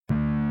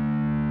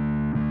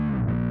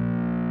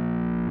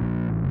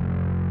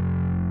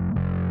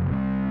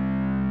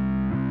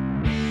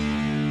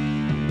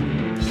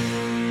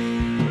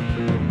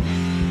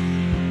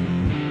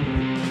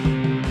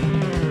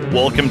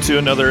Welcome to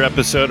another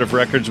episode of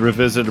Records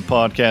Revisited, a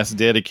podcast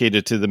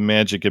dedicated to the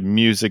magic of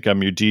music.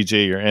 I'm your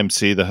DJ, your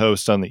MC, the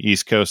host on the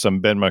East Coast. I'm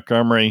Ben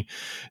Montgomery.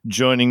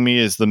 Joining me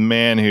is the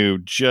man who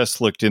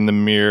just looked in the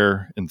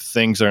mirror and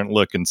things aren't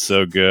looking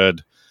so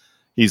good.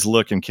 He's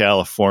looking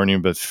California,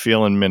 but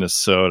feeling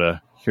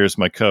Minnesota. Here's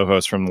my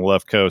co-host from the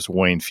left coast,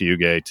 Wayne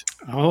Fugate.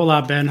 A whole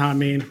lot, Ben. I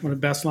mean, one of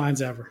the best lines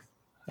ever.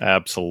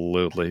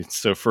 Absolutely.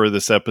 So for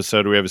this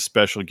episode, we have a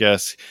special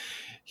guest.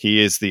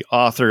 He is the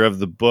author of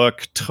the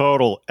book,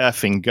 Total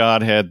Effing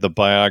Godhead, the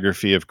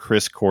biography of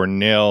Chris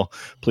Cornell.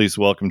 Please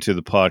welcome to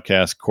the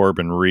podcast,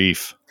 Corbin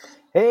Reef.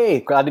 Hey,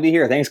 glad to be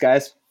here. Thanks,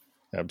 guys.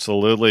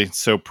 Absolutely.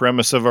 So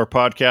premise of our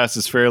podcast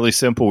is fairly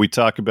simple. We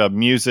talk about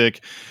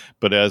music,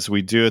 but as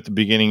we do at the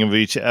beginning of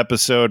each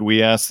episode,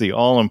 we ask the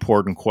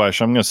all-important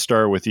question. I'm going to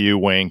start with you,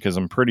 Wayne, because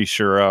I'm pretty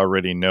sure I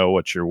already know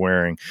what you're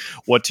wearing.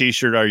 What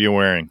T-shirt are you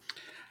wearing?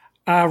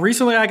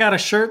 Recently, I got a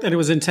shirt that it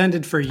was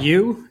intended for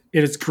you.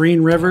 It is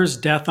Green River's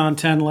Death on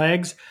 10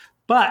 Legs,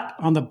 but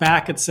on the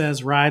back it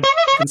says Ride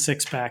and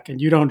Six Pack,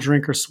 and you don't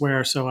drink or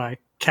swear, so I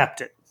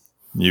kept it.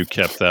 You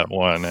kept that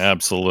one,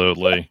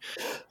 absolutely.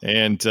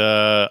 And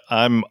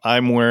I'm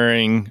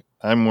wearing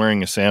a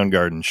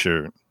Soundgarden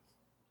shirt.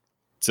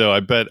 So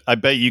I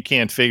bet you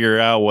can't figure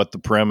out what the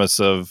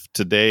premise of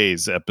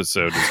today's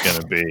episode is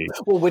going to be.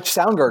 Well, which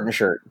Soundgarden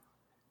shirt?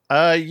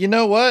 You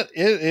know what?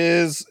 It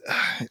is.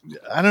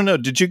 I don't know.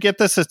 Did you get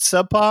this at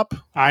Sub Pop?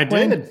 I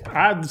did.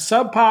 The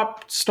Sub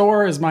Pop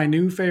store is my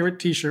new favorite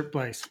T-shirt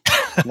place.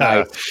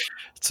 Nice.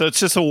 So it's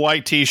just a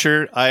white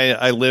T-shirt.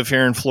 I live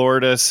here in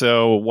Florida,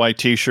 so white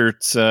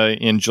T-shirts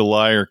in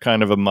July are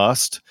kind of a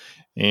must.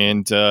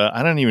 And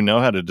I don't even know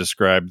how to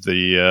describe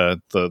the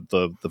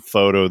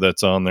photo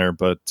that's on there,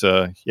 but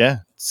yeah,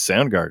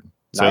 Soundgarden.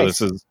 So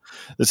Nice.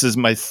 this is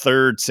my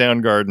third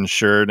Soundgarden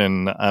shirt,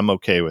 and I'm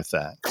okay with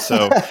that.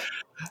 So.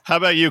 How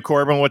about you,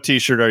 Corbin? What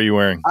T-shirt are you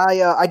wearing?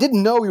 I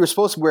didn't know we were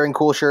supposed to be wearing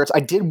cool shirts.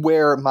 I did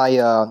wear I'm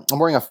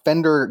wearing a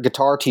Fender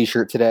guitar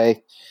T-shirt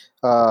today.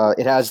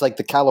 It has like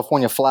the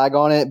California flag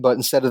on it, but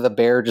instead of the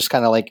bear just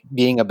kind of like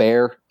being a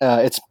bear,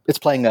 it's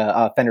playing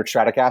a Fender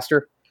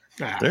Stratocaster.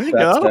 There you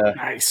go.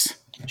 Nice.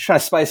 Just trying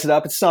to spice it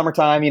up. It's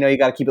summertime, you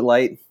got to keep it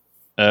light.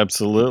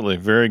 Absolutely.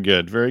 Very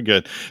good. Very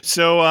good.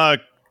 So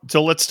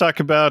let's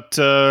talk about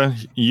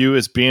you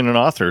as being an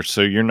author.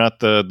 So you're not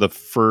the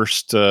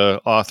first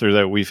author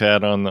that we've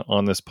had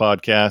on this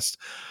podcast,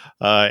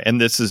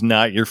 and this is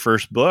not your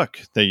first book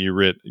that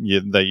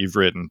you've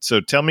written. So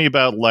tell me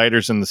about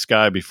Lighters in the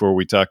Sky before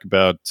we talk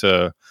about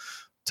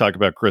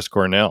Chris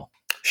Cornell.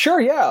 Sure,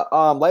 yeah.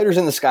 Lighters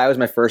in the Sky was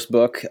my first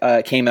book.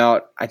 It came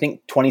out, I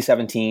think,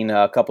 2017,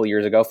 a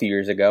few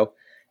years ago.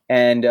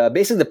 And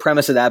basically the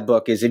premise of that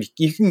book is if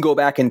you can go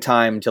back in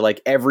time to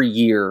like every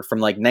year from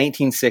like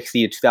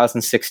 1960 to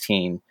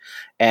 2016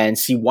 and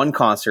see one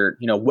concert,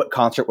 what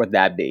concert would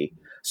that be?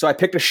 So I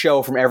picked a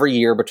show from every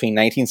year between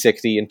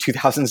 1960 and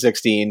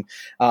 2016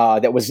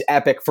 that was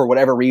epic for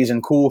whatever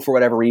reason, cool for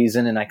whatever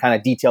reason, and I kind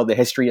of detailed the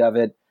history of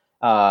it.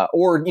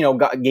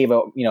 Gave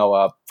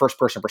a first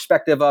person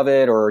perspective of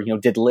it, or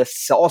did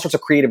lists, all sorts of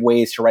creative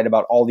ways to write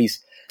about all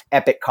these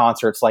epic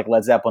concerts like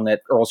Led Zeppelin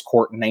at Earl's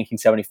Court in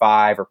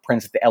 1975, or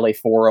Prince at the LA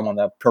Forum on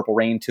the Purple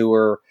Rain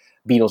tour,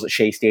 Beatles at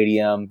Shea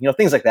Stadium,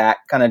 things like that,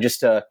 kind of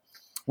just to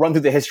run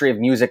through the history of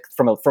music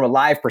from a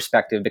live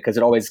perspective, because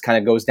it always kind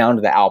of goes down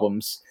to the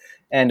albums.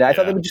 And I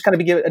thought it would just kind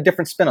of give a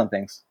different spin on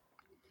things.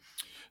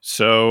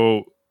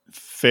 So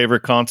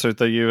favorite concert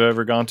that you've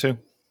ever gone to?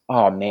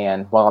 Oh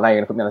man. Well, now you're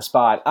gonna put me on the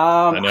spot.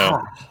 I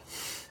know.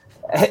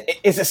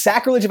 Is it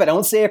sacrilege if I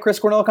don't say a Chris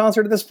Cornell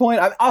concert at this point?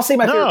 I'll say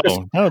my favorite.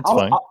 No, it's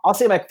fine. I'll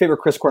say my favorite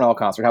Chris Cornell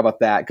concert. How about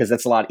that? Because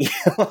that's a lot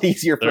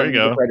easier for me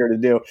to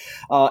do.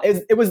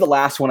 It was the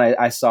last one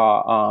I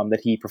saw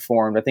that he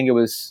performed. I think it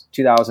was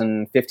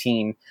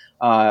 2015.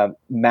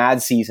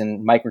 Mad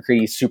Season. Mike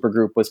McCready's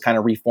supergroup was kind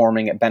of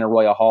reforming at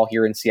Benaroya Hall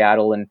here in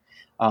Seattle, and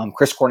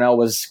Chris Cornell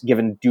was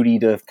given duty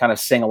to kind of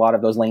sing a lot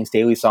of those Lane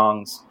Staley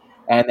songs.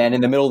 And then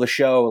in the middle of the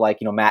show,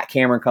 Matt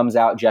Cameron comes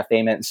out, Jeff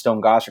Ament and Stone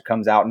Gossard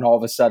comes out, and all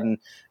of a sudden,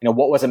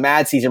 what was a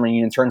Mad Season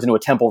reunion turns into a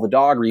Temple of the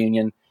Dog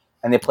reunion.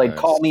 And they played Nice.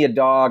 Call Me a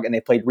Dog, and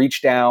they played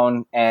Reach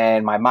Down,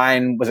 and my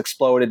mind was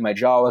exploded. My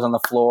jaw was on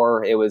the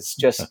floor. It was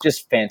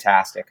just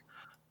fantastic.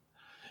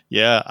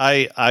 Yeah,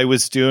 I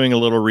was doing a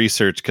little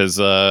research because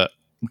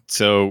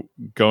so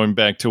going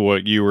back to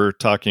what you were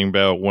talking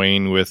about,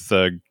 Wayne, with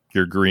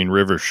your Green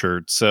River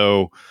shirt.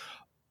 So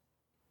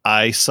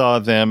I saw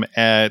them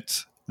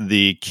at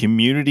the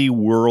Community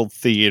World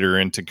Theater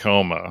in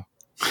Tacoma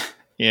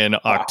in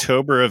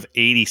October of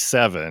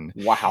 '87.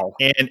 Wow.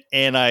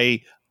 And I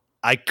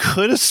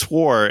could have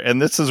swore,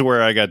 and this is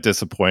where I got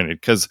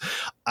disappointed, because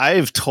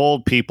I've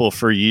told people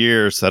for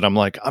years that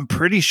I'm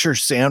pretty sure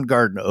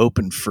Soundgarden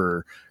opened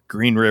for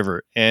Green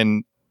River.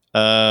 And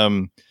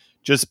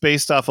just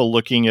based off of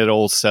looking at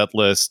old set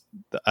list,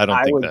 I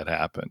don't think that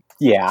happened.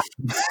 Yeah.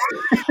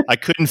 I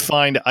couldn't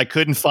find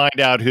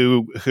out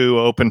who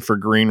opened for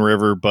Green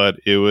River, but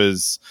it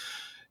was,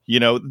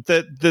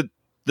 the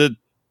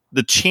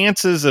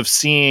chances of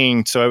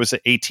seeing, so I was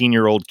an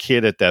 18-year-old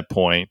kid at that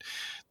point.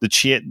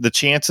 the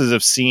chances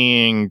of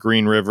seeing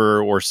Green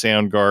River or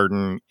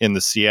Soundgarden in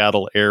the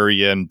Seattle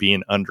area and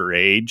being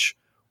underage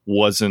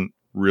wasn't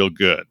real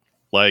good.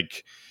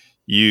 Like,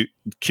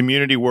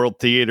 Community World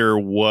Theater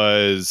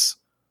was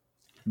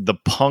the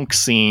punk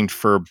scene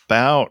for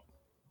about,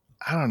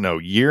 I don't know,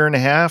 year and a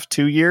half,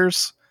 2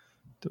 years.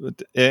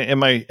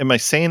 Am I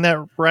saying that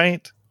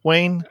right,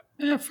 Wayne?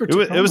 Yeah,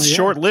 It was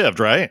short lived,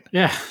 right?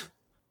 Yeah.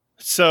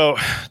 So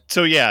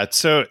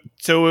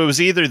it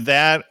was either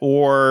that,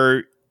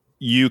 or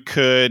you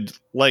could,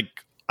 like,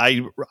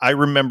 I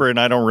remember, and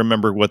I don't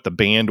remember what the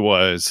band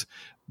was,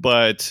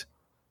 but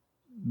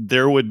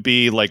there would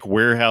be like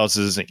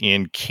warehouses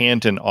in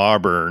Canton,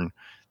 Auburn,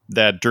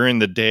 that during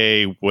the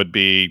day would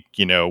be,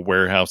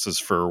 warehouses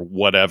for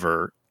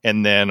whatever.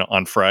 And then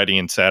on Friday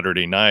and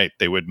Saturday night,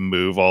 they would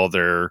move all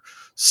their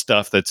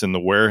stuff that's in the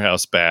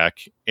warehouse back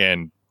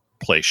and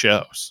play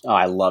shows. Oh,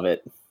 I love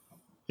it.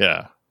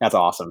 Yeah. That's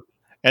awesome.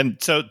 And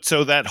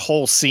so that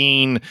whole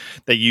scene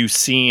that you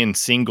see in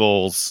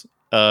Singles,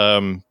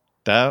 that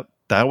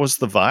was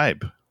the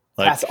vibe.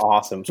 Like, that's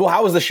awesome. So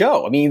how was the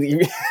show? I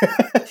mean,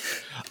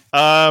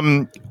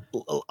 I'll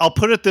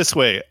put it this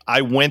way.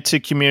 I went to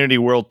Community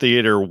World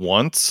Theater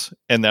once,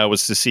 and that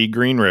was to see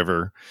Green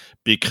River,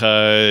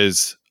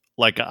 because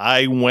like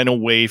I went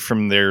away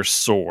from there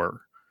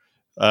sore,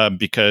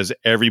 because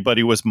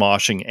everybody was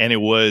moshing, and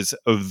it was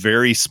a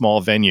very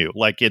small venue.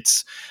 Like,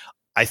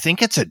 I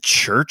think it's a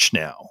church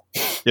now,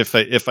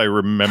 if I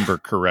remember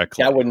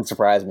correctly. That wouldn't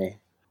surprise me.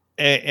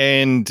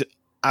 And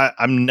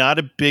I'm not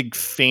a big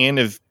fan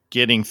of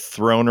getting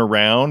thrown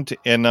around,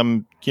 and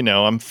I'm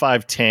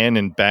 5'10",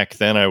 and back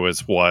then I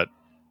was what,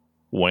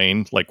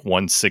 Wayne, like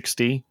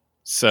 160.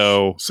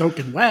 So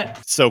soaking wet.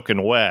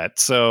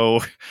 So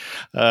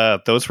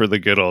those were the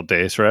good old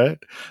days, right?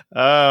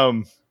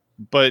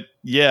 But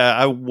yeah,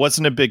 I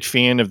wasn't a big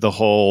fan of the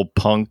whole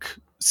punk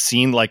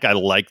scene. Like, I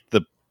liked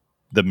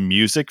the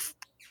music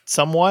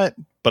somewhat,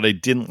 but I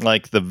didn't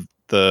like the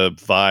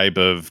vibe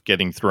of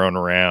getting thrown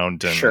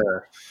around. And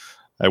sure.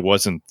 I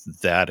wasn't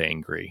that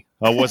angry.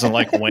 I wasn't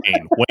like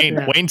Wayne.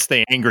 Wayne's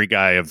the angry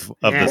guy of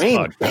this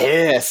podcast.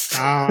 Pissed.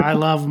 Oh, I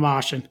love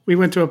moshing. We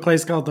went to a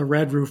place called the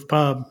Red Roof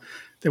Pub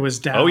that was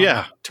down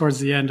towards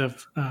the end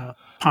of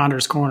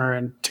Ponders Corner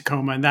in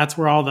Tacoma, and that's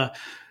where all the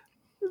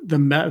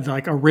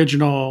like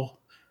original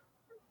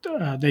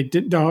they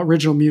did the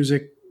original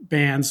music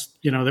bands,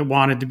 that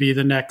wanted to be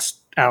the next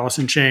Alice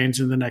in Chains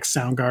and the next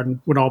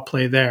Soundgarden would all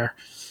play there.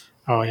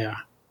 Oh yeah,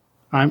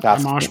 I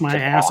mosh my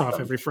ass off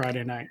every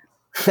Friday night.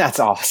 That's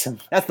awesome.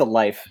 That's the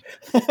life.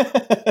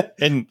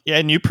 and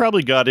you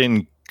probably got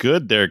in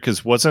good there,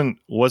 because wasn't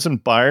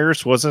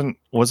Byers, wasn't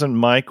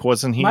Mike,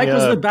 wasn't he? Mike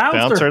was the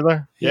bouncer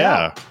there.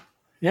 Yeah.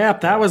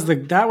 That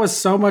was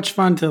so much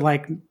fun to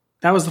like.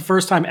 That was the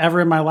first time ever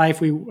in my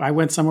life I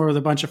went somewhere with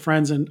a bunch of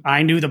friends and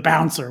I knew the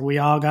bouncer. We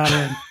all got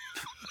in.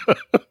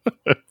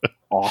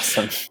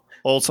 Awesome.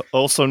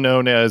 Also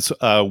known as,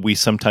 we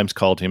sometimes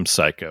called him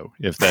Psycho,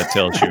 if that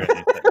tells you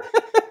anything.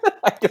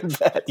 I can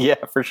bet. Yeah,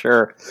 for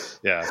sure.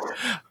 Yeah.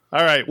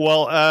 All right.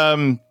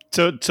 Well,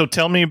 so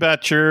tell me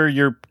about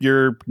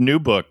your new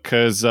book,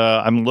 because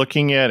I'm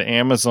looking at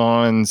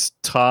Amazon's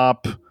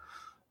top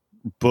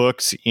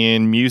books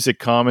in music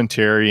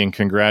commentary, and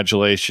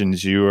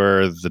congratulations, you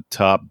are the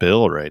top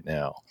bill right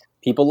now.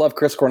 People love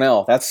Chris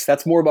Cornell.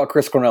 That's more about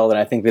Chris Cornell than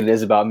I think that it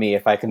is about me,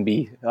 if I can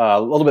be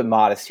a little bit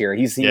modest here.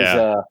 He's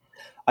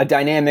a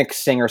dynamic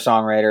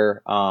singer-songwriter,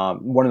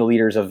 one of the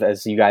leaders of,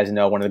 as you guys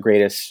know, one of the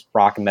greatest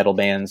rock and metal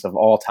bands of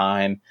all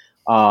time.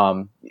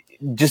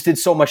 Just did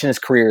so much in his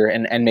career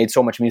and made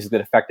so much music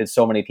that affected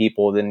so many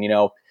people. Then,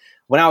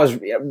 when I was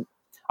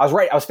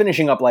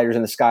finishing up Lighters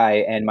in the Sky,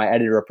 and my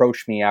editor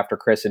approached me after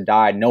Chris had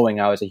died, knowing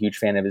I was a huge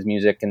fan of his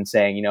music, and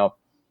saying,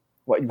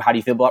 how do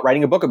you feel about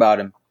writing a book about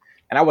him?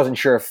 And I wasn't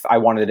sure if I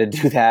wanted to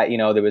do that.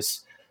 There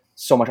was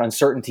so much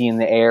uncertainty in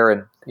the air,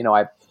 and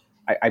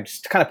I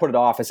just kind of put it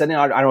off. I said,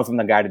 I don't know if I'm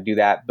the guy to do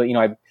that. But,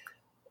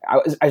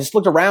 I just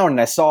looked around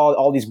and I saw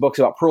all these books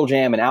about Pearl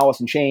Jam and Alice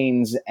in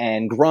Chains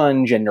and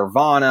grunge and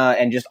Nirvana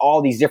and just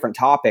all these different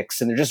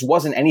topics. And there just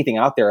wasn't anything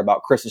out there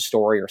about Chris's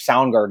story or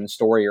Soundgarden's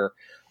story or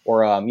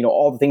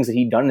all the things that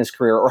he'd done in his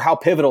career, or how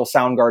pivotal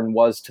Soundgarden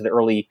was to the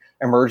early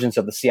emergence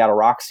of the Seattle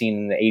rock scene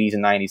in the 80s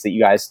and 90s that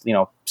you guys,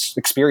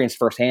 experienced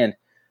firsthand.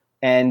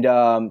 And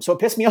so it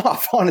pissed me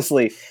off,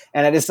 honestly.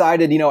 And I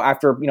decided,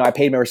 after, I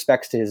paid my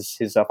respects to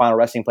his final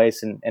resting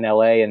place in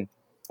LA. And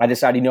I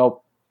decided,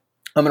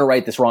 I'm going to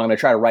write this wrong. I'm going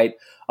to try to write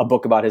a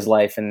book about his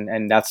life.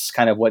 And that's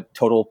kind of what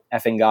Total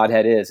Effing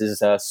Godhead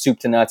is a soup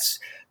to nuts,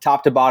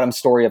 top to bottom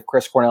story of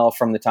Chris Cornell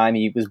from the time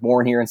he was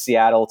born here in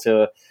Seattle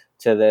to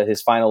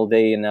his final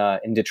day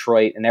in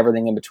Detroit, and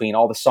everything in between,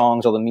 all the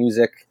songs, all the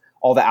music,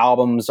 all the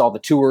albums, all the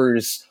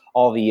tours,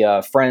 all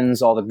the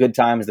friends, all the good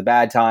times, the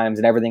bad times,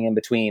 and everything in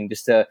between.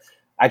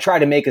 I tried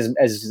to make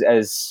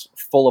as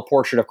full a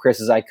portrait of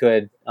Chris as I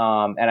could,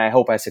 and I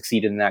hope I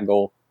succeeded in that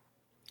goal.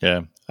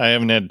 Yeah, I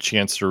haven't had a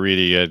chance to read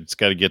it yet. It's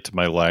got to get to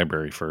my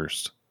library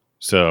first.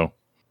 So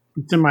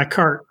it's in my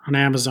cart on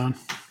Amazon.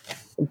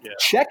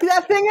 Check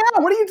that thing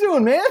out. What are you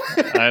doing, man?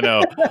 I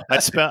know.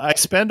 I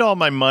spend all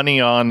my money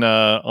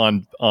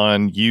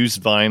on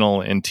used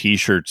vinyl and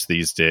T-shirts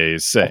these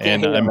days, I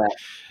can't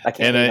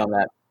hate on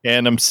that.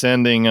 And I'm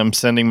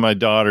sending my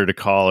daughter to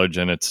college,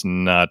 and it's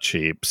not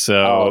cheap.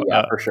 So,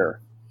 for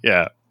sure.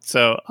 Yeah.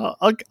 So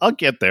I'll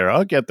get there.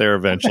 I'll get there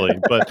eventually.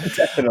 But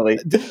definitely.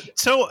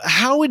 So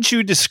how would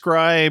you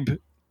describe?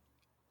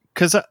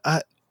 Because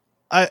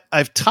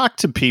I've talked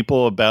to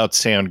people about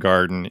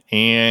Soundgarden,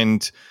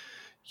 and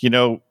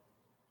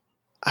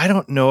I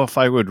don't know if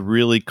I would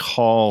really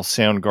call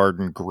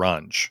Soundgarden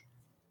grunge,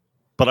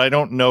 but I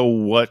don't know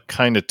what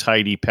kind of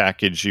tidy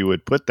package you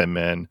would put them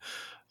in,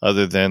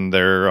 other than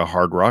they're a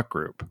hard rock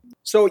group.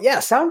 So yeah,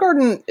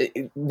 Soundgarden,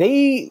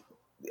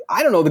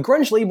 I don't know, the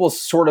grunge label is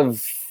sort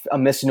of a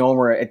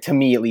misnomer, to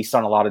me at least,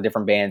 on a lot of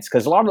different bands,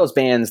 because a lot of those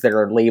bands that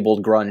are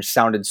labeled grunge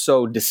sounded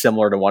so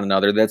dissimilar to one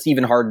another that's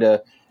even hard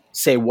to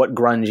say what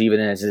grunge even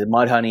is. Is it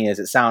Mudhoney? Is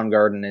it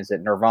Soundgarden? Is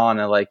it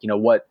Nirvana?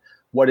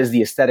 What is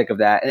the aesthetic of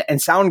that? And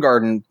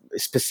Soundgarden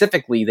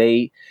specifically,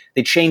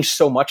 they changed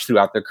so much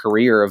throughout their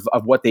career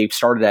of what they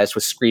started as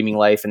with Screaming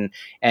Life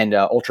and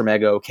Ultra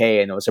Mega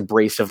OK, and it was a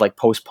brace of like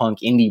post-punk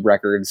indie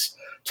records,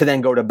 to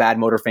then go to Bad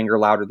Motorfinger,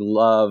 Louder Than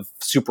Love,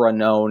 Super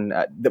Unknown,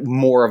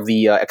 more of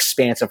the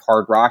expansive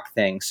hard rock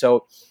thing.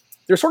 So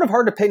they're sort of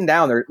hard to pin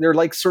down. They're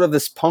like sort of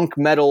this punk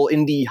metal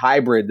indie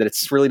hybrid that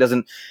it really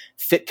doesn't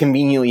fit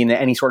conveniently into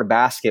any sort of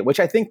basket, which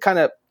I think kind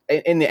of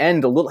in the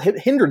end a little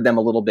hindered them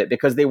a little bit,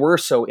 because they were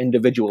so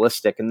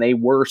individualistic and they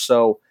were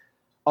so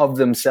of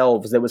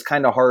themselves that it was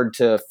kind of hard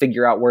to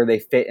figure out where they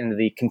fit into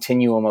the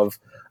continuum of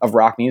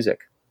rock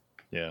music.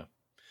 Yeah.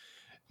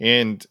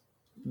 And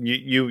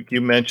you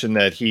mentioned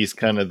that he's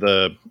kind of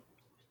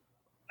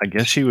I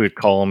guess you would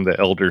call him the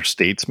elder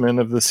statesman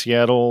of the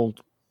Seattle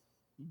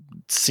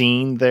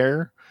scene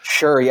there.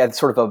 Sure. Yeah. It's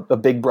sort of a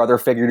big brother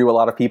figure to a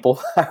lot of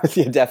people.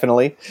 Yeah,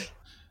 definitely.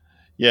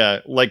 Yeah.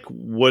 Like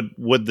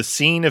would the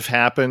scene have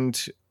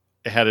happened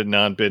had it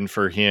not been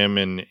for him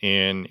and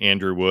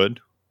Andrew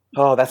Wood?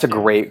 Oh, that's a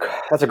great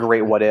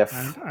what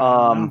if.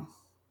 I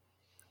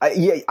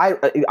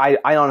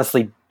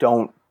honestly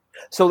don't.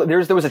 So there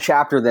was a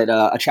chapter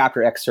a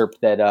chapter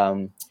excerpt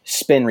that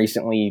Spin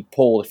recently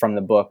pulled from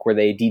the book where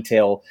they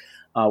detail,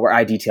 where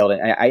I detailed it.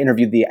 I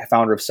interviewed the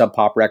founder of Sub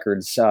Pop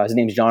Records. His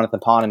name is Jonathan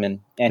Poneman,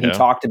 and he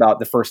talked about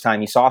the first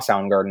time he saw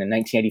Soundgarden in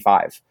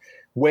 1985,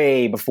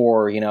 way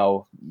before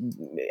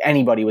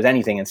anybody was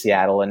anything in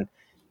Seattle. And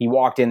he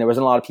walked in, there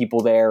wasn't a lot of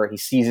people there. He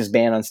sees his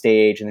band on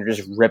stage, and they're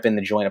just ripping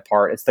the joint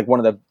apart. It's like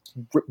one of the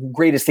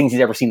greatest things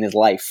he's ever seen in his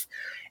life.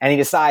 And he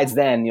decides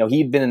then,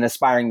 he'd been an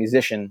aspiring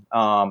musician.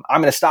 I'm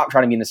going to stop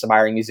trying to be an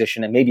aspiring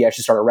musician, and maybe I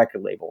should start a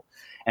record label.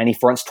 And he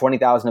fronts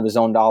 $20,000 of his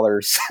own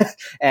dollars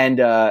and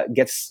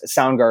gets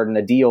Soundgarden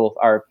a deal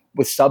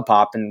with Sub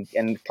Pop and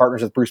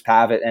partners with Bruce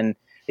Pavitt, and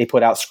they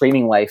put out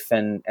Screaming Life,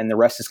 and the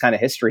rest is kind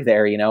of history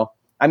there.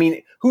 I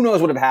mean, who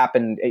knows what would have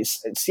happened?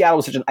 Seattle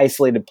was such an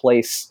isolated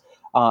place,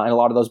 and a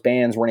lot of those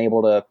bands weren't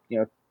able to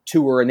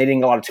tour, and they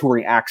didn't get a lot of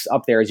touring acts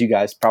up there, as you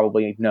guys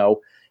probably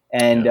know.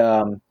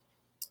 And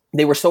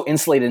they were so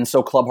insulated and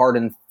so club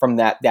hardened from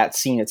that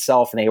scene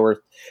itself, and they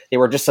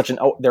were just such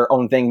their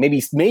own thing.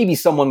 Maybe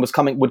someone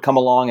would come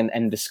along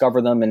and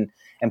discover them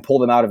and pull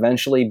them out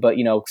eventually. But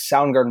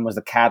Soundgarden was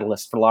the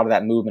catalyst for a lot of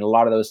that movement. A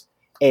lot of those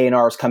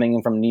A&Rs coming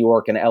in from New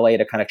York and LA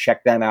to kind of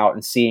check them out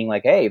and seeing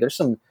like, hey, there's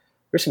some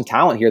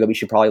talent here that we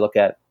should probably look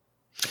at.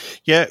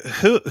 Yeah,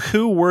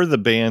 who were the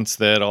bands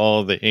that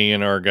all the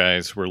A&R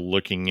guys were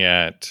looking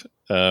at?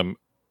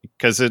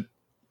 Because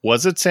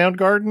was it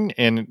Soundgarden,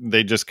 and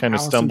they just kind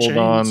of stumbled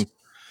on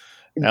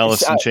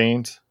Alice in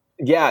Chains?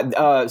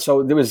 Yeah.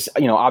 So there was,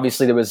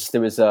 obviously there was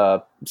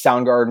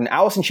Soundgarden.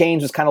 Alice in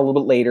Chains was kind of a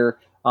little bit later.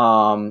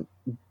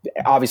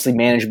 Obviously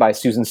managed by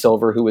Susan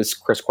Silver, who was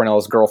Chris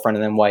Cornell's girlfriend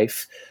and then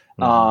wife.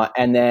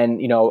 And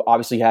then,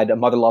 obviously you had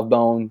Mother Love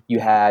Bone. You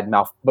had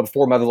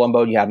before Mother Love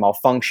Bone, you had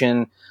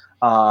Malfunction,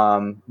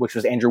 which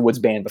was Andrew Wood's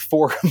band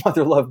before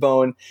Mother Love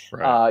Bone.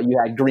 Right. You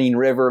had Green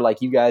River,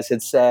 like you guys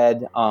had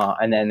said,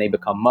 and then they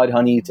become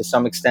Mudhoney to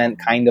some extent,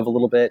 kind of a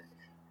little bit.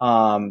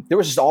 There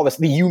was just all this.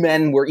 The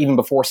U-Men were even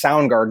before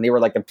Soundgarden. They were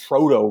like the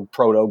proto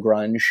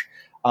grunge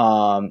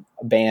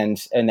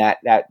band in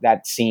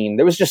that scene.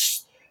 There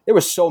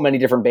was so many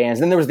different bands.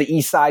 And then there was the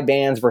East Side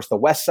bands versus the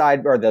West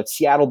Side, or the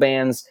Seattle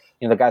bands.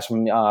 The guys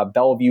from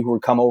Bellevue who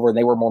would come over, and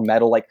they were more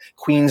metal. Like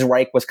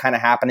Queensryche was kind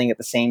of happening at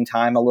the same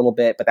time a little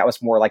bit, but that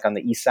was more like on the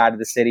east side of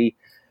the city.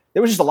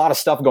 There was just a lot of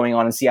stuff going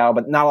on in Seattle,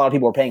 but not a lot of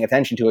people were paying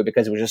attention to it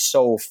because it was just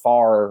so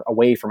far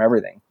away from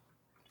everything.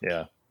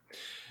 Yeah.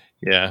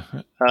 Yeah.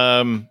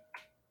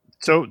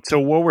 So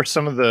what were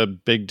some of the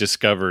big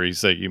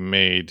discoveries that you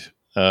made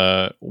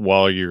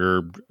while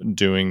you're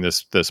doing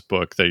this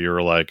book that you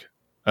were like,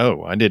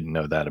 oh, I didn't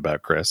know that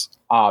about Chris?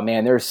 Oh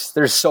man, there's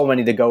so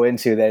many to go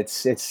into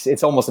that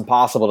it's almost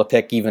impossible to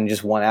pick even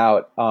just one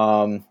out.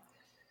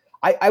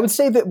 I would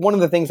say that one of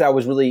the things that I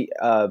was really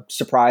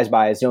surprised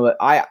by is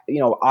I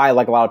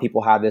like a lot of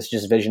people have this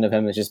just vision of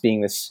him as just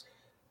being this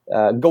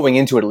going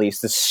into it at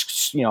least,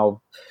 this,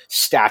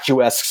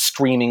 statuesque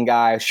screaming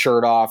guy,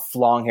 shirt off,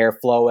 long hair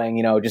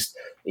flowing, just,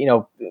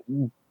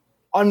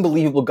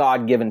 unbelievable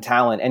God-given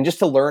talent. And just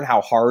to learn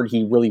how hard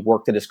he really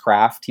worked at his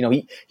craft.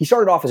 He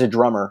started off as a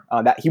drummer.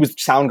 That he was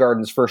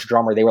Soundgarden's first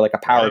drummer. They were like a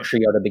power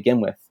trio to begin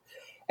with.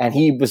 And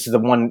he was the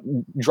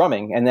one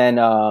drumming. And then,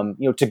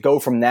 to go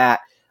from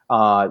that,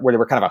 where they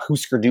were kind of a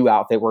Husker Du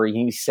outfit where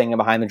he's singing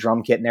behind the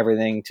drum kit and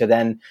everything, to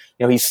then,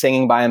 he's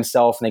singing by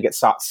himself, and they get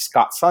Scott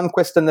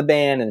Sundquist in the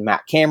band, and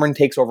Matt Cameron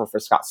takes over for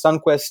Scott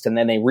Sundquist. And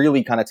then they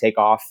really kind of take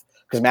off,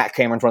 because Matt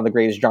Cameron's one of the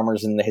greatest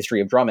drummers in the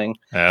history of drumming.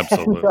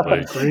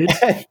 Absolutely.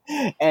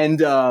 and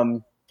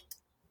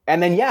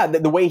then,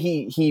 the way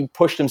he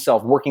pushed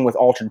himself, working with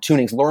altered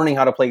tunings, learning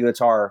how to play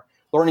guitar,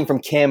 learning from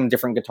Kim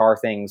different guitar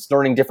things,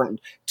 learning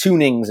different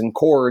tunings and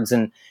chords,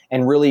 and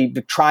really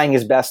trying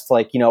his best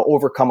to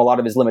overcome a lot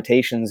of his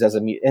limitations as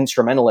an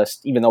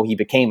instrumentalist, even though he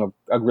became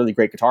a really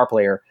great guitar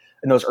player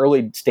in those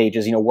early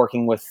stages,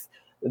 working with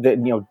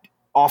the,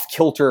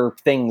 off-kilter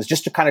things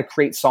just to kind of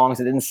create songs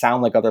that didn't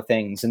sound like other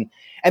things. And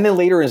then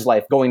later in his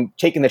life,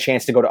 taking the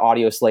chance to go to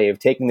Audioslave,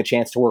 taking the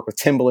chance to work with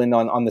Timbaland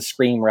on the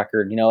Scream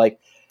record,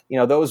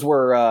 those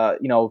were,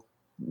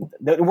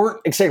 that weren't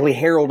exactly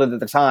heralded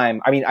at the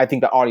time. I mean, I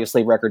think the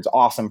Audioslave record's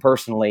awesome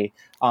personally.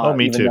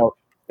 Me too.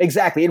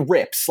 Exactly. It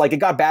rips. It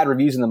got bad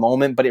reviews in the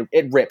moment, but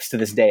it rips to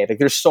this day.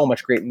 There's so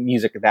much great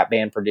music that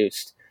band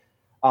produced.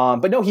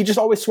 But no, he just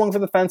always swung for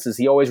the fences.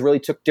 He always really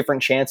took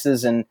different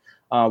chances and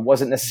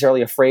wasn't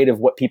necessarily afraid of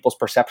what people's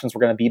perceptions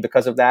were going to be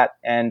because of that.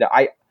 And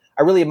I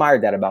really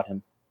admired that about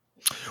him.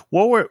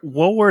 What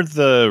were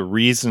the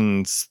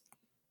reasons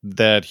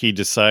that he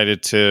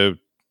decided to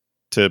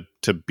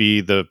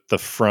be the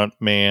front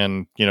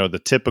man,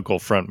 the typical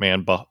front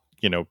man,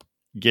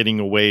 getting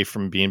away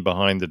from being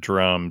behind the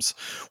drums?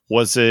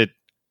 Was it,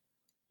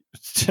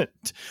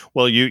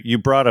 well, you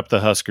brought up the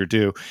Husker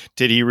Du.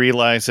 Did he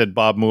realize that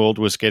Bob Mould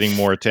was getting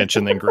more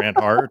attention than Grant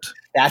Hart?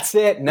 That's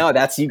it. No,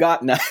 you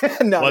got no.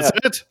 Was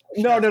it?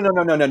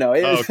 No.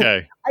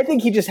 Okay. I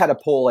think he just had a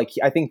pull.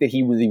 I think that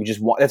he really just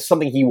that's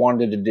something he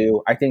wanted to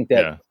do. I think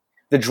that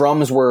the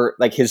drums were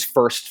his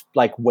first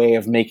way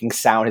of making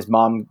sound. His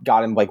mom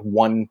got him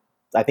one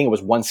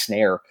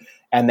snare,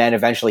 and then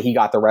eventually he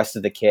got the rest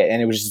of the kit.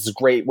 And it was just a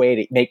great way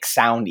to make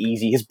sound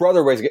easy. His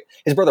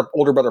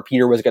older brother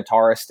Peter was a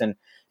guitarist, and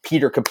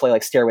Peter could play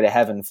Stairway to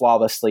Heaven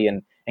flawlessly,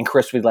 and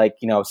Chris would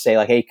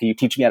say hey, can you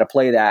teach me how to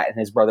play that? And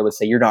his brother would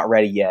say, you're not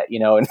ready yet,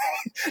 and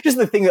just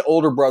the thing that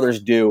older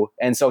brothers do.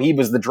 And so he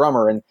was the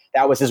drummer, and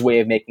that was his way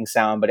of making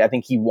sound. But I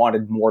think he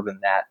wanted more than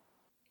that.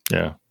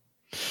 Yeah.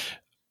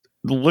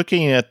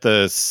 Looking at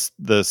the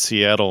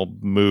Seattle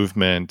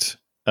movement,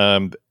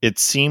 it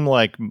seemed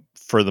like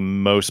for the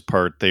most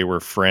part they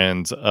were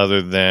friends,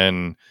 other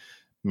than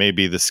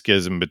maybe the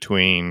schism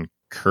between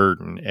Kurt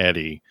and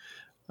Eddie.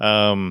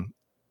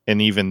 And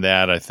even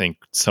that, I think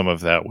some of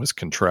that was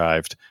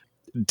contrived.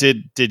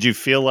 Did you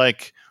feel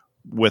like,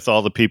 with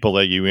all the people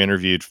that you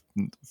interviewed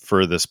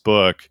for this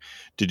book,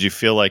 did you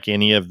feel like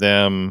any of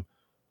them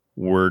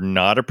were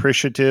not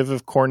appreciative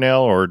of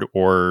Cornell,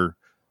 or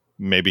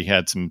maybe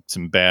had some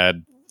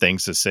bad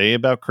things to say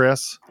about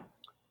Chris?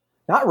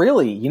 Not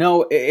really.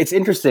 It's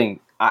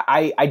interesting.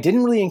 I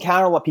didn't really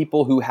encounter a lot of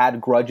people who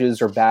had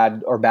grudges or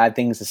bad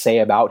things to say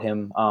about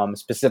him.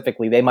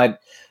 Specifically, they might,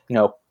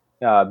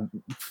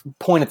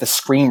 point at the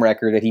Scream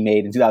record that he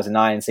made in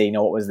 2009 and say,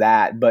 what was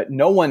that? But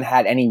no one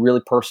had any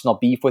really personal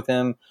beef with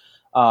him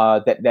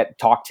that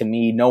talked to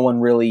me. No one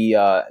really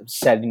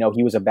said,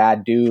 he was a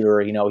bad dude,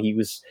 or,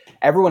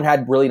 everyone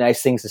had really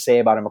nice things to say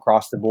about him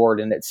across the board.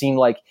 And it seemed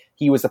like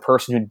he was the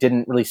person who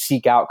didn't really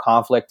seek out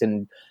conflict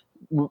and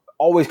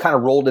always kind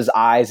of rolled his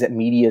eyes at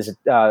media's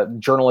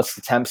journalists'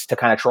 attempts to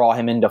kind of draw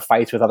him into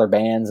fights with other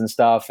bands and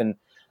stuff. And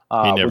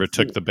he never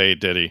took the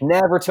bait, did he?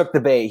 Never took the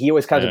bait. He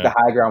always kind of took the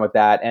high ground with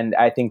that, and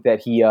I think that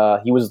he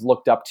was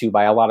looked up to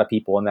by a lot of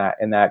people in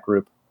that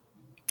group.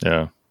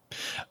 Yeah.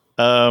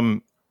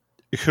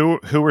 Who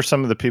were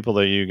some of the people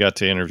that you got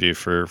to interview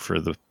for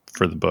the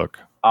book?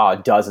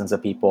 Dozens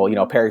of people.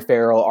 Perry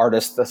Farrell,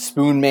 artist, the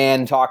Spoon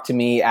Man, talked to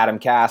me. Adam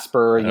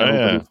Casper,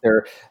 produced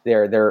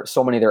their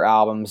so many of their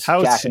albums.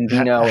 Jack and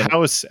Dino.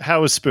 How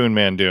is Spoon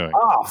Man doing?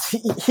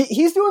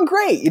 He's doing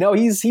great.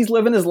 He's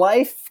living his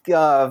life,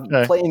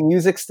 playing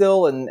music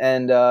still,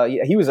 and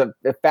he was a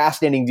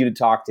fascinating dude to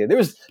talk to. There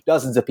was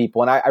dozens of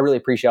people, and I really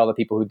appreciate all the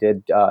people who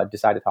did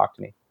decide to talk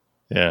to me.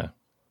 Yeah.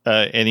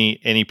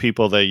 Any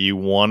people that you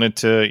wanted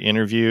to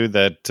interview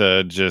that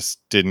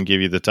just didn't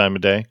give you the time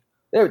of day?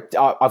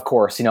 Of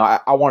course, I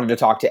wanted to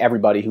talk to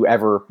everybody who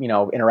ever,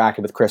 interacted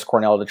with Chris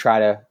Cornell to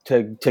try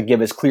to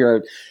give as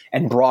clear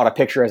and broad a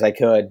picture as I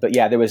could. But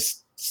yeah, there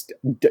was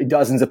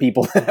dozens of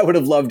people that I would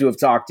have loved to have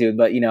talked to.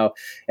 But,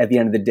 at the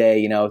end of the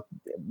day,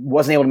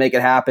 wasn't able to make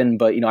it happen.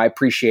 But, I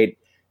appreciate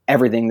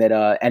everything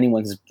that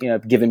anyone's,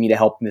 given me to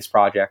help in this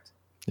project.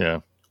 Yeah.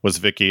 Was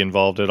Vicky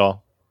involved at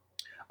all?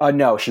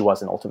 No, she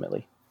wasn't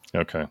ultimately.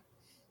 Okay.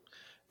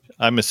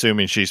 I'm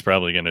assuming she's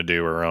probably going to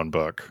do her own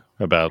book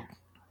about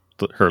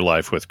her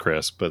life with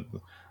Chris, but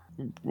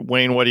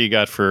Wayne, what do you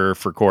got for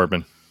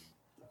Corbin?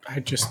 I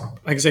just,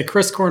 like I say,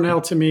 Chris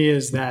Cornell to me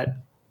is that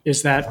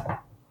there's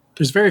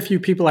very few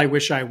people I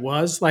wish I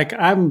was. Like,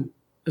 I'm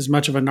as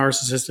much of a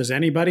narcissist as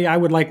anybody. I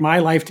would like my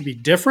life to be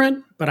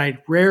different, but I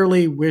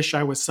rarely wish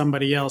I was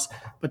somebody else.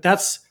 But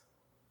that's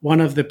one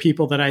of the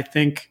people that I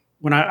think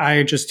when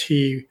I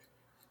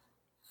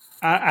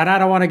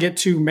don't want to get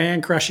too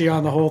man crushy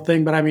on the whole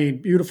thing, but I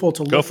mean, beautiful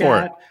to look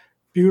at,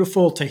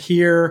 beautiful to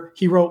hear.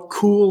 He wrote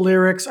cool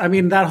lyrics. I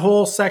mean, that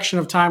whole section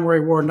of time where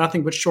he wore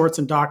nothing but shorts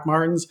and Doc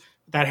Martens,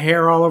 that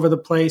hair all over the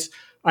place.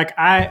 Like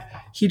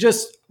he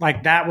just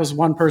like, that was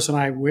one person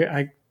I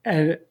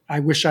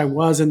wish I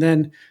was. And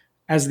then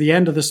as the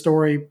end of the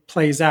story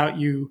plays out,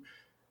 you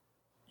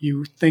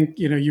think,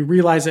 you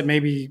realize that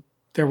maybe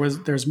he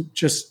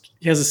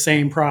has the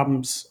same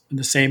problems and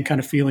the same kind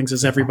of feelings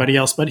as everybody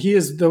else. But he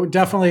is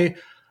definitely,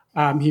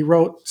 he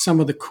wrote some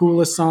of the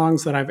coolest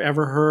songs that I've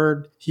ever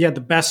heard. He had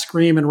the best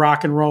scream in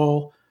rock and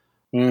roll.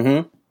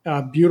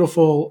 Mm-hmm.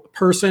 Beautiful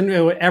person.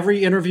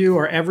 Every interview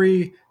or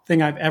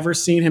everything I've ever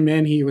seen him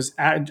in, he was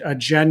a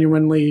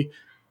genuinely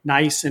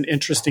nice and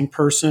interesting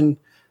person.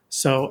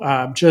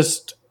 So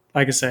just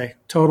like I say,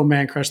 total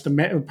man crush,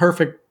 the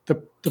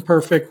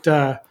perfect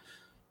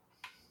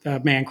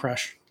man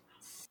crush.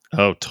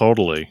 Oh,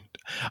 totally.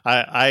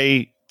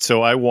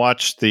 So I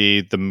watched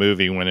the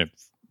movie when it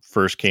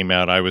first came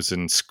out. I was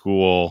in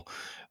school,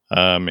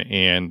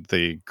 and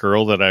the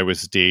girl that I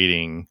was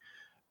dating,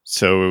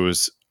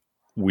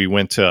 we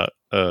went to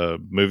a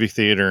movie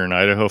theater in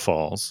Idaho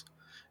Falls,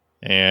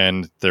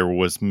 and there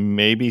was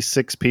maybe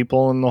 6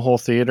 people in the whole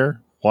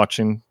theater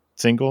watching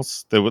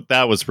singles.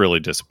 That was really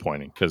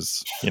disappointing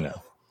because,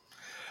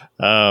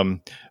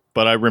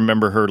 but I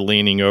remember her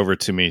leaning over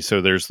to me.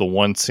 So there's the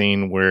one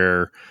scene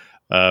where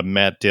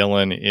Matt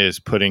Dillon is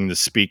putting the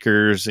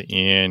speakers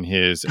in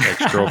his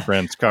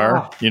ex-girlfriend's car.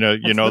 Oh, you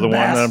know the one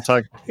that I'm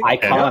talking.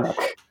 Iconic.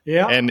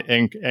 Yeah.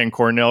 And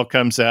Cornell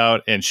comes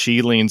out and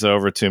she leans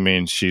over to me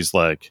and she's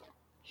like,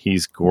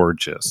 "He's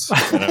gorgeous."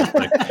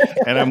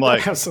 And I'm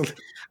like,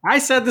 I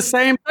said the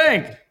same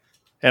thing.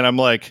 And I'm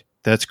like,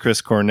 "That's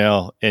Chris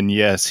Cornell, and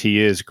yes,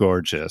 he is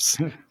gorgeous."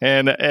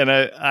 and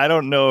I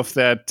don't know if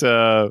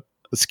that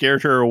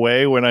scared her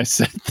away when I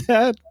said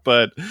that,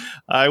 but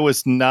I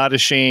was not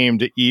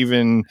ashamed,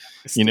 even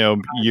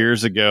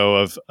years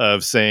ago,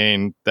 of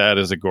saying that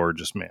is a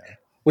gorgeous man.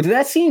 Well, did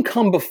that scene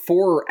come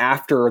before or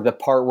after the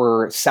part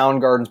where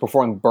Soundgarden's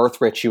performing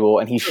Birth Ritual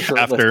and he's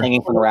shirtless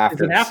hanging from the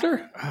rafters? Is it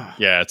after?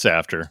 Yeah, it's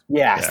after.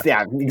 Yes,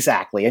 yeah,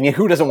 exactly. I mean,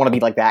 who doesn't want to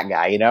be like that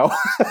guy,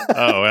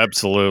 Oh,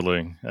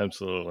 absolutely.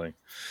 Absolutely.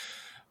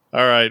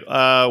 All right.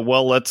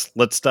 Well,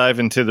 let's dive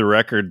into the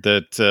record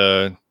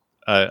that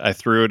I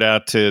threw it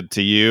out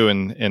to you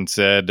and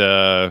said,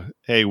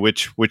 "Hey,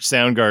 which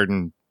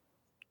Soundgarden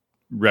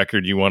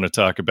record you want to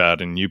talk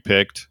about?" And you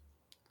picked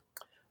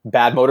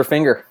Bad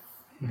Motorfinger.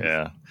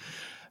 Yeah,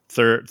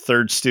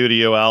 third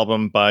studio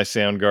album by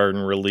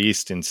Soundgarden,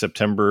 released in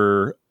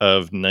September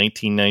of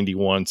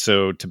 1991.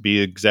 So to be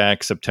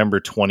exact, September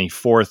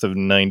 24th of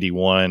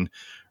 91.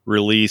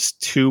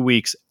 Released 2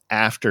 weeks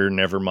after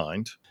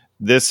Nevermind.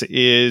 This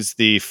is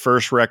the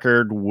first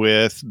record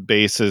with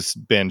bassist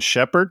Ben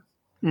Shepherd.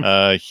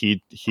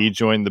 He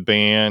joined the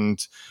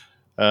band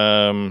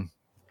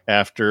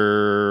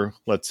after,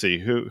 let's see,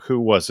 who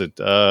was it?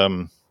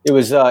 It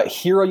was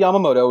Hiro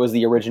Yamamoto was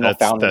the original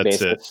founder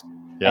bassist.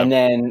 Yep. And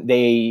then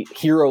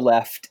Hiro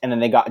left, and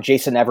then they got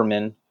Jason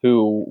Everman,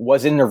 who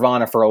was in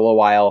Nirvana for a little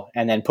while,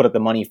 and then put up the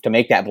money to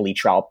make that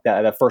Bleach album,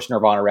 the first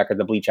Nirvana record,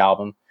 the Bleach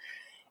album,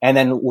 and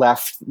then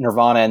left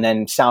Nirvana, and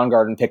then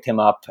Soundgarden picked him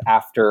up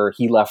after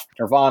he left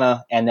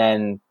Nirvana, and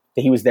then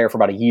he was there for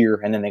about a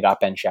year, and then they got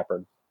Ben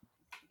Shepherd.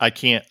 I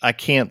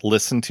can't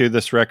listen to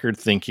this record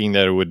thinking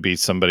that it would be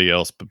somebody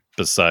else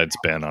besides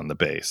Ben on the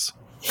bass.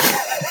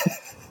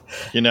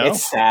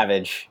 It's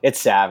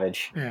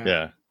savage.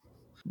 Yeah.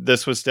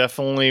 This was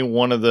definitely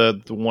one of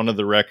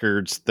the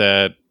records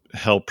that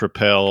helped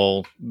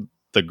propel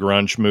the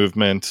grunge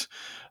movement.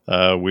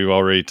 We've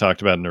already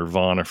talked about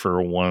Nirvana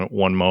for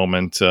one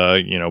moment.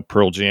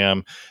 Pearl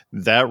Jam.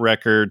 That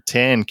record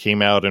 10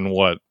 came out in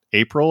what,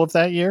 April of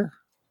that year?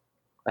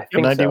 I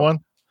think 91.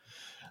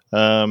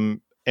 So.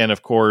 And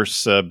of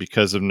course,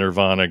 because of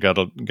Nirvana, got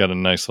a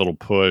nice little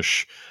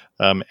push.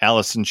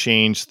 Alice in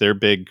Chains, their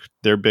big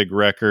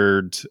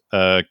record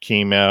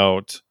came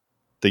out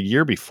the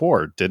year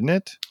before, didn't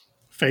it?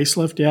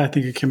 Facelift, yeah, I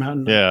think it came out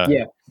in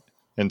yeah.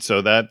 And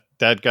so that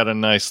got a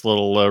nice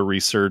little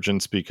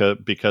resurgence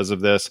because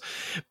of this.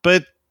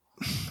 But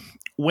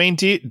Wayne,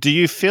 do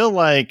you feel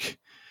like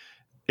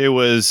it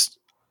was?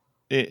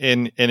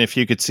 And if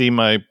you could see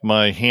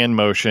my hand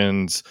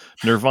motions,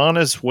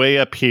 Nirvana's way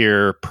up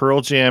here.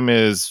 Pearl Jam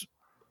is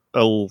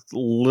a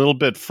little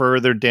bit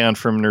further down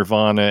from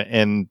Nirvana,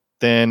 and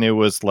then it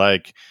was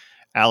like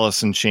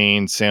Alice in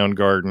Chains,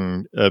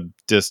 Soundgarden, a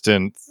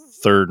distant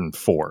third and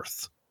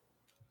fourth.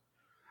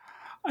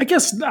 I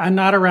guess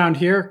not around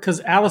here,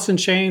 because Alice in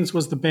Chains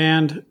was the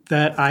band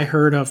that I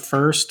heard of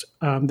first.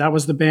 That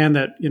was the band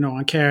that,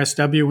 on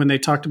KSW, when they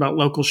talked about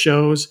local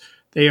shows,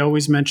 they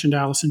always mentioned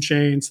Alice in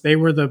Chains. They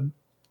were the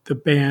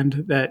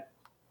band that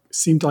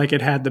seemed like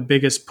it had the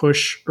biggest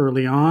push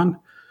early on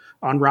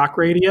rock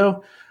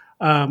radio.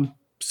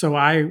 So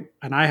I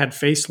had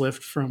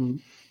Facelift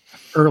from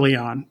early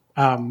on.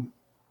 And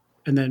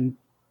then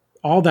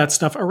all that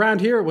stuff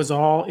around here,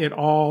 it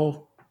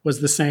all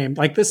was the same.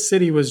 Like this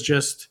city was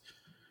just,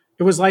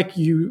 it was like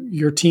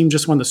your team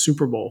just won the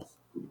Super Bowl.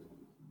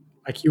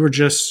 Like you were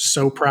just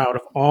so proud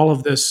of all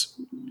of this,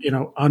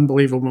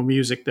 unbelievable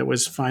music that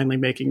was finally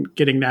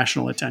getting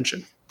national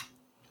attention.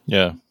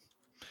 Yeah.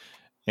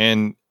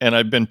 And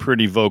I've been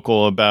pretty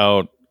vocal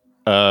about,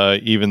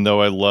 even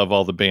though I love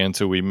all the bands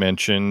that we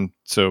mentioned.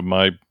 So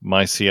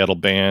my Seattle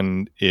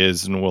band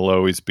is and will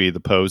always be the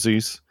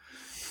Posies.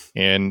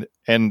 And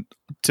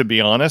to be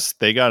honest,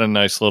 they got a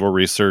nice little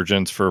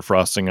resurgence for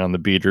Frosting on the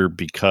Beater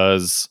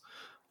because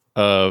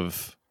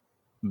of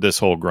this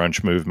whole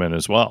grunge movement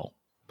as well.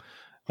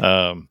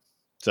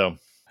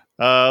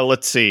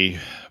 Let's see.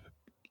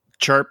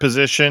 Chart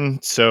position.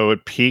 So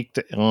it peaked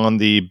on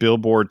the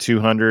Billboard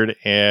 200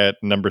 at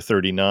number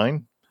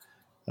 39.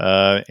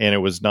 And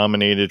it was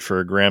nominated for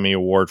a Grammy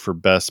Award for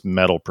Best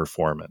Metal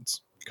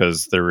Performance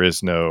because there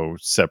is no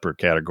separate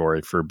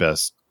category for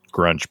Best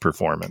Grunge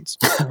Performance.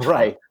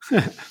 Right.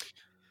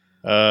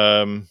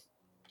 And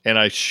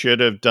I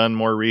should have done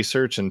more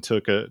research and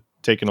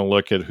taken a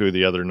look at who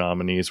the other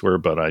nominees were,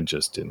 but I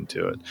just didn't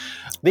do it.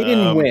 They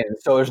didn't win,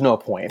 so there's no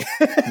point.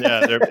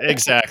 Yeah,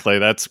 exactly.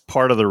 That's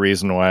part of the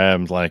reason why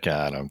I'm like,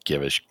 I don't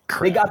give a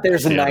crap. They got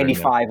theirs in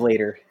 95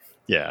 later.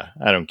 Yeah,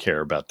 I don't care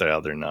about the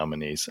other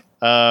nominees.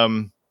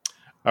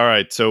 All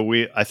right, so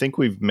I think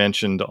we've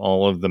mentioned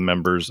all of the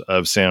members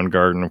of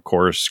Soundgarden. Of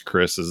course,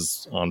 Chris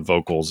is on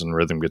vocals and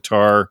rhythm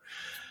guitar.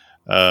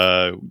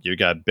 You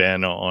got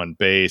Ben on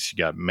bass, you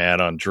got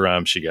Matt on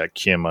drums, you got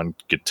Kim on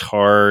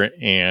guitar,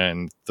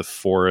 and the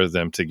four of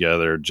them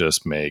together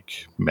just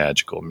make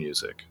magical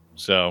music.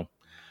 So,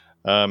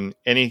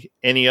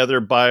 any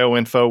other bio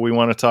info we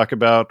want to talk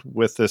about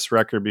with this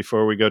record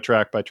before we go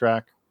track by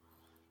track?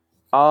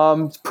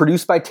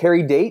 Produced by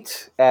Terry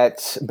Date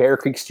at Bear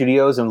Creek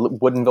Studios in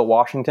Woodinville,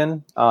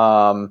 Washington.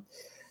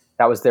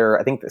 That was their,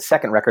 I think, the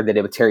second record they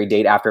did with Terry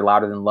Date after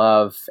Louder Than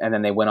Love. And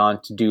then they went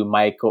on to do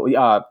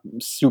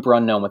Super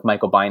Unknown with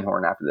Michael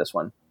Beinhorn after this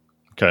one.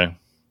 Okay.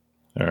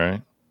 All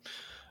right.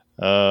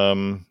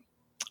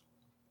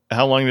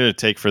 How long did it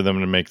take for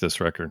them to make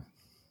this record?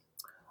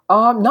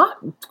 Not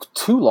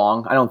too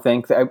long, I don't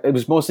think. It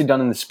was mostly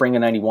done in the spring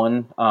of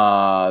 '91.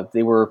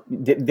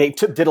 They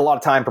did a lot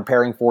of time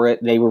preparing for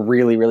it. They were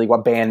really, really a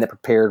band that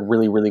prepared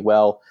really, really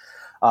well.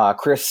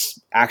 Chris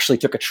actually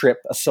took a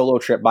solo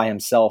trip by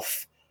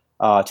himself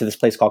to this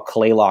place called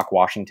Claylock,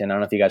 Washington. I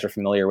don't know if you guys are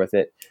familiar with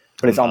it,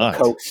 but it's on the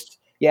coast.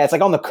 Yeah, it's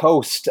like on the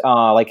coast.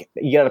 Like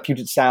you get out of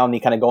Puget Sound, and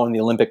you kind of go on the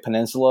Olympic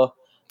Peninsula.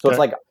 So It's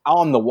like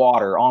on the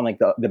water, on like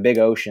the big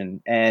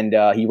ocean. And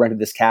he rented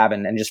this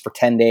cabin, and just for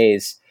 10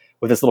 days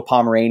with this little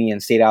Pomeranian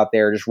stayed out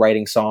there just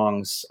writing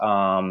songs,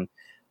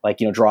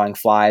 drawing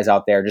flies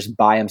out there just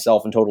by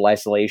himself in total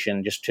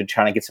isolation, just to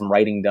try to get some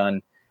writing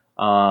done.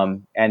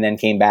 And then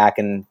came back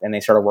and they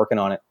started working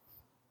on it.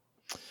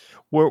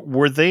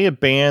 Were they a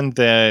band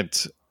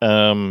that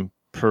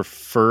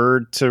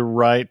preferred to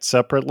write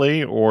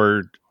separately,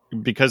 or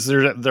because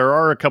there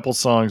are a couple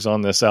songs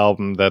on this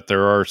album that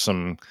there are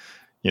some,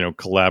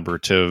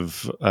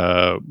 collaborative,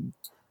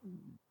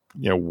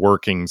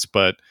 workings,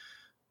 but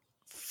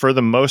for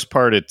the most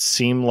part, it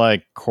seemed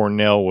like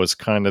Cornell was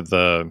kind of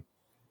the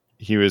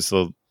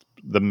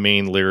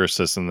main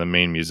lyricist and the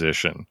main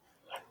musician.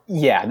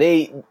 Yeah,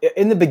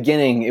 in the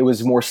beginning, it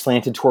was more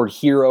slanted toward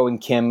Hero, and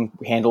Kim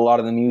handled a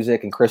lot of the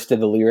music, and Chris did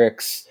the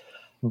lyrics.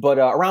 But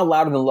around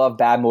Louder Than Love,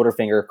 Bad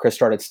Motorfinger, Chris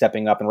started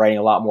stepping up and writing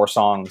a lot more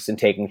songs and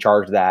taking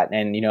charge of that.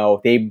 And,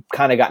 they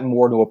kind of gotten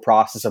more into a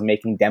process of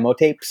making demo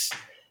tapes,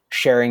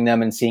 sharing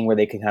them and seeing where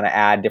they could kind of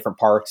add different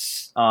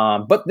parts.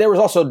 But there was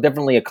also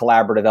definitely a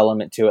collaborative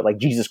element to it. Like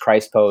Jesus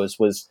Christ Pose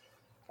was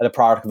the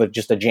product of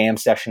just a jam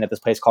session at this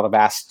place called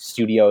Avast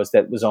Studios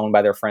that was owned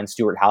by their friend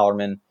Stuart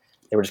Hallerman.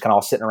 They were just kind of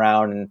all sitting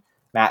around, and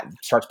Matt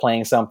starts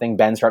playing something,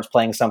 Ben starts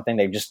playing something.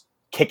 They just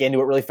kick into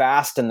it really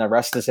fast, and the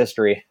rest is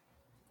history.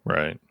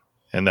 Right.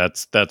 And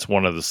that's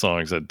one of the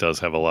songs that does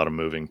have a lot of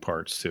moving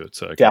parts to it.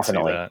 So I can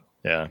Definitely. see that.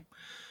 Yeah.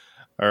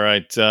 All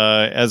right.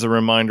 As a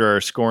reminder, our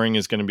scoring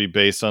is going to be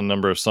based on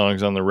number of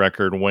songs on the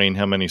record. Wayne,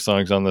 how many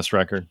songs on this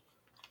record?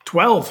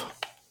 12.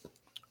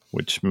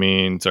 Which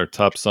means our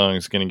top song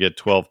is going to get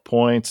 12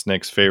 points.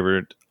 Next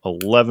favorite,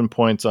 11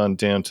 points on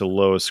down to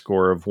lowest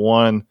score of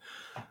 1.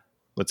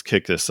 Let's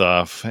kick this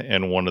off.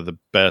 And one of the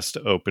best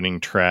opening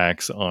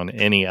tracks on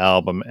any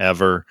album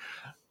ever.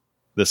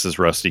 This is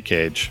Rusty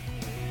Cage.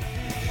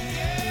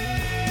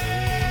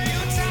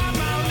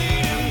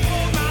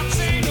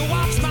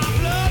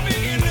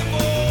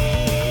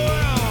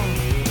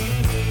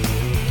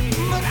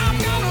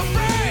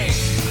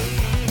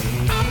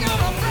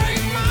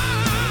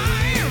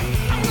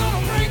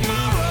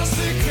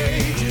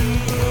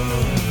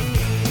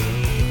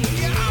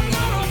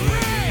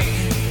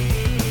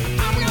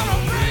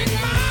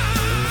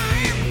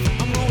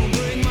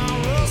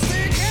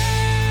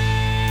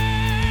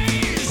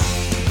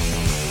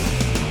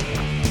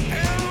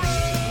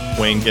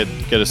 Wayne,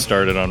 get us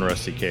started on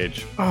Rusty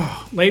Cage.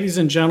 Oh, ladies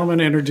and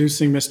gentlemen,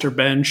 introducing Mr.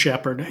 Ben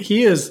Shepherd.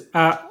 He is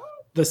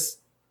this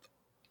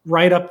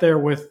right up there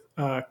with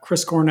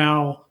Chris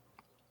Cornell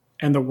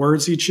and the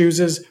words he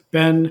chooses.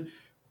 Ben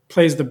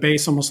plays the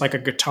bass almost like a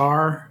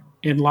guitar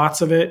in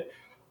lots of it.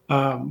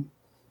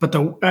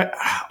 But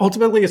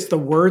ultimately, it's the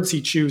words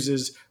he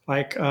chooses,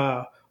 like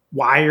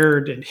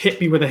wired and hit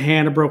me with a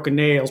hand of broken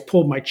nails,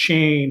 pulled my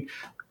chain,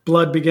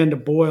 blood began to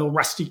boil,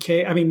 rusty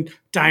cage. I mean,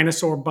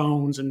 dinosaur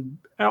bones, and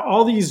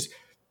all these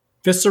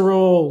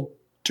visceral,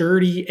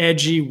 dirty,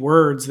 edgy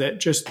words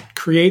that just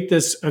create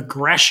this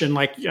aggression.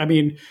 Like, I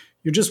mean,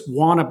 you just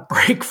want to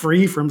break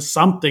free from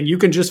something. You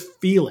can just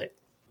feel it.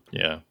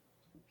 Yeah.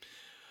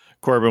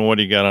 Corbin, what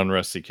do you got on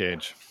Rusty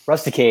Cage?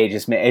 Rusty Cage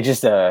is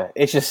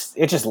it's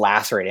just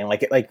lacerating.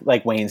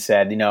 Like Wayne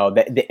said,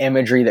 the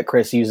imagery that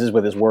Chris uses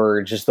with his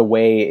words, just the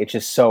way it's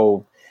just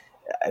so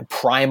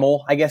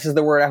primal, I guess is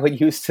the word I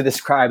would use to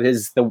describe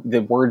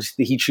the words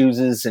that he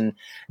chooses, and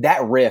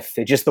that riff,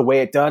 it just the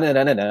way it done,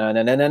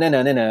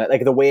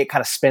 like the way it kind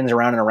of spins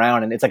around and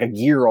around, and it's like a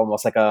gear,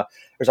 almost like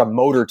there's a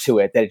motor to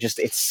it that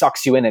it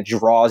sucks you in, it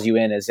draws you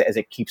in as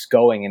it keeps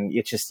going, and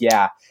it's just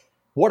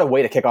what a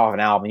way to kick off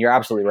an album. You're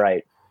absolutely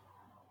right.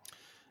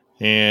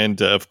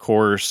 And of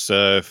course,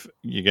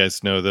 you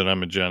guys know that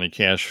I'm a Johnny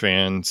Cash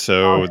fan,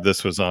 so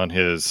this was on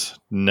his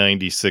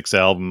 '96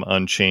 album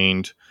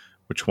Unchained,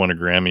 which won a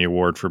Grammy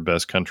Award for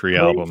Best Country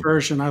Album.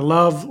 Version. I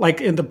love, like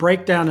in the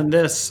breakdown in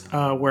this,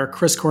 where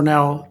Chris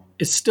Cornell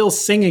is still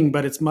singing,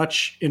 but it's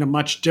in a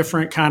much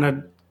different kind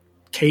of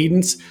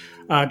cadence.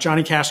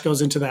 Johnny Cash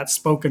goes into that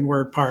spoken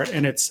word part,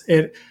 and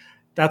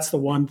that's the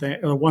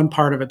one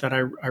part of it that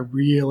I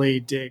really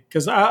dig.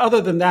 Because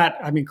other than that,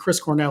 I mean, Chris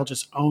Cornell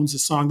just owns the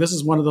song. This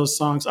is one of those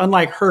songs,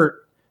 unlike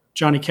Hurt,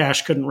 Johnny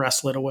Cash couldn't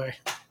wrestle it away.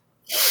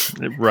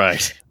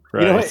 Right.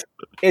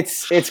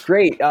 It's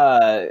great.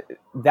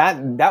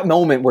 That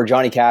moment where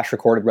Johnny Cash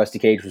recorded Rusty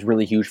Cage was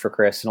really huge for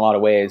Chris in a lot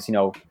of ways.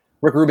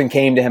 Rick Rubin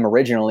came to him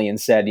originally and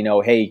said,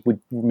 hey, we're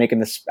making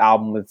this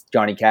album with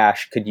Johnny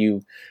Cash. Could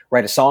you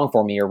write a song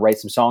for me or write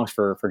some songs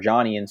for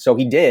Johnny? And so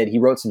he did. He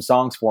wrote some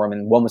songs for him,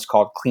 and one was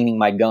called Cleaning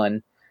My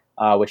Gun,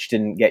 which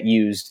didn't get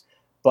used.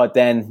 But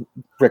then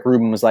Rick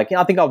Rubin was like,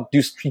 I think I'll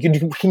do,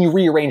 can you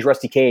rearrange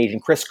Rusty Cage?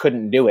 And Chris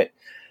couldn't do it.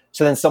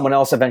 So then someone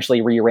else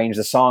eventually rearranged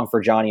the song for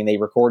Johnny, and they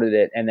recorded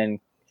it. And then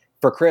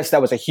for Chris,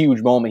 that was a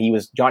huge moment.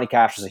 Johnny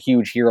Cash was a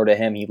huge hero to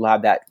him. He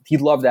loved that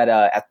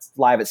at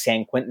Live at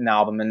San Quentin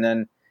album. And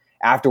then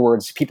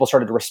afterwards, people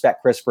started to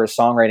respect Chris for his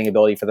songwriting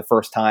ability for the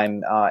first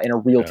time in a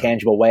real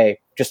tangible way,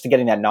 just to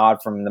getting that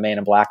nod from the Man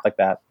in Black like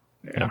that.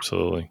 Yeah.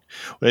 Absolutely.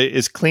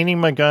 Is Cleaning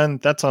My Gun?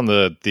 That's on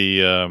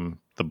the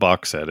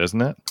box set,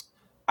 isn't it?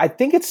 I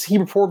think he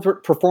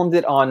performed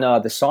it on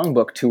the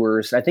Songbook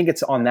tours. I think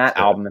it's on that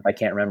album, if I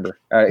can't remember.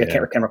 I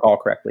can't recall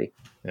correctly.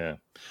 Yeah.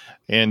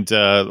 And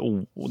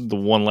the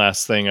one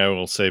last thing I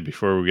will say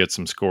before we get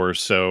some scores.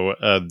 So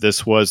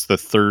this was the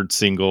third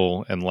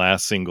single and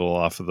last single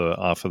off of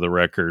the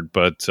record,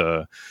 but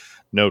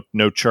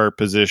no chart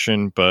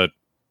position. But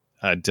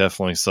I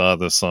definitely saw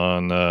this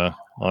on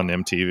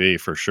MTV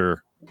for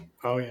sure.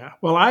 Oh yeah.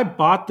 Well, I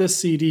bought this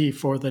CD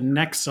for the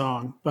next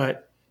song,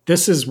 but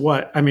this is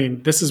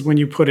when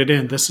you put it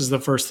in. This is the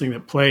first thing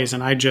that plays,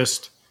 and it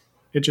just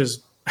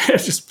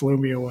blew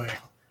me away.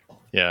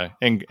 Yeah,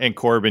 and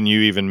Corbin,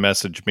 you even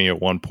messaged me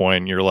at one point,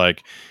 and you're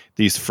like,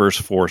 "These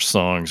first four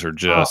songs are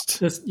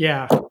just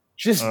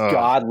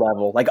God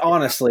level." Like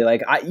honestly,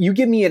 you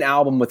give me an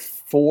album with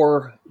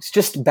four,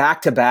 just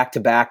back to back to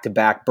back to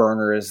back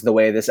burners. The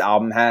way this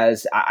album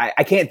has,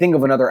 I can't think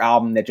of another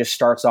album that just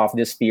starts off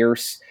this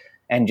fierce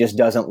and just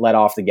doesn't let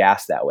off the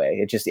gas that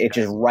way. It just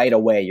right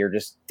away, you're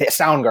just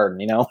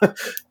Soundgarden,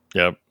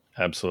 Yep,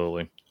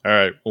 absolutely. All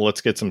right, well,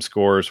 let's get some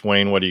scores.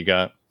 Wayne, what do you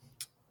got?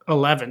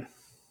 11.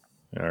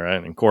 All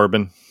right, and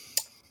Corbin?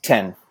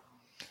 10.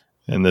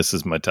 And this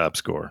is my top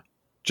score,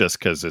 just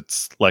because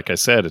it's, like I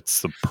said,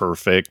 it's a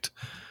perfect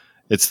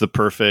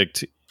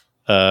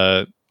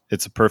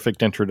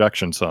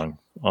introduction song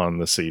on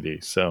the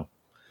CD. So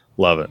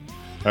love it.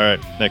 All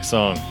right, next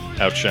song,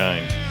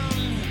 Outshined.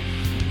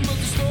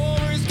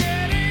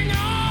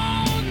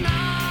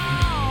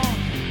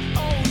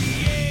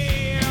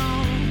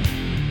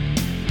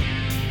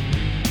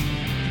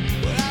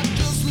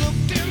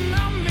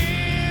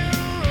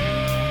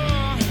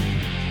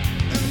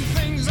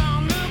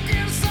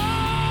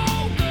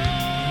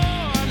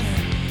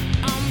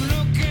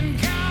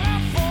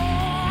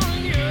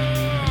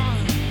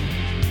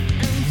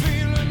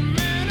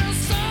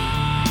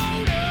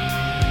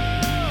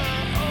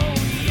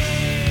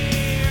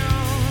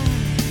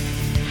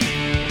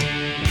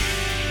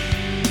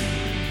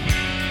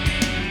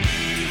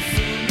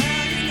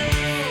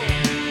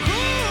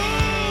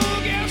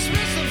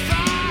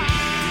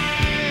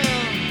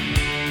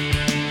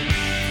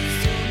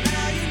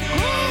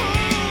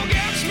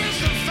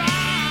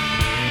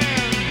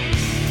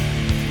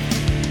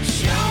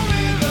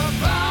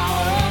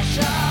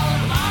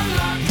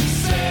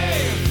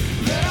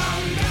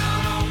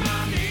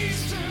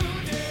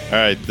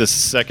 right, this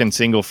second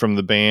single from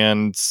the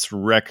band's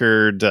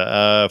record,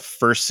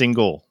 first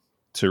single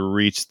to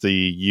reach the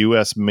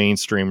U.S.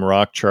 mainstream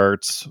rock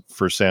charts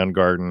for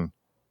Soundgarden.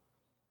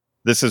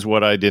 This is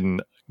what I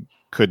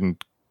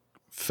couldn't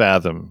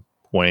fathom,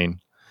 Wayne.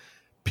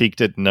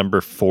 Peaked at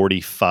number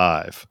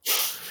 45.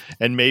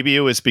 And maybe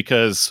it was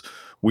because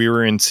we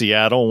were in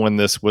Seattle when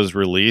this was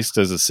released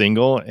as a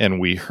single, and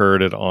we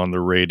heard it on the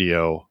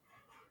radio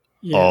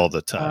all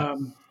the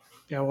time.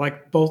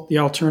 Like both the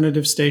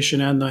alternative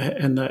station and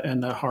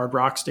the hard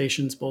rock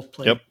stations both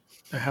played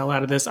the hell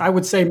out of this. I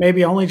would say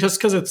maybe only just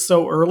because it's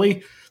so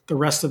early. The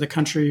rest of the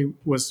country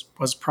was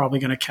probably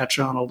going to catch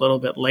on a little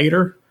bit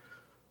later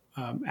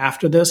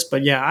after this.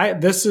 But yeah,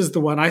 this is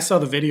the one. I saw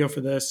the video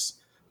for this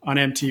on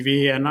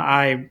MTV, and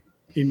I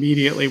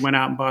immediately went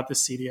out and bought the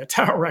CD at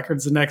Tower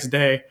Records the next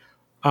day,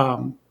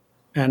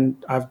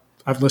 and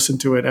I've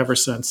listened to it ever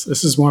since.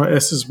 This is one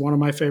of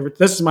my favorite.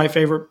 This is my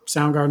favorite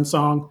Soundgarden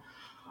song.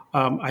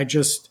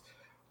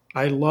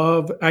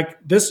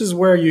 This is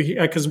where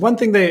because one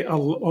thing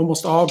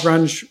almost all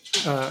grunge,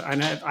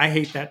 and I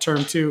hate that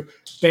term too,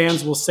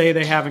 bands will say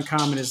they have in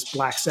common is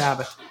Black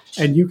Sabbath,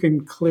 and you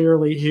can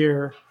clearly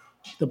hear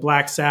the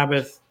Black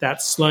Sabbath,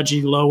 that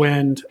sludgy low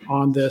end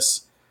on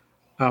this.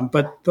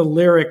 But the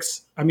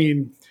lyrics, I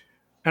mean,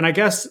 and I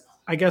guess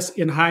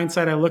in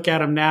hindsight, I look at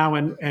them now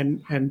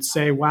and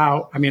say,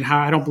 wow, I mean,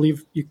 I don't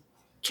believe you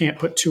can't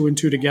put two and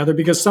two together,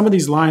 because some of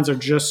these lines are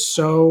just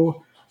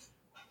so,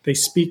 they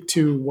speak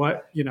to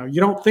what, you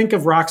don't think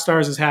of rock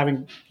stars as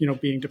having,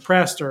 being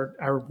depressed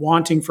or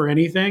wanting for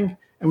anything.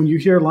 And when you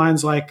hear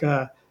lines like,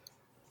 I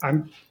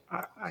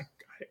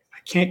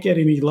can't get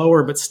any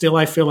lower, but still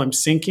I feel I'm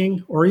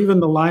sinking, or even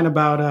the line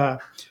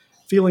about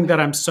feeling that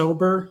I'm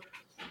sober,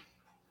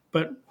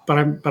 but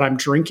I'm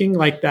drinking,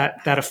 like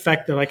that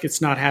effect that, like, it's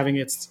not having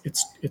its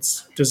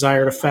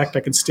desired effect.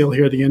 I can still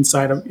hear the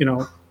inside of,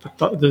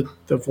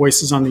 the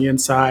voices on the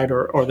inside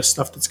or the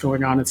stuff that's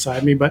going on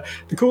inside me. But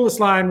the coolest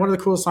line, one of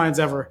the coolest lines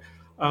ever,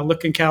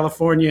 looking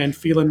California and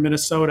feeling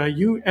Minnesota,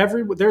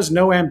 there's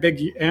no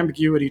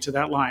ambiguity to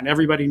that line.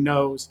 Everybody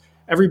knows,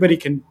 everybody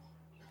can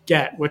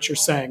get what you're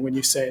saying when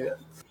you say it.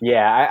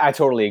 Yeah, I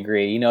totally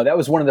agree. That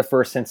was one of the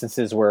first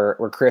instances where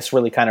Chris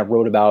really kind of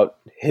wrote about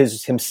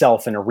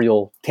himself in a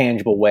real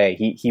tangible way.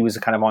 He was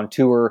kind of on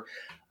tour,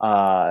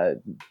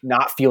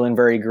 not feeling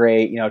very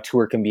great.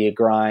 Tour can be a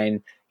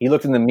grind. He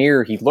looked in the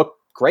mirror. He looked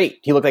great.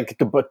 He looked like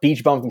a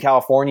beach bum from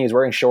California. He was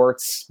wearing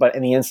shorts, but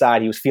in the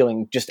inside, he was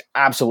feeling just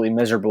absolutely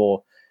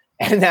miserable.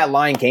 And that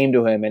line came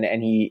to him,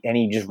 and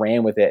he just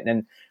ran with it.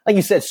 And like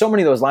you said, so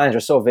many of those lines are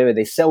so vivid.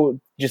 They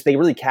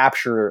really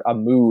capture a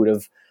mood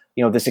of,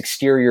 this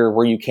exterior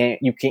where you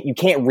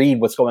can't read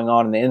what's going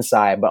on the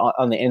inside, but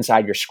on the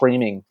inside you're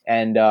screaming.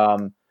 And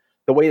the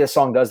way the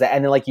song does that,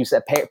 and then like you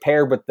said,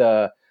 paired with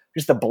the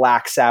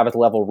Black Sabbath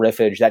level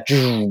riffage, that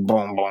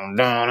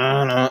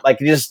like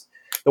just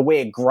the way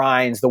it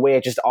grinds, the way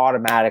it just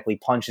automatically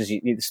punches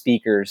you, the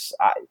speakers.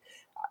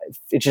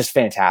 It's just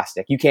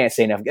fantastic. You can't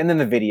say enough. And then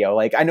the video,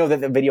 like, I know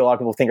that the video, a lot of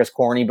people think is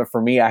corny, but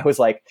for me, I was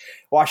like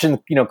watching,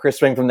 Chris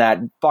swing from that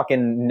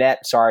fucking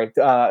net. Sorry.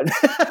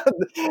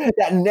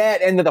 That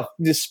net and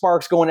the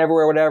sparks going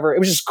everywhere, whatever. It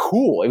was just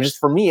cool. It was just,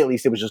 for me, at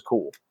least, it was just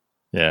cool.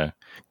 Yeah.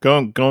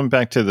 Going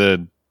back to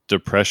the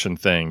depression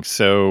thing.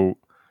 So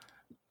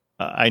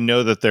I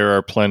know that there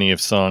are plenty of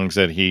songs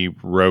that he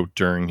wrote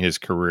during his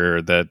career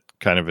that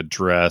kind of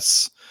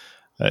address,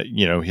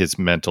 his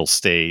mental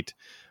state.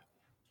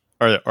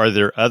 Are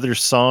there other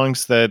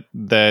songs that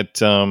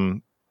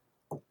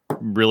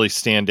really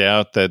stand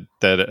out that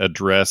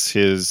address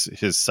his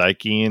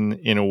psyche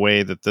in a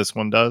way that this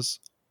one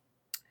does?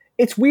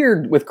 It's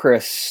weird with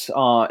Chris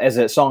as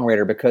a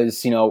songwriter,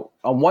 because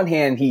on one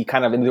hand, he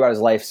kind of throughout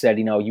his life said,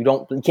 you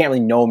can't really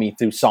know me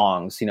through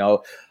songs.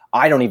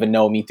 I don't even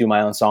know me through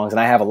my own songs, and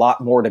I have a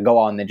lot more to go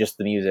on than just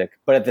the music.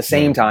 But at the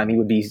same time, he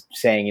would be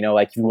saying,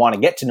 like, if you want to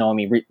get to know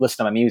me, listen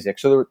to my music.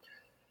 So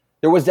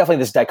there was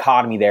definitely this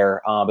dichotomy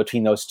there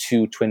between those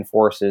two twin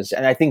forces.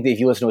 And I think that if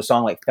you listen to a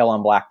song like Fell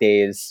on Black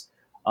Days,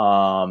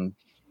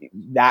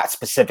 that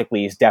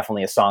specifically is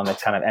definitely a song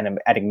that's kind of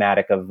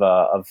enigmatic of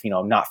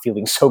not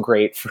feeling so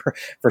great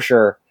for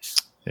sure.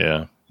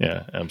 Yeah,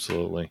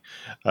 absolutely.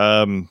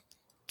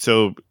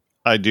 So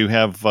I do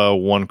have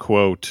one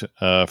quote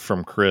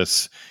from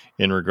Chris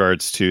in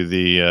regards to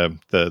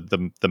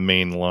the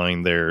main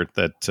line there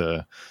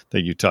that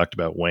you talked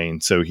about,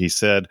 Wayne. So he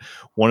said,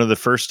 "One of the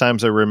first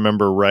times I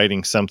remember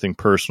writing something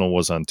personal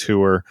was on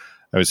tour.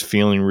 I was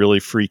feeling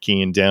really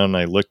freaky and down. And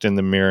I looked in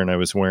the mirror and I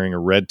was wearing a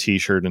red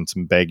t-shirt and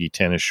some baggy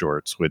tennis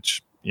shorts,"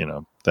 which,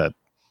 that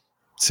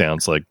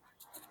sounds like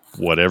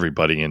what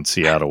everybody in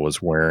Seattle was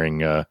wearing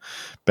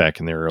back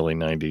in the early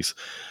 90s.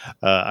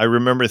 I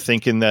remember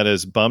thinking that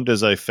as bummed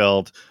as I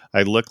felt,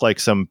 I looked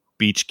like some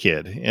beach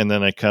kid. And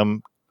then I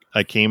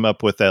came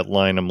up with that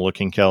line, "I'm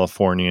looking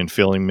California and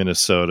feeling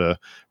Minnesota,"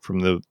 from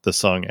the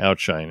song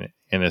Outshine.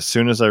 And as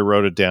soon as I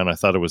wrote it down, I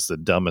thought it was the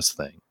dumbest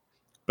thing.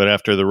 But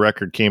after the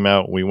record came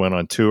out, we went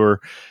on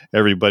tour,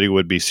 everybody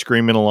would be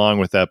screaming along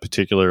with that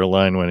particular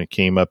line when it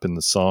came up in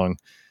the song.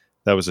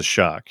 that was a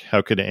shock.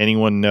 How could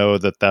anyone know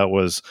that that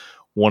was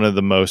one of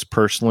the most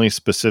personally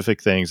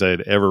specific things I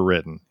had ever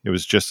written? It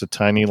was just a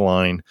tiny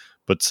line,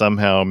 but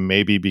somehow,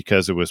 maybe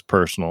because it was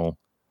personal,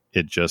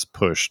 it just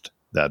pushed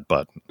that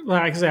button.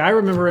 Like I say, I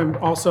remember him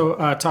also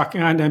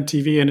talking on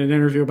MTV in an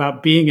interview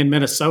about being in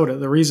Minnesota.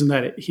 The reason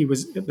that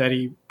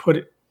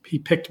he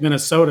picked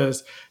Minnesota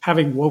is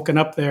having woken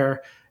up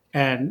there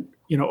and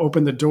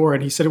opened the door,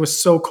 and he said it was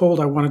so cold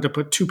I wanted to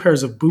put 2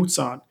 pairs of boots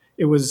on.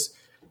 It was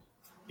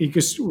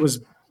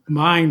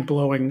mind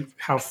blowing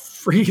how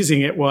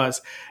freezing it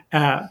was.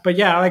 But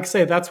yeah, like I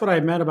say, that's what I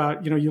meant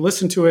about you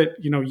listen to it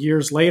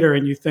years later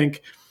and you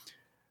think.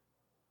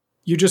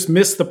 You just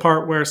miss the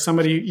part where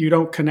you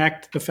don't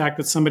connect the fact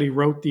that somebody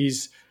wrote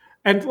these.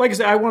 And like I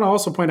said, I want to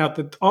also point out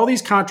that all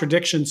these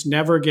contradictions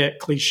never get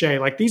cliche.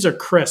 Like these are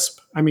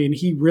crisp. I mean,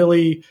 he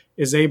really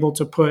is able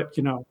to put,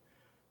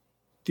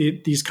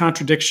 these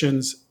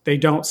contradictions, they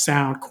don't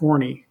sound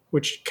corny,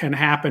 which can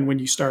happen when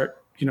you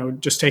start,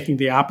 just taking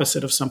the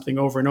opposite of something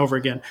over and over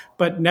again,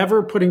 but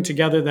never putting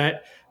together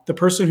that the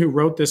person who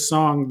wrote this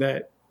song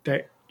that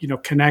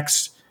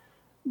connects,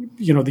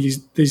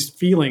 these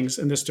feelings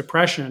and this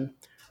depression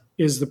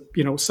is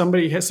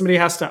somebody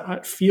has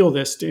to feel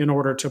this in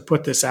order to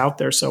put this out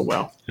there so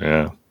well.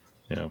 Yeah.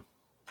 All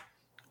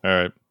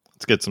right,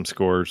 let's get some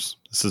scores.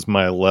 This is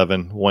my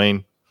 11.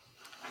 Wayne?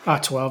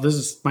 12. This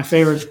is my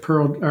favorite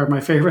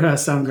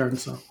Soundgarden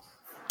song.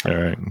 All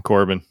right, and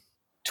Corbin?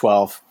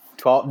 12.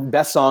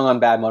 Best song on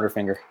Bad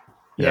Motorfinger.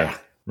 Yeah.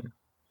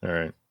 All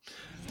right.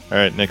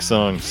 Next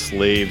song,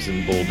 Slaves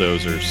and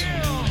Bulldozers.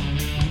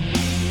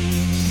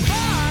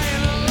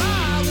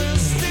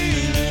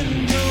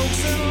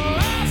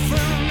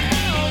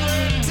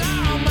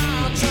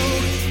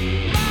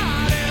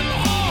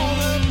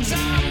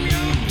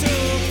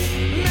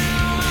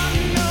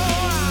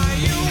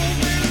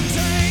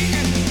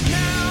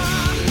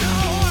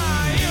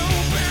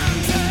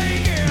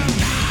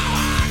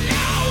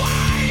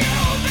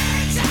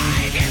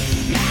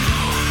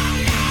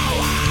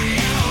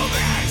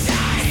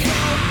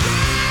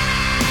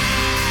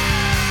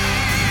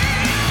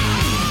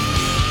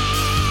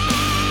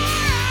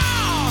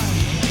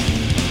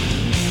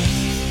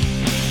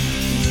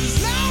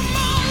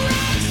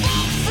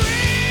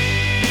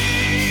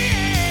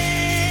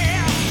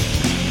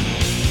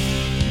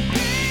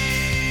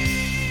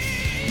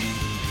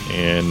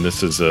 And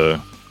this is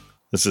a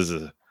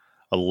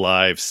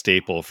live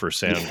staple for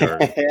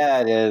Soundgarden.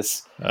 Yeah, it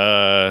is.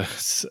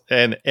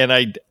 And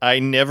I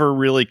never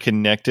really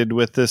connected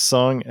with this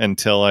song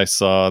until I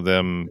saw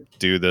them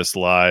do this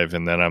live,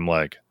 and then I'm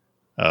like,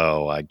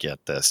 oh, I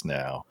get this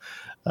now.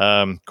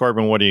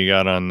 Corbin, what do you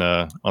got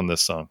on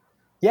this song?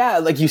 Yeah,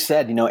 like you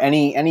said,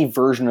 any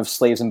version of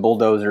Slaves and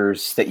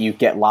Bulldozers that you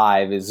get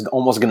live is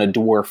almost going to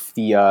dwarf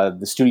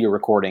the studio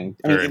recording.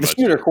 I mean, the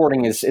studio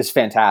recording is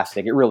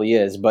fantastic. It really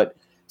is. But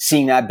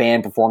seeing that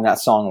band perform that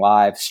song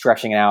live,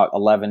 stretching it out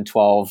 11,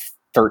 12,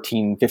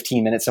 13,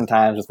 15 minutes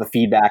sometimes with the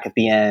feedback at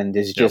the end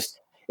is just,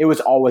 It was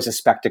always a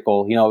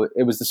spectacle.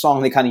 It was the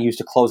song they kind of used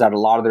to close out a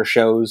lot of their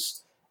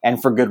shows,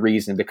 and for good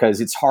reason, because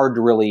it's hard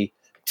to really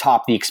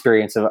top the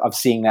experience of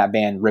seeing that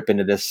band rip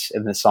into this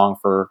song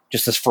for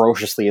just as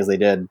ferociously as they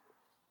did.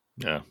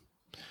 Yeah.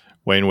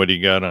 Wayne, what do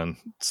you got on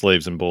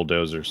Slaves and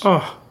Bulldozers?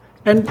 Oh,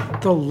 and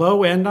the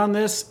low end on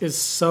this is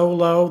so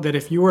low that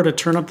if you were to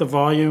turn up the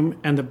volume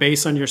and the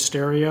bass on your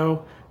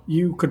stereo,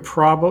 you could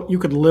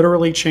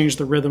literally change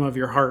the rhythm of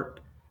your heart.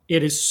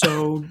 It is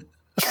so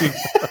deep.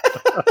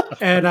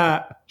 And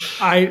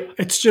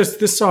it's just,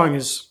 this song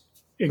is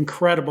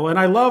incredible. And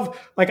I love,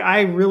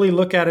 I really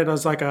look at it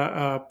as like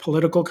a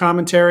political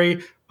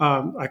commentary,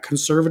 a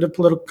conservative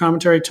political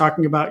commentary,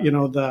 talking about,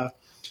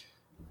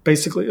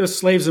 basically the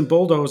slaves and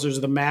bulldozers,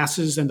 the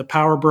masses and the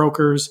power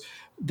brokers.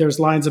 There's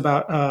lines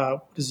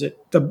about,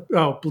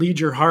 bleed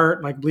your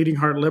heart, like bleeding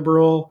heart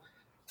liberal,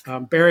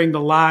 burying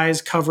the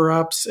lies,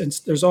 cover-ups. And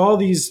there's all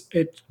these,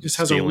 it just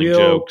has stealing a real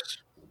jokes.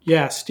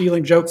 Yeah.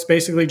 Stealing jokes,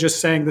 basically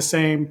just saying the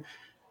same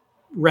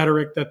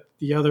rhetoric that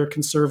the other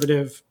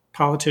conservative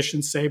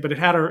politicians say, but it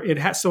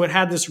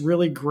had this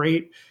really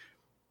great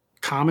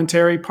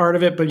commentary part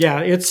of it. But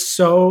yeah, it's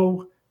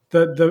so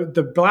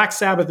the Black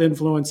Sabbath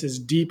influence is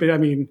deep. I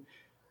mean,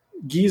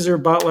 Geezer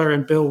Butler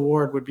and Bill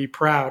Ward would be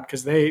proud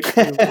because they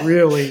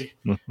really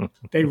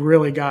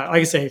got,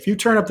 like I say, if you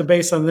turn up the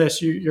bass on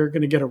this, you're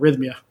going to get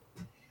arrhythmia.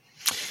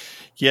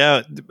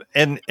 Yeah.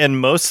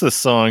 And most of the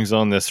songs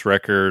on this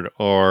record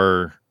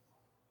are,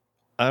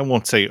 I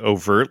won't say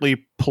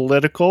overtly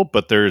political,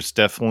 but there's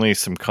definitely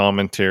some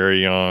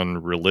commentary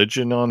on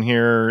religion on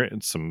here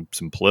and some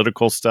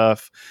political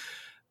stuff.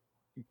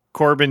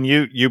 Corbin,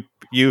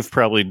 you've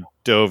probably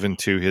dove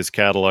into his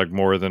catalog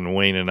more than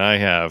Wayne and I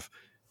have.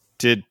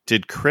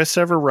 Did Chris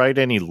ever write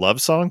any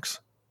love songs?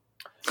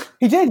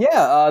 He did,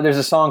 yeah. There's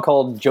a song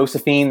called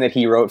Josephine that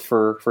he wrote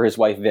for his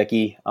wife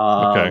Vicky.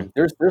 Okay.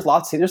 There's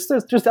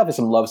definitely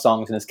some love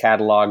songs in his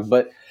catalog,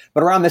 but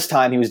around this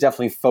time he was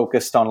definitely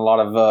focused on a lot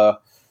of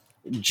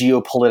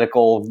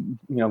geopolitical,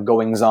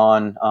 goings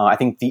on. I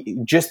think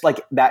just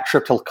like that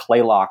trip to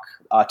Claylock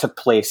took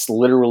place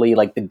literally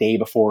like the day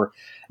before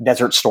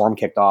Desert Storm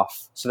kicked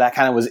off. So that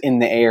kind of was in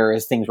the air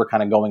as things were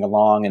kind of going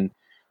along, and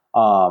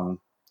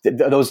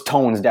those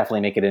tones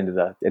definitely make it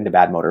into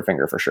Bad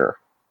Motorfinger for sure.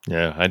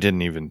 Yeah, I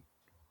didn't even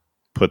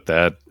put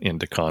that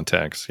into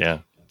context. Yeah,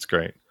 it's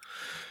great.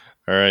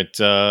 All right,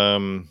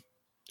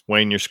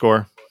 Wayne, your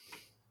score?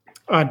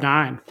 9.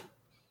 And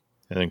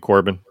then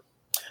Corbin?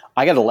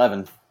 I got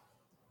 11.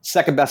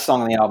 Second best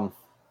song on the album.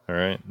 All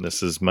right,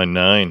 this is my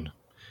 9.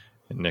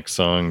 And next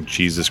song,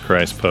 Jesus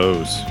Christ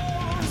Pose.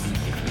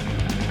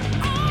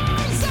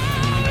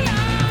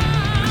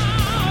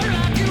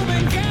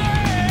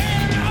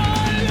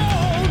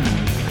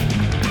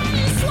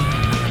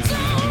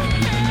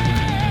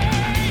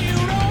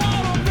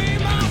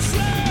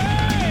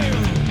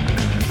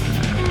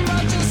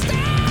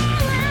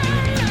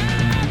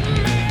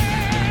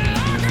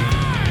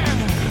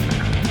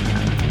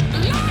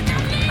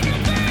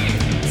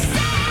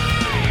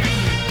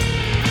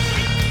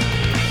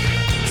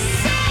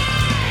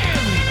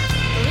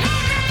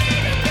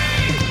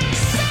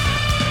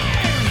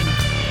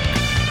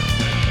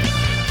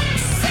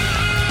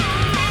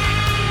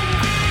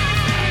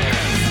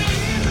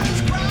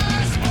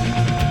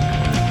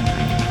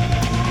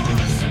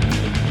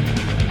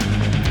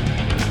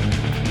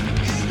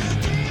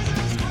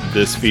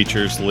 This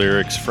features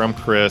lyrics from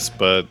Chris,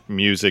 but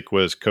music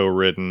was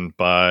co-written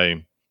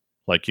by,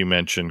 like you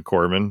mentioned,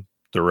 Corbin,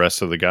 the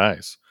rest of the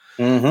guys.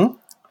 Mm-hmm.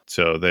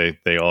 So they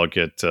all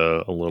get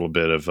a little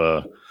bit of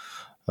a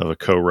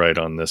co-write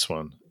on this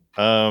one.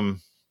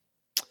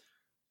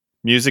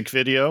 Music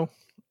video.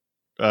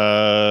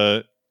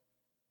 Did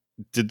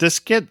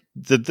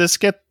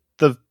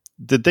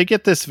they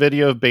get this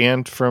video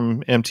banned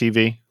from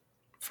MTV?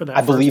 For that,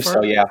 I believe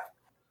so. Yeah.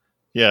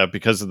 Yeah,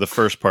 because of the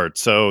first part.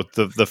 So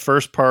the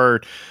first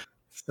part.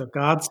 So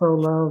God so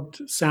loved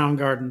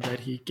Soundgarden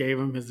that he gave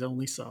him his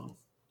only song.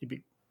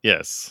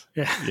 Yes.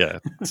 Yeah. Yeah.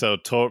 So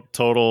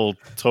totally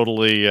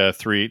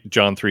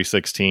John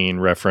 3:16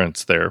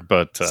 reference there,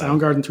 but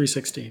Soundgarden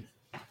 3:16.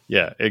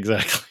 Yeah,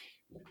 exactly.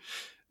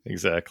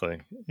 Exactly.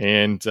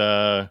 And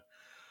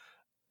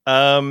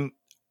I'm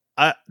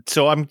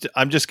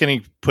just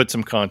going to put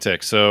some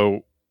context.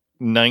 So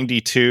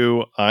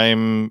 92,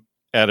 I'm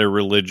at a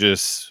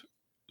religious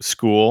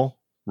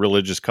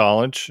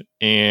college,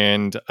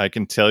 and I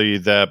can tell you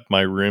that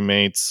my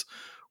roommates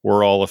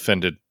were all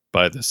offended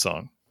by this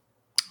song.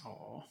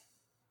 Oh,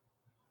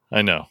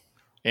 I know.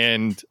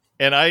 And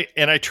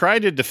I try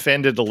to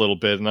defend it a little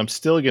bit, and I'm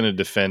still going to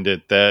defend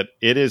it, that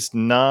it is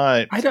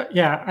not. I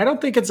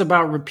don't think it's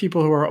about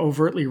people who are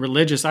overtly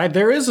religious.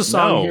 There is a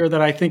song here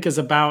that I think is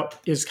kind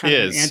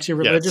of an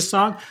anti-religious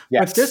song.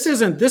 Yes.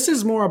 But this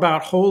is more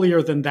about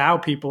holier than thou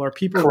people, or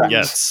people who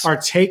are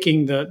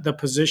taking the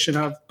position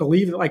of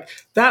believing, like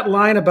that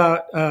line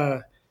about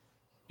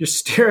you're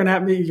staring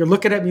at me, you're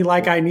looking at me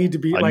like I need to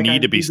be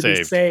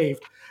saved.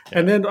 Yeah.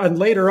 And then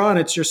later on,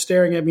 it's you're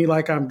staring at me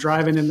like I'm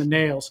driving in the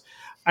nails.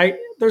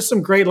 There's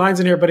some great lines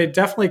in here, but it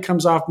definitely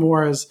comes off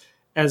more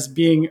as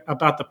being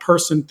about the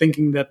person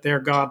thinking that they're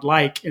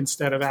God-like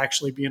instead of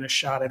actually being a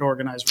shot at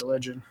organized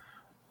religion.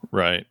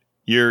 Right.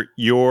 You're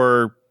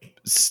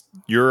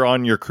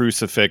on your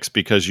crucifix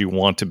because you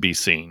want to be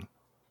seen.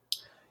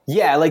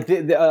 Yeah, like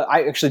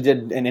I actually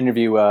did an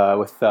interview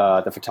with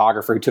the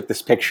photographer who took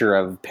this picture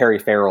of Perry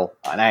Farrell,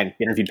 and I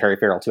interviewed Perry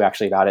Farrell too,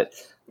 actually, about it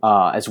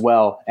as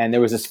well. And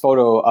there was this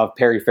photo of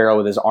Perry Farrell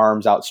with his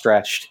arms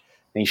outstretched,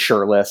 and he's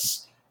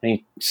shirtless. And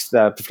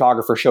the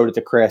photographer showed it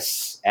to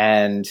Chris,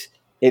 and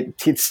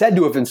it's said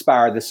to have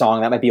inspired the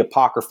song. That might be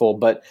apocryphal,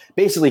 but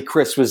basically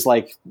Chris was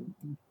like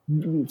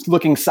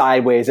looking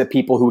sideways at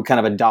people who would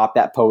kind of adopt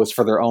that pose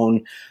for their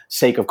own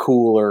sake of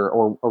cool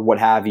or what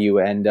have you,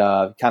 and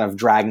kind of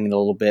dragging it a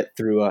little bit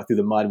through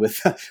the mud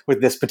with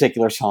this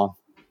particular song.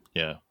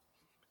 Yeah,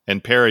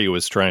 and Perry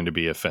was trying to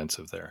be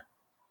offensive there.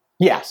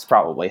 Yes,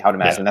 probably. I would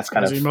imagine that's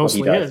kind of he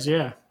mostly what he does. is.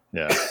 Yeah.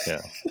 Yeah,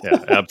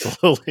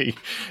 absolutely.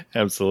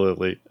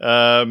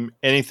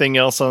 Anything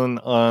else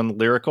on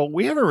lyrical?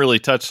 We haven't really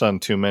touched on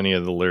too many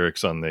of the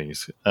lyrics on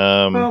these.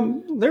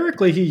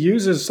 Lyrically, he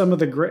uses some of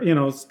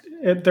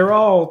the, they're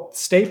all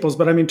staples,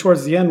 but I mean,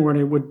 towards the end, when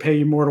it would pay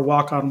you more to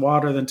walk on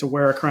water than to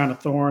wear a crown of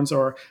thorns,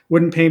 or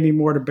wouldn't pay me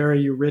more to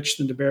bury you rich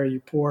than to bury you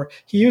poor.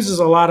 He uses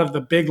a lot of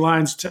the big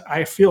lines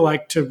I feel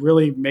like, to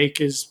really make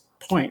his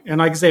point. And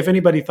like I say, if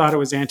anybody thought it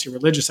was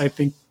anti-religious, I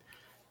think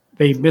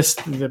they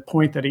missed the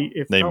point that he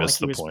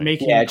was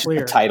making it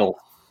clear. Just the title.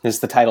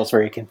 The title's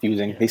very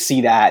confusing. Yeah. They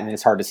see that, and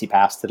it's hard to see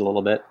past it a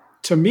little bit.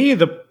 To me,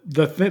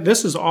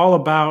 this is all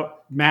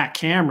about Matt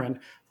Cameron.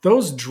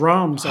 Those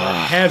drums are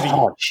heavy.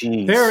 Oh,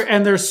 jeez.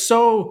 They're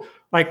so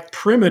like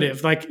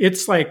primitive. Like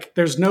it's like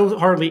there's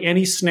hardly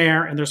any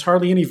snare, and there's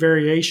hardly any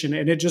variation,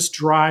 and it just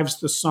drives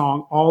the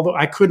song. Although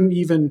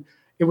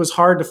it was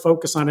hard to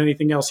focus on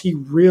anything else. He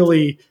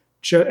really,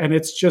 and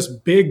it's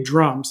just big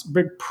drums,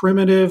 big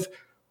primitive,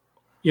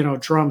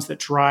 drums that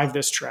drive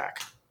this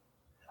track.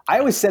 I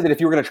always said that if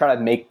you were going to try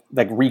to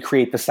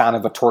recreate the sound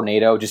of a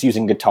tornado just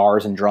using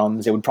guitars and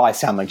drums, it would probably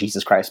sound like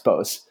Jesus Christ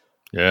Pose.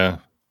 Yeah.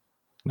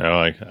 No,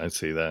 I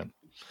see that.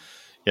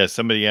 Yeah,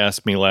 somebody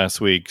asked me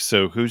last week,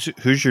 so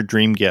who's your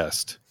dream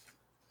guest?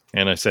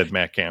 And I said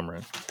Matt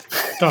Cameron.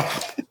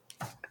 Oh.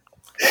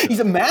 He's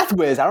a math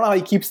whiz. I don't know how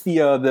he keeps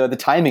the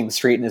timing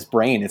straight in his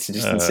brain. It's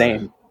just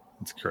insane.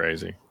 It's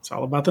crazy. It's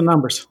all about the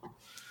numbers.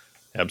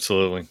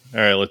 Absolutely.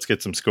 All right, let's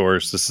get some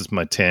scores. This is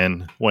my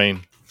 10.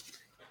 Wayne?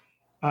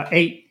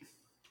 8.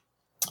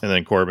 And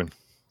then Corbin?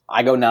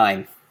 I go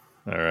 9.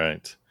 All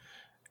right.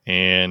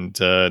 And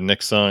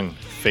next song,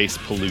 Face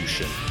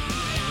Pollution.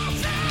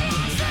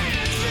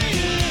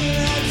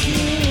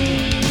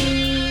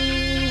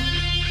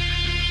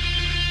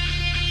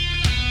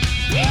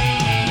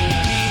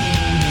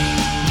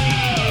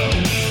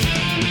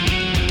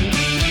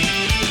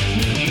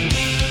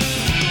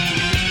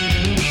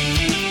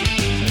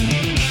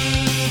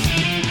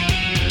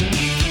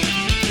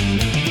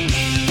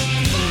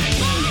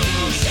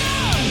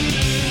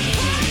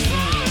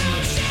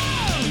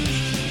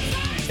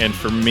 And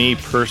for me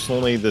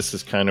personally, this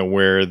is kind of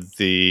where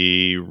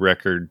the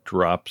record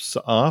drops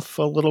off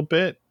a little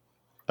bit.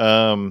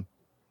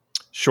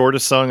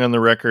 Shortest song on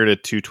the record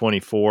at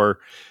 2:24.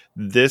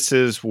 This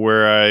is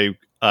where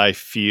I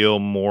feel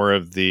more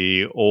of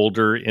the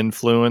older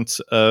influence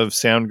of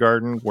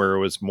Soundgarden, where it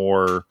was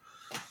more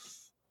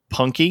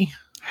punky.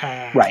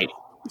 Right.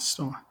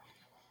 So,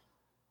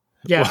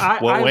 yeah,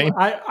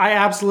 I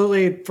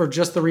absolutely, for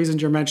just the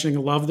reasons you're mentioning,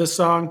 love this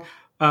song.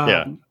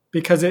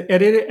 Because it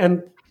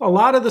and a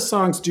lot of the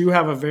songs do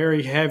have a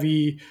very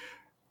heavy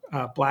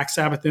Black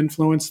Sabbath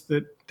influence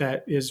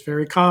that is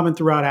very common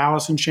throughout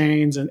Alice in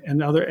Chains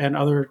and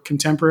other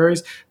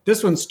contemporaries.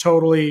 This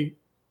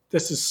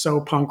is so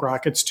punk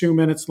rock. It's 2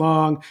 minutes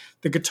long.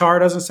 The guitar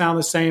doesn't sound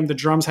the same. The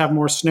drums have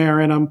more snare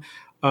in them.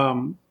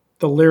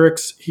 The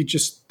lyrics,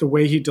 the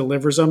way he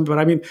delivers them. But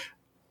I mean,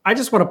 I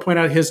just want to point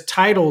out his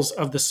titles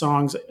of the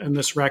songs in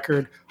this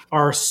record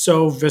are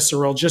so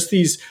visceral. Just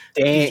these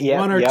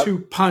one or two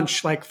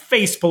punch, like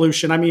Face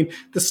Pollution. I mean,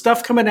 the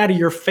stuff coming out of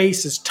your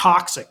face is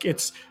toxic.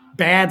 It's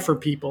bad for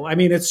people. I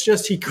mean, it's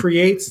just, he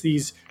creates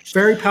these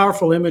very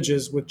powerful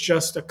images with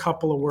just a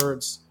couple of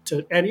words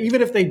and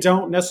even if they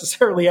don't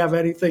necessarily have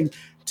anything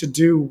to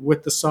do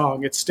with the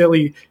song, it's still,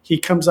 he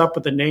comes up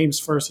with the names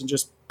first and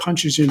just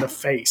punches you in the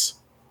face.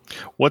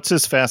 What's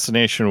his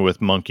fascination with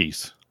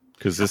monkeys?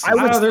 Because there's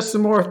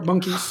some more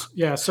monkeys.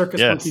 Yeah.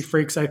 Monkey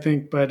freaks, I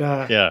think, but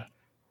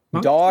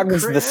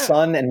dogs, the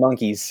sun, and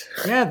monkeys.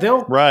 Yeah,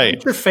 they'll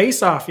eat your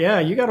face off. Yeah,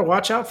 you got to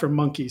watch out for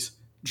monkeys.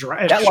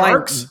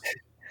 Sharks.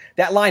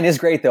 That line is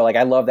great, though. Like,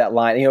 I love that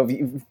line. You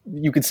know,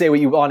 you could say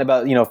what you want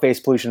about, Face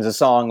Pollution as a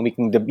song, and we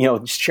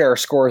can, share our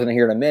scores in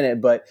here in a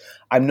minute. But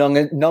I'm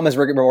numb as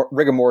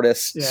rigor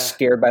mortis,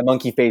 scared by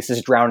monkey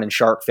faces, drowned in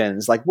shark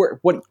fins. Like,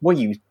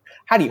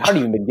 how do you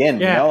even begin?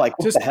 Yeah, like,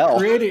 what the hell?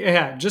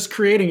 Just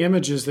creating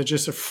images that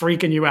just are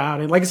freaking you out.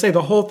 And like I say,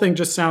 the whole thing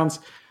just sounds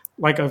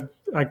like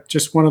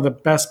just one of the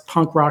best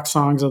punk rock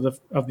songs of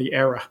the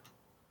era.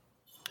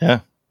 Yeah.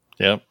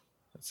 Yep.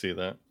 I see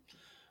that.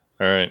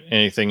 All right.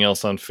 Anything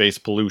else on Face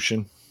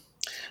Pollution?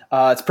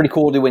 It's pretty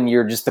cool when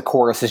the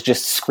chorus is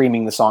just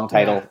screaming the song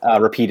title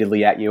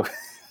repeatedly at you.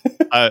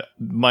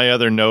 My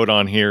other note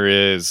on here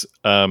is,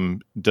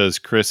 does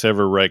Chris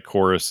ever write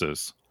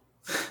choruses?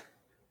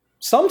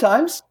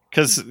 Sometimes.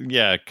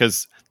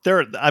 Because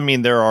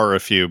there are a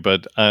few,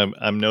 but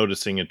I'm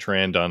noticing a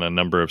trend on a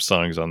number of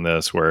songs on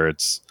this where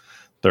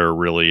there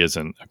really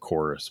isn't a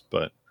chorus.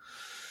 But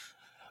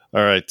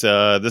all right,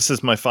 this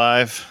is my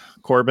 5.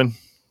 Corbin?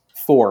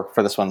 4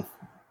 for this one.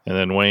 And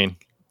then Wayne?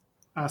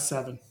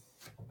 7.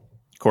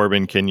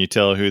 Corbin, can you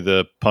tell who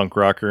the punk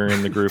rocker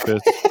in the group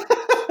is?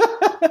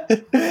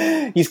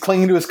 He's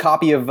clinging to his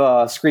copy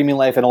of Screaming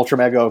Life and Ultra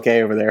Mega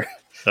OK over there.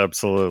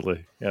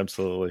 Absolutely. All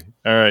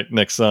right,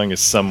 next song is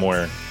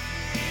Somewhere.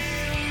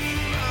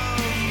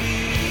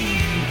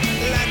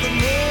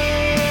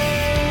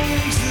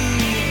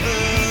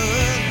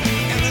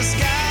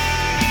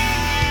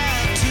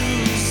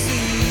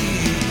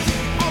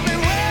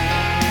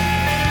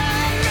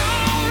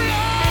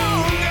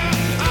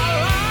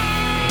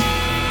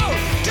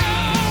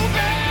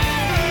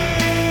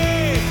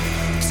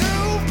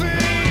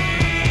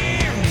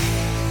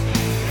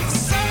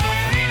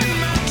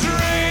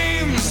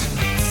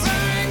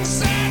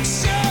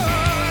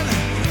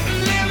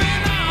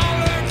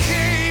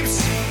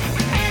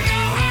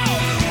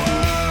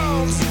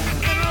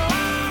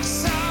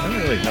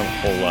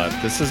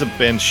 This is a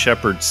Ben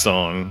Shepherd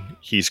song.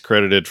 He's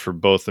credited for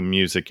both the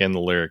music and the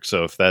lyrics.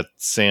 So if that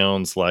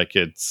sounds like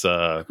it's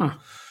a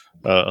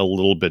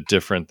little bit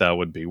different, that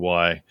would be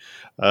why.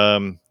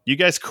 You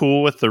guys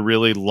cool with the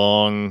really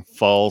long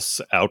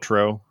false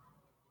outro?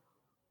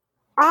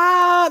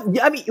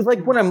 Yeah, I mean,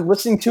 like when I'm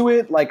listening to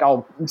it, like if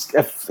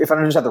I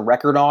don't just have the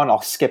record on,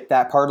 I'll skip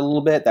that part a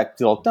little bit, that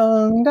little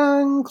dung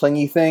dung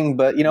clingy thing.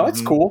 But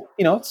it's cool.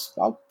 It's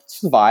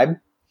the vibe.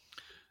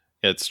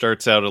 It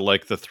starts out at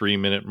like the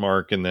 3-minute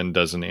mark and then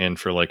doesn't end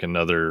for like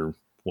another,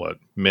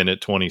 minute,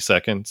 20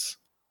 seconds?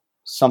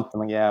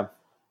 Something, yeah.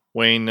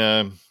 Wayne,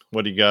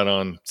 what do you got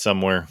on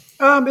Somewhere?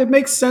 It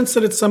makes sense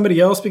that it's somebody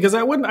else because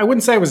I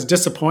wouldn't say I was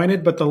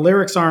disappointed, but the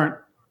lyrics aren't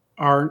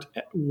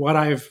what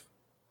I've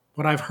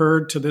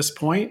heard to this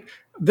point.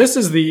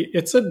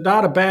 It's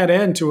not a bad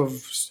end to a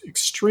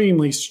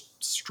extremely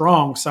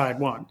strong side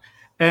one,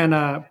 and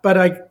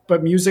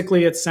but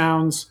musically it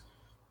sounds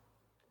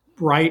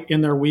right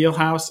in their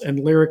wheelhouse, and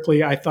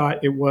lyrically I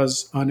thought it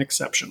was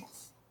unexceptional.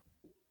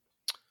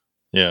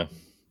 Yeah.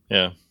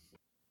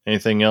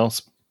 Anything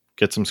else?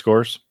 Get some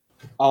scores.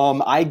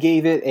 I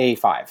gave it a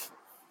 5.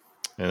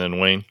 And then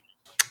Wayne?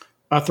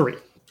 A 3.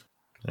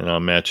 And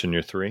I'm matching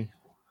your 3.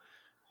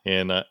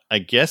 And I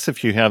guess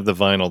if you have the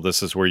vinyl,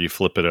 this is where you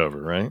flip it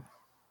over, right?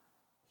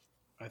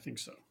 I think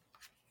so.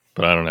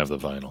 But I don't have the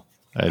vinyl.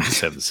 I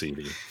just have the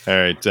CD. All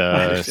right.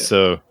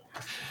 So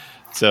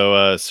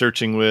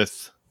searching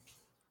with,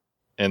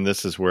 and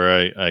this is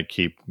where I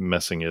keep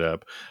messing it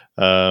up.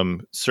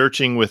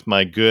 Searching with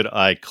my good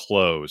eye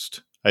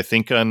closed. I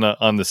think on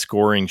the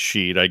scoring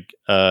sheet,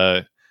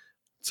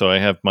 so I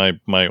have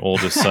my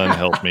oldest son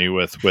help me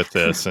with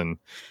this, and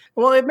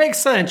well, it makes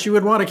sense. You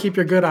would want to keep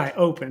your good eye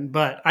open,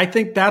 but I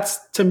think that's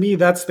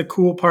the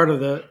cool part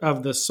of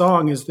the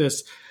song is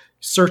this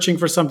searching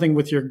for something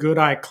with your good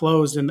eye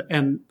closed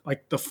and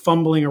like the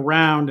fumbling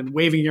around and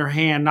waving your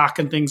hand,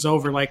 knocking things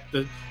over, like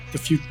the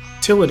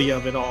futility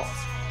of it all.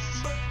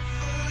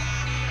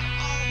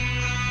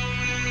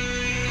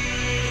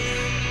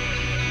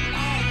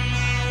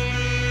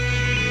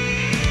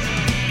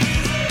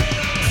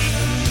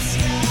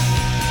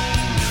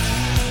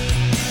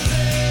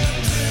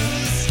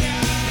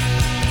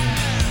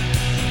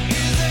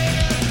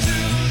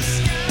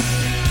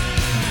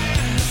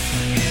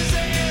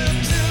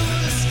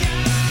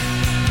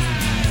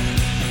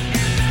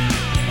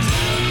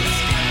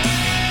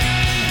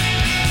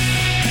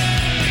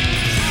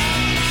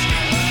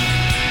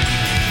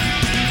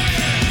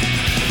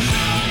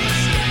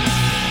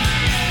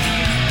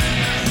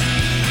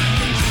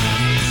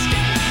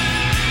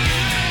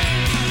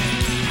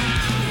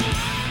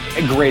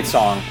 Great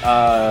song,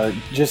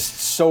 just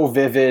so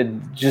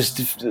vivid,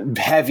 just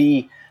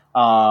heavy.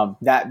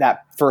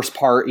 That first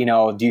part,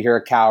 do you hear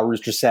a cow?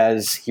 Rooster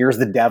says, "Here's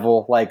the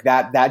devil." Like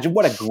that.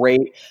 What a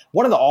great,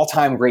 one of the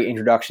all-time great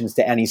introductions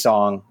to any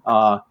song.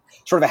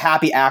 Sort of a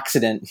happy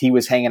accident. He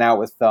was hanging out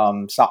with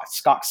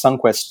Scott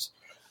Sundquist,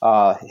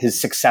 his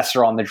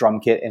successor on the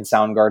drum kit in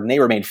Soundgarden. They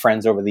remained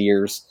friends over the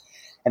years,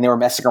 and they were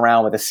messing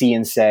around with a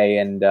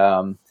CNC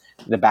and.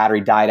 The battery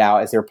died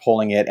out as they were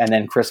pulling it, and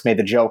then Chris made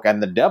the joke,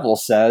 and the devil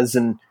says,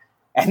 and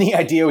the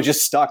idea was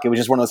just stuck. It was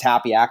just one of those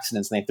happy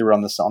accidents, and they threw it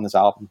on this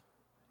album.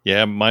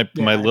 Yeah, my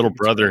little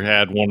brother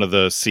had one of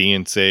the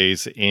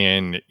CNCs,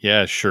 and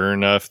yeah, sure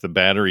enough, the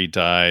battery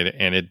died,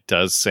 and it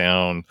does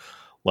sound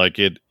like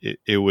it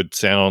would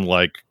sound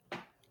like,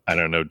 I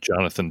don't know,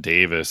 Jonathan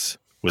Davis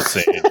was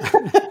saying,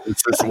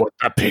 "This is what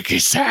the piggy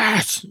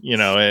says,"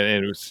 and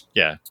it was,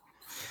 yeah.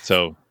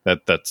 So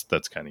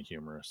that's kind of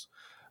humorous.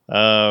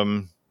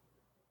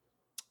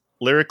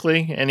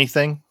 Lyrically,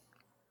 anything?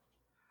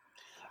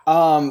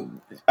 I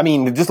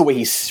mean, just the way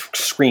he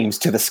screams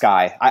to the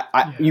sky.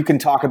 You can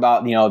talk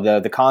about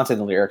the content of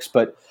the lyrics,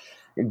 but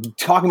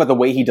talking about the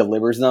way he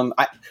delivers them.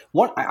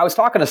 I was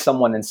talking to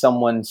someone, and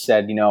someone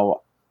said,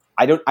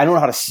 I don't know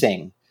how to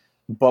sing,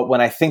 but when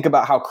I think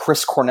about how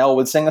Chris Cornell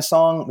would sing a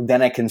song,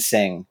 then I can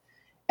sing.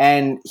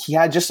 And he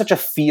had just such a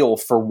feel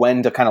for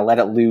when to kind of let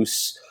it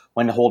loose,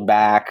 when to hold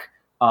back.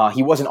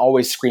 He wasn't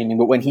always screaming,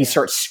 but when he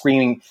starts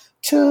screaming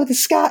to the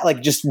sky,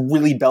 like just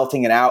really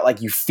belting it out,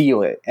 like you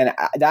feel it. And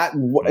that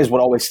is what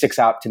always sticks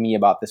out to me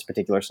about this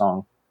particular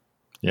song.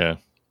 Yeah.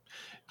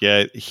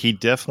 Yeah, he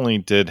definitely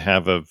did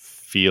have a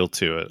feel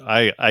to it.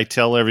 I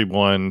tell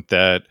everyone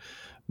that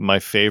my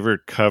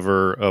favorite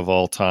cover of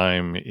all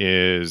time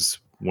is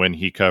when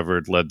he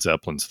covered Led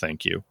Zeppelin's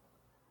Thank You.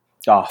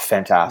 Oh,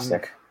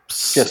 fantastic.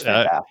 Just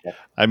fantastic.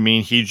 I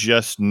mean, he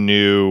just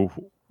knew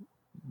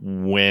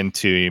when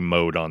to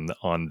emote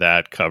on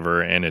that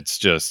cover, and it's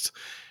just,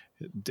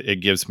 it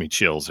gives me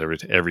chills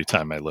every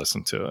time I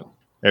listen to it,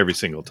 every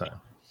single time.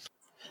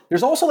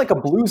 There's also like a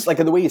blues, like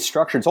the way it's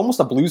structured, it's almost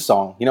a blues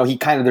song. He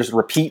kind of, there's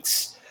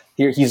repeats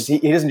here. He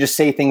doesn't just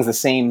say things the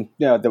same,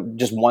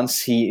 just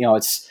once.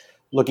 It's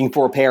looking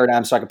for a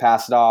paradigm so I can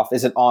pass it off.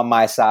 Is it on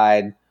my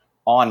side?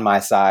 On my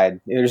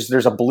side.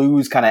 There's a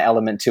blues kind of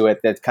element to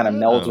it that kind of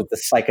melds with the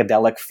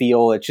psychedelic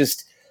feel.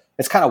 It's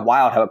kind of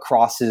wild how it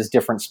crosses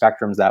different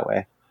spectrums that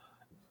way.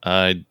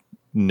 I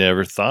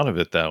never thought of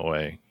it that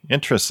way.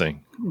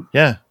 Interesting.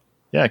 Yeah,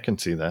 I can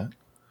see that.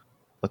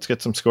 Let's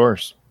get some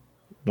scores.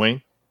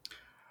 Wayne?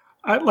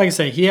 Like I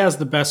say, he has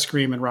the best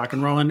scream in rock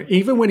and roll, and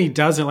even when he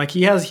doesn't, like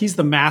he's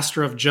the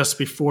master of just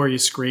before you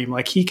scream.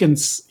 Like he can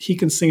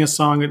sing a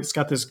song that's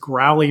got this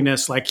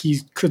growliness, like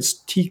he could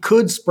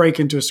break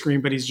into a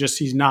scream, but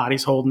he's not.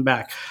 He's holding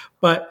back.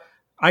 But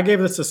I gave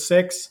this a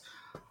 6.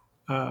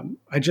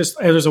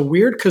 There's a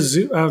weird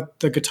kazoo.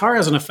 The guitar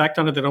has an effect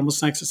on it that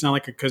almost makes it sound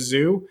like a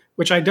kazoo,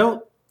 which I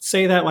don't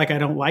say that like I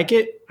don't like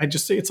it.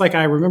 It's like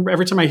I remember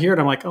every time I hear it,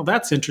 I'm like, oh,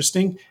 that's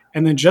interesting.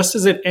 And then just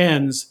as it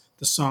ends,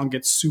 the song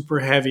gets super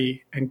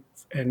heavy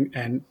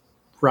and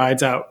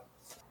rides out.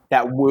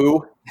 That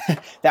woo,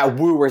 that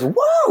woo, where it's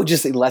whoa,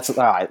 just lets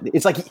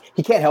it's like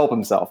he can't help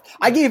himself.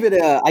 I gave it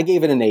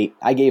an 8.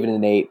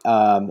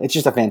 It's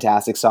just a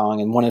fantastic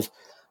song, and one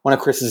of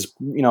Chris's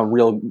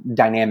real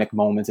dynamic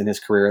moments in his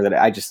career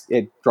that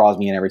it draws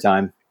me in every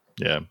time.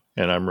 Yeah,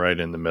 and I'm right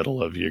in the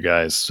middle of you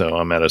guys, so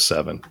I'm at a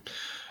 7.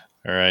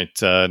 All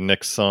right,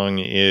 next song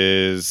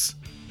is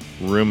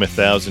Room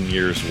 1,000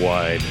 Years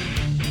Wide.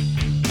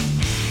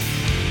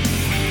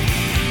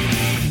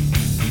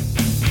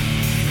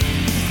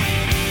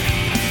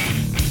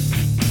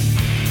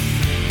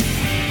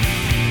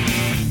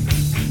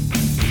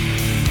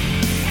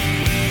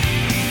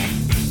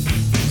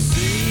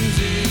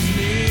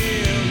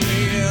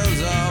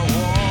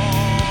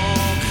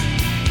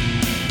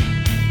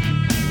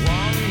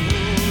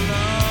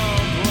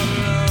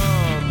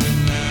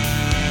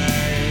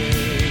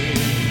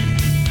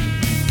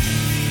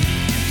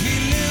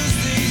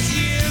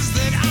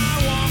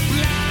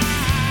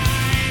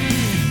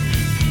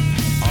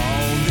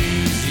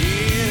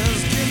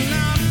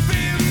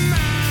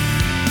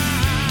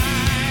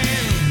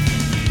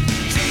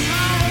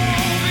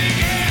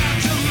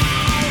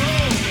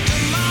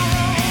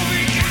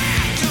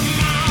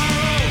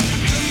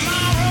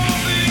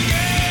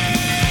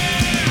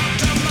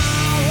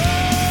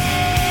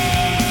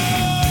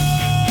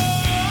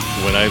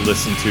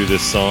 Listen to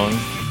this song,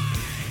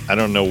 I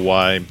don't know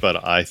why,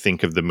 but I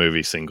think of the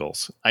movie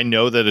Singles. I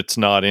know that it's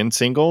not in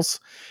Singles,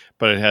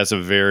 but it has a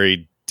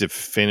very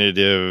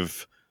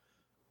definitive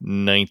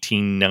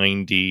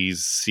 1990s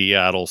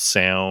Seattle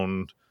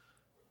sound,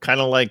 kind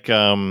of like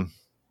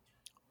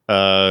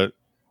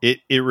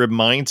it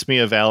reminds me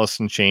of Alice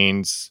in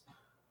Chains.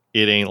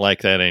 It Ain't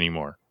Like That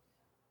Anymore.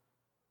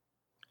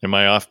 Am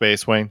I off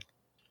base, Wayne?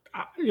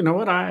 You know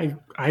what? I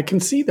can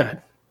see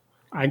that.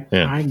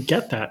 I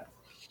get that.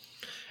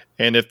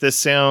 And if this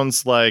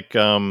sounds like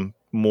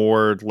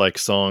more like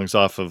songs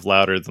off of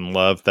Louder Than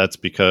Love, that's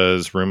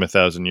because Room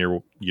 1,000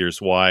 Years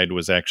Wide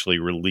was actually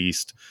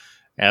released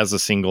as a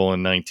single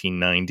in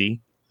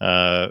 1990.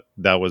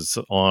 That was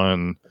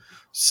on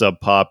Sub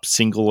Pop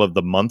Single of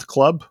the Month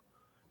Club.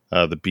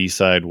 The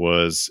B-side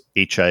was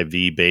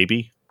HIV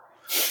Baby.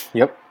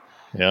 Yep.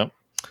 Yeah.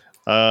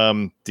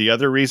 The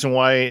other reason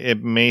why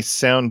it may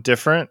sound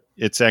different,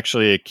 it's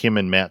actually a Kim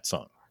and Matt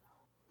song.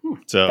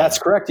 So that's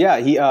correct. Yeah,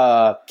 he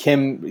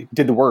Kim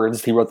did the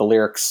words. He wrote the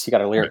lyrics. He got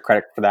a lyric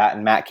credit for that,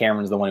 and Matt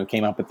Cameron's the one who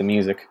came up with the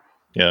music.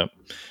 Yeah,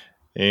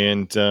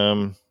 and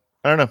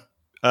I don't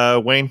know,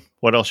 Wayne,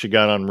 what else you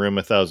got on Room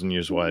 1,000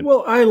 Years Wide?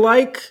 Well, I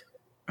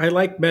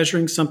like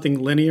measuring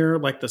something linear,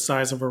 like the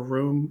size of a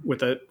room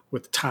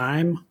with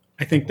time.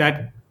 I think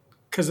that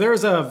because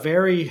there's a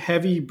very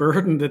heavy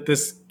burden that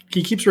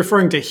he keeps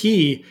referring to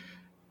he,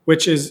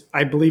 which is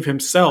I believe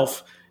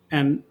himself,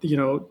 and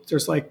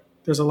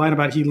there's a line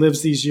about he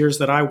lives these years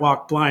that I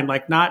walk blind,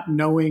 like not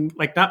knowing,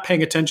 like not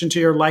paying attention to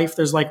your life.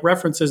 There's like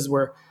references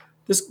where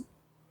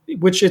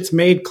which it's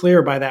made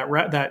clear by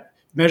that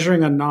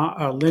measuring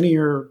a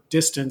linear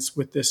distance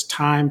with this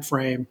time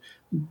frame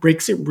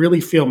makes it really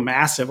feel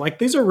massive. Like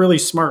these are really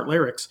smart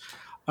lyrics.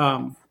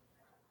 And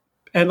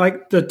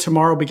like the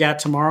Tomorrow Begat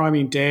Tomorrow, I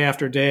mean, day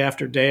after day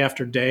after day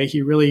after day,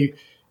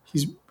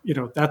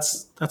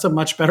 that's a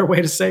much better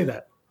way to say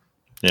that.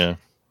 Yeah.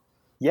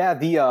 Yeah,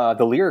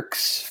 the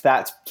lyrics,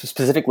 that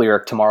specific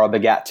lyric, Tomorrow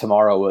Begat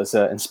Tomorrow, was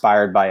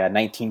inspired by a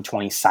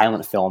 1920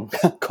 silent film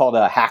called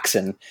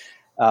Haxan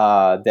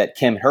that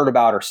Kim heard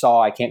about or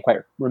saw. I can't quite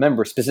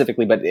remember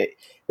specifically, but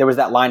there was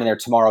that line in there,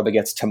 Tomorrow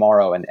Begets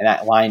Tomorrow, and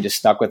that line just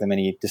stuck with him, and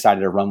he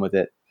decided to run with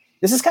it.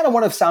 This is kind of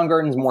one of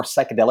Soundgarden's more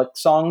psychedelic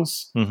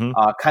songs,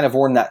 kind of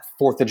more in that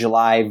 4th of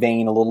July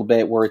vein a little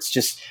bit, where it's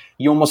just,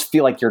 you almost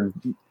feel like you're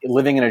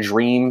living in a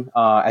dream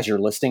as you're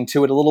listening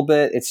to it a little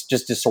bit. It's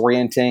just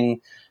disorienting.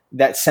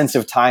 That sense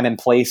of time and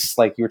place,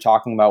 like you were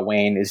talking about,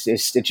 Wayne, it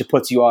just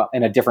puts you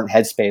in a different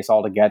headspace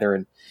altogether.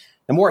 And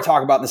the more I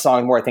talk about the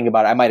song, the more I think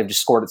about it. I might have just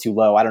scored it too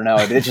low. I don't know.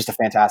 It's just a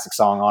fantastic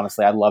song,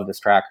 honestly. I love this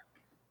track.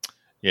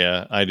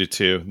 Yeah, I do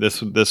too.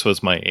 This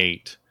was my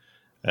 8.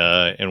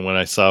 And when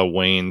I saw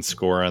Wayne's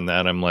score on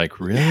that, I'm like,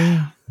 really?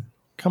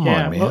 Come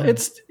on, man. Well,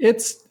 it's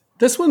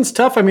this one's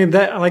tough. I mean,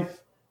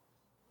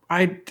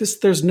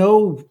 there's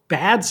no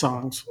bad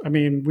songs. I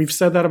mean, we've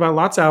said that about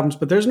lots of albums,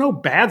 but there's no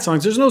bad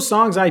songs. There's no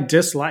songs I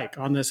dislike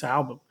on this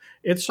album.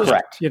 It's just,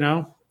 correct.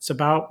 It's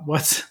about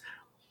what's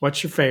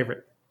your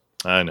favorite.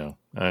 I know.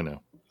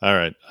 All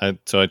right.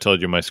 So I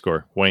told you my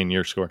score. Wayne,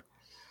 your score.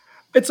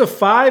 It's a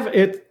 5.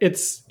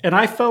 And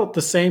I felt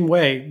the same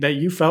way that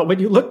you felt when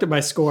you looked at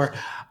my score.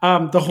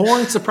 The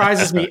horn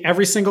surprises me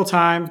every single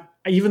time,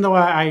 even though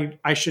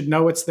I should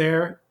know it's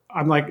there.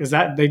 I'm like,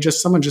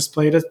 someone just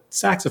played a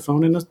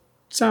saxophone in a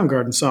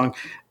Soundgarden song,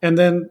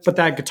 but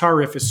that guitar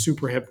riff is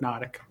super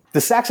hypnotic.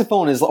 The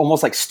saxophone is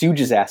almost like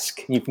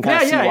Stooges-esque. You can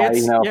kind of see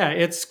why.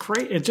 It's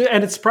great,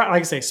 and it's like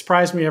I say,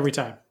 surprised me every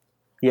time.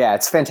 Yeah,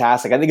 it's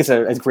fantastic. I think it's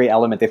a great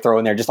element they throw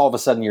in there. Just all of a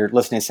sudden, you're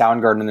listening to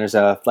Soundgarden, and there's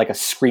a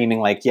screaming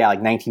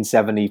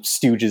 1970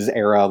 Stooges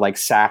era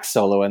sax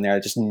solo in there,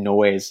 just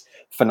noise.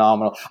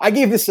 phenomenal. I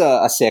gave this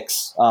a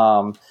 6.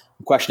 I'm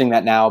questioning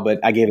that now, but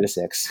I gave it a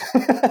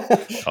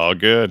 6. All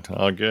good.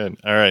 All good.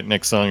 All right.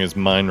 Next song is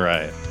Mind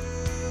Riot.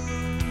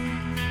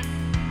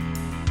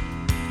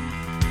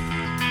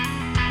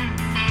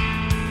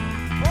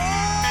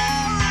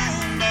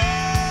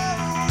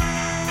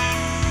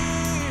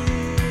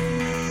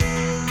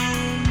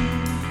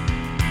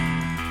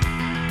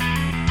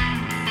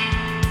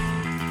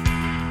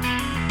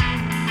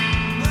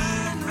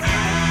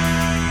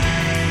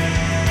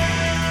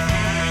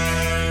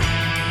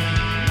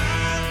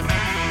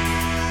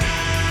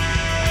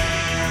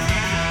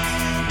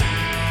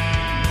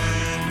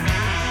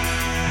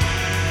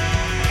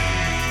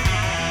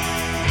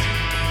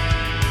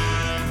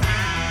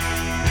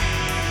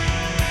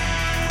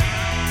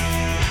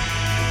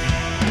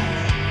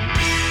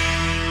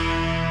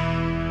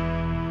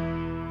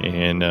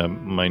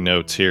 And my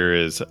notes here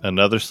is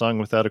another song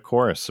without a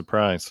chorus.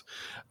 Surprise.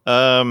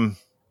 Wayne,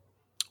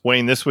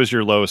 this was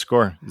your lowest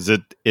score.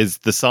 Is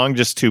the song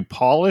just too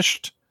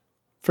polished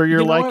for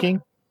your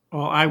liking?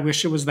 Well, I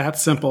wish it was that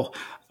simple.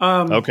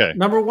 Okay.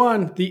 Number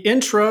one, the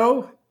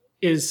intro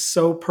is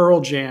so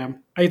Pearl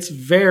Jam. It's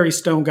very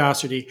Stone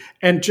Gossardy.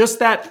 And just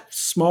that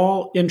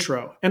small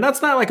intro. And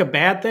that's not like a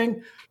bad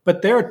thing,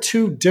 but there are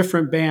two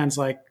different bands.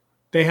 Like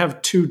they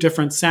have two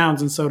different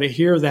sounds. And so to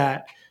hear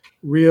that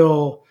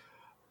real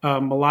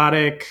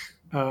melodic,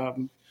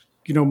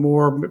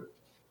 more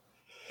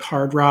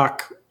hard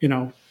rock,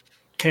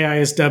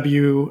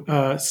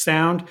 KISW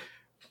sound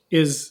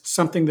is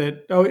something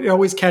that it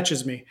always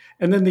catches me.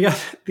 And then the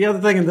other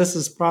thing, and this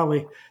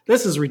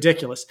is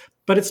ridiculous,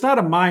 but it's not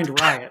a mind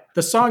riot.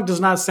 The song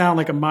does not sound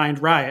like a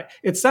mind riot.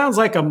 It sounds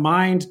like a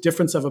mind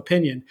difference of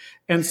opinion.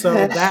 And so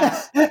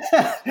that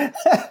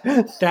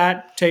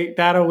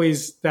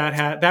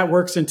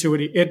works into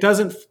it. It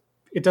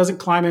doesn't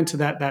climb into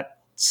that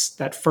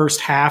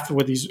first half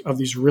of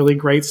these really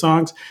great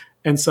songs.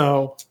 And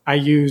so I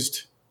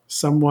used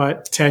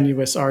somewhat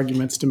tenuous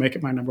arguments to make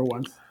it my number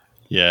one.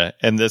 Yeah,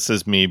 and this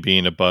is me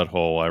being a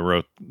butthole. I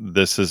wrote,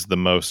 this is the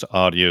most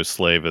audio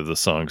slave of the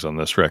songs on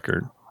this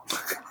record.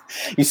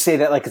 You say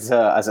that like as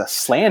a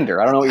slander.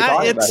 I don't know what you're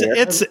talking about here.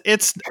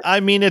 It's. I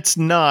mean, it's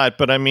not.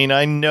 But I mean,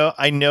 I know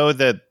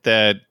that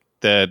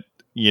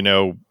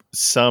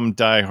some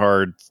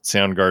diehard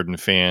Soundgarden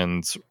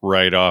fans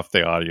write off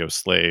the audio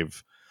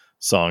slave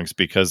songs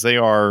because they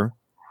are,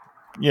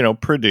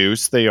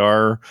 produced. They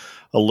are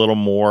a little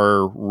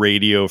more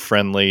radio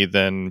friendly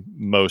than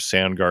most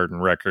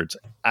Soundgarden records.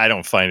 I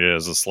don't find it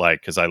as a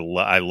slight because I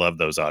love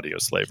those audio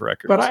slave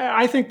records. But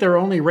I think they're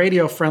only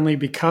radio friendly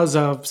because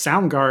of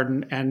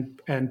Soundgarden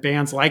and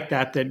bands like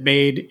that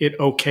made it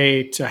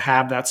okay to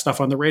have that stuff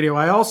on the radio.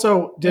 I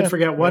also did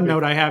forget one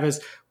note I have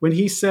is when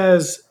he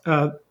says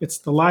it's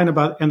the line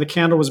about, and the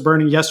candle was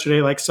burning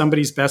yesterday like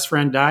somebody's best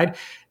friend died.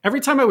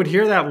 Every time I would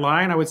hear that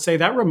line, I would say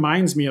that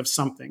reminds me of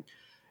something.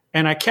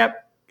 And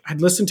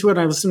I'd listen to it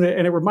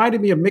and it reminded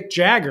me of Mick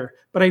Jagger,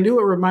 but I knew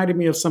it reminded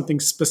me of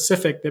something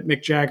specific that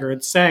Mick Jagger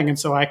had sang. And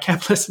so I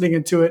kept listening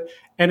into it.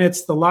 And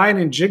it's the line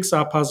in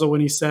Jigsaw Puzzle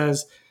when he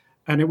says,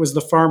 and it was the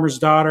farmer's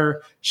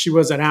daughter. She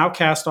was an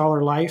outcast all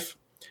her life.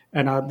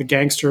 And the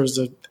gangster is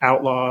an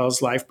outlaw all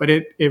his life. But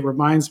it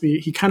reminds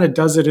me, he kind of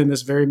does it in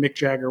this very Mick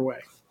Jagger way,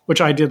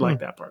 which I did like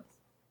that part.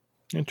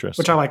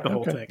 Interesting. Which I like the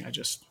whole thing.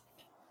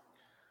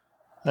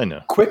 I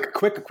know.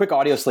 Quick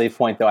audio slave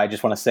point, though. I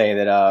just want to say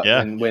that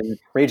when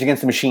Rage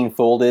Against the Machine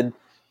folded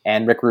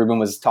and Rick Rubin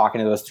was talking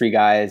to those three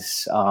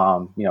guys,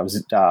 and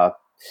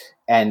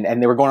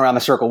they were going around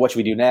the circle, what should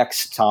we do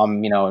next?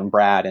 Tom, and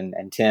Brad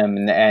and Tim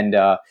and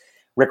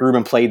Rick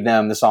Rubin played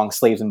them the song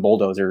Slaves and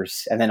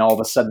Bulldozers. And then all of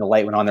a sudden the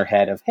light went on their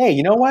head of, hey,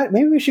 you know what?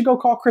 Maybe we should go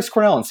call Chris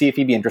Cornell and see if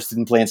he'd be interested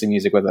in playing some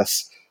music with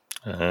us.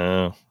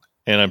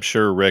 And I'm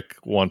sure Rick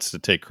wants to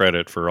take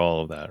credit for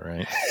all of that,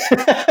 right?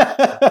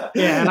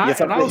 Yeah, and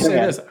I will say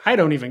this. I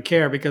don't even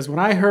care because when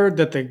I heard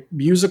that the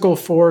musical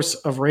force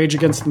of Rage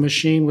Against the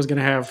Machine was going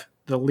to have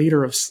the lead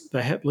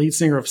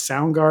singer of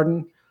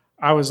Soundgarden,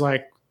 I was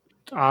like,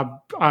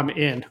 I'm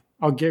in.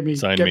 I'll give me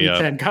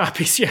 10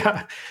 copies.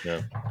 Yeah.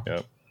 Yeah.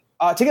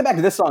 To get back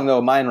to this song, though,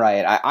 Mind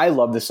Riot, I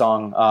love this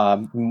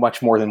song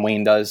much more than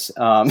Wayne does.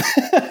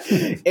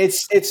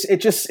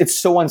 It's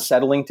so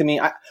unsettling to me.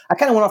 I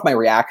kind of went off my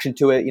reaction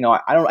to it.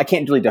 I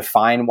can't really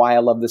define why I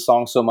love this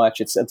song so much.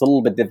 It's a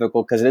little bit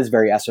difficult because it is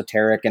very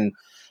esoteric and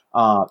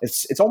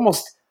it's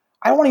almost,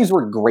 I don't want to use the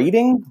word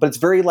grating, but it's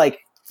very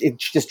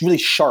it's just really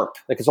sharp.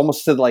 Like it's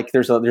almost like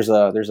there's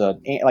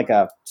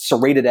a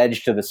serrated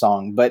edge to the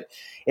song, but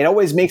it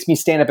always makes me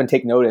stand up and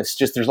take notice.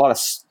 Just there's a lot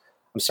of,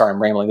 I'm sorry,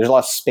 I'm rambling. There's a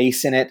lot of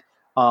space in it.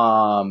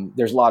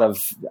 There's a lot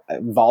of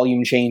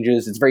volume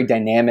changes. It's very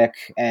dynamic.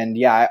 And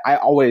yeah, I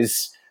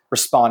always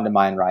respond to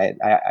Mind Riot.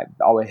 I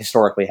always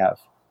historically have.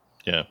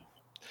 Yeah.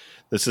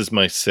 This is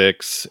my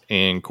 6.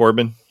 And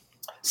Corbin?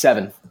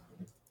 7.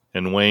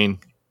 And Wayne?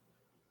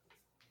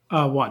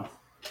 1.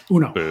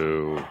 Uno.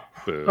 Boo.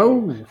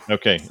 Oh.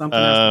 Okay. Something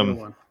has to be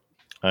 1.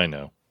 I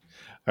know.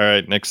 All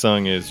right. Next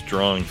song is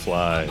Drawing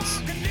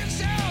Flies.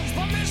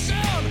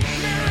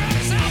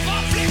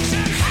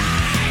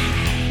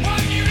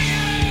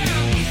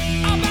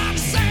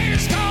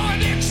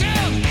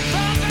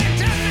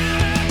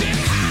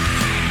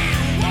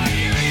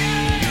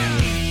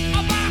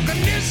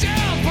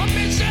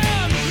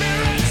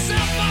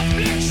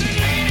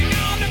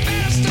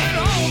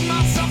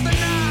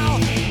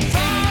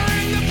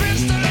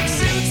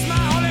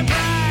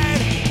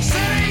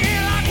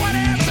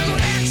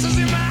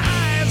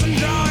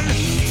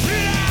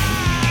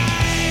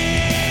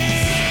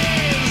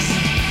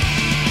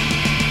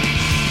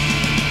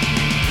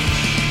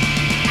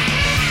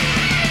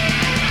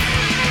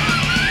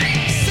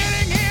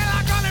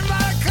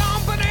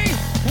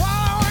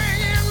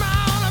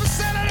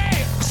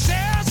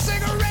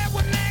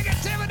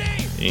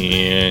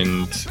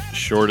 And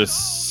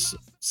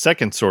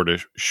second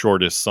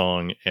shortest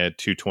song at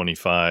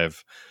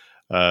 2:25.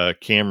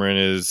 Cameron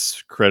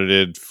is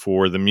credited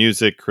for the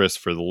music, Chris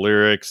for the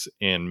lyrics,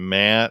 and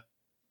Matt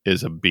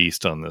is a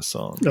beast on this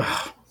song.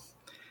 Ugh.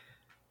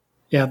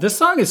 Yeah, this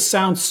song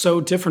sounds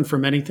so different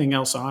from anything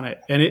else on it.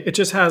 And it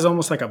just has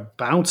almost like a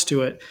bounce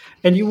to it.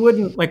 And you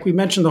wouldn't, like we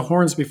mentioned the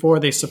horns before,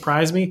 they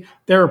surprise me.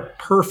 They're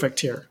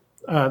perfect here.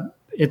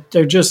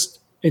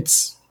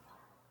 It's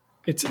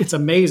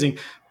amazing.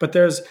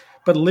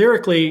 But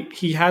lyrically,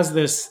 he has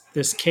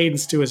this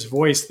cadence to his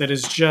voice that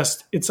is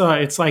just, it's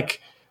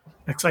like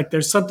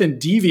there's something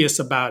devious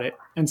about it.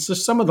 And so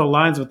some of the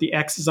lines with the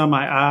X's on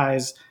my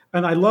eyes,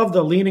 and I love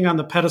the leaning on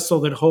the pedestal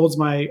that holds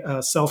my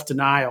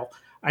self-denial.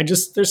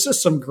 There's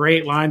just some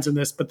great lines in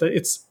this, but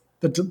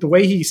the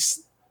way he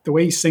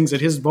sings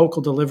it, his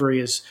vocal delivery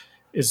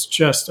is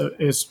just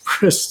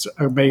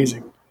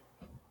amazing.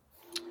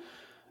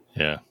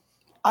 Yeah.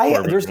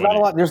 There's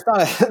no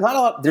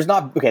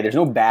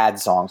bad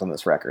songs on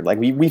this record. Like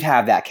we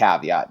have that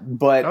caveat,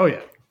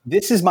 but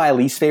this is my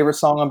least favorite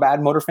song on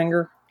Bad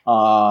Motorfinger.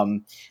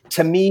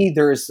 To me,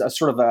 there's a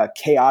sort of a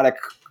chaotic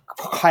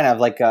kind of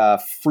like a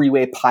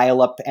freeway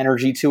pileup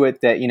energy to it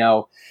that,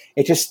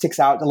 it just sticks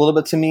out a little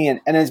bit to me.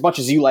 And as much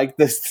as you like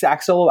the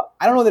sax solo,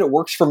 I don't know that it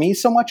works for me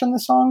so much on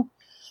this song.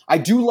 I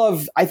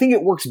think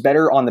it works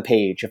better on the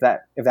page, if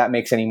that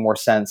makes any more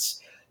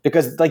sense.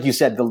 Because like you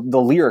said, the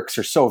lyrics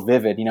are so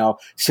vivid,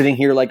 sitting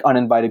here like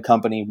uninvited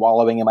company,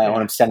 wallowing in my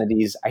own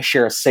obscenities. I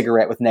share a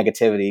cigarette with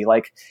negativity.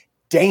 Like,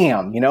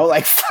 damn,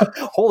 like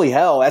holy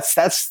hell, that's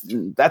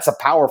a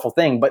powerful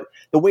thing. But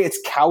the way it's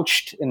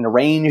couched and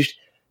arranged,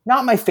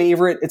 not my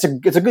favorite. It's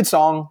a good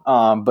song,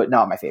 but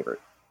not my favorite.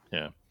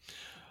 Yeah.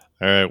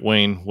 All right,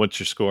 Wayne, what's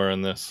your score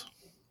on this?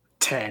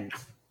 10.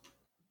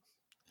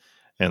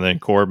 And then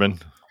Corbin?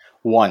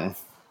 1.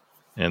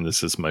 And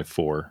this is my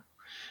 4.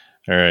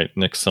 All right,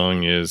 next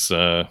song is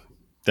that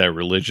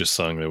religious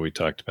song that we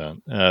talked about.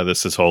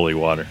 This is Holy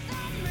Water.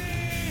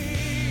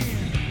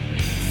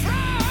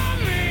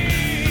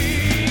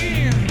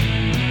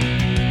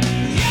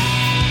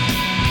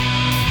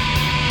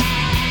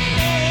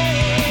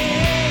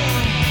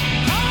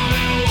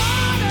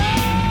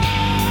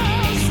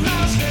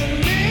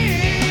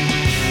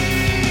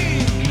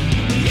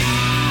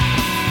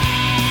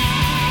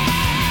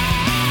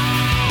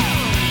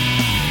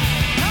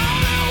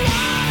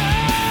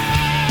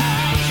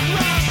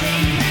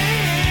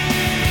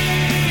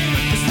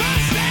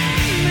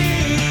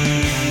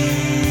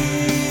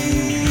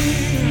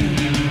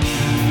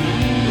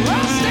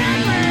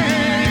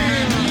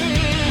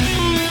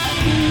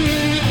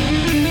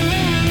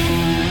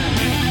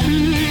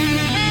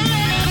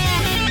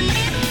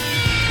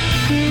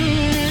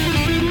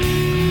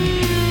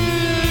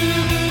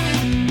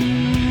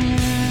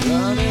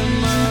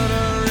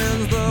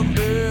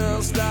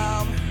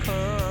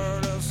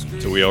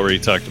 We already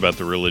talked about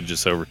the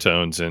religious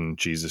overtones in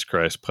Jesus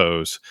Christ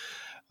Pose.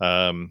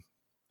 And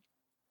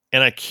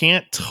I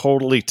can't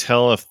totally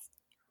tell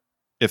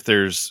if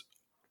there's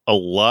a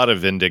lot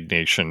of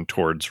indignation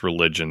towards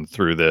religion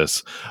through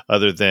this,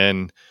 other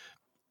than,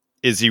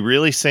 is he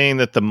really saying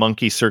that the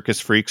monkey circus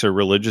freaks are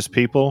religious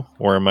people,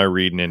 or am I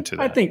reading into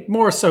that? I think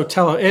more so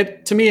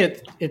to me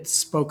it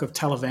spoke of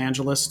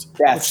televangelist.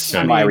 That's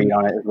my read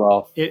on it as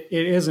well. It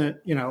isn't,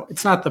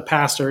 it's not the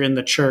pastor in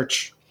the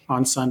church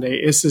on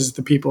Sunday. This is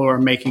the people who are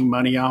making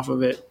money off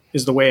of it,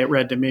 is the way it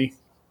read to me.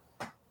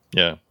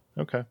 Yeah.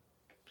 Okay.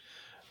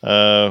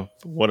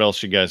 What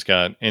else you guys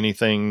got?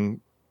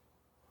 Anything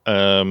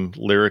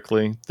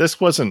lyrically? This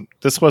wasn't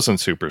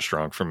super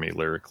strong for me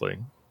lyrically.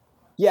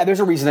 Yeah, there's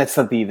a reason that's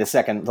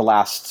the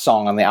last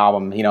song on the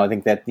album. I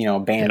think that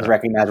bands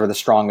recognize where the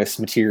strongest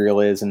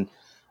material is, and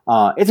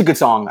it's a good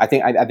song. I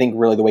think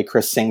really the way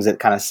Chris sings it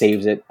kind of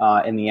saves it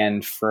in the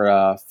end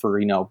for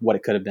what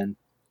it could have been.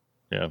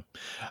 Yeah.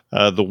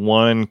 The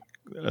one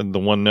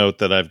note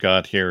that I've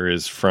got here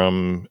is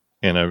from,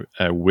 and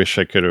I wish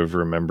I could have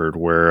remembered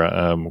where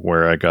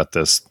I got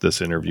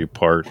this interview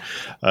part.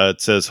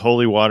 It says,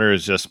 "Holy water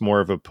is just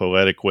more of a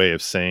poetic way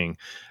of saying,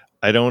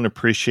 I don't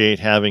appreciate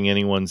having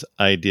anyone's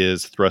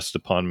ideas thrust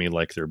upon me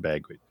like their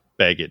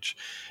baggage.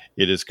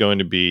 It is going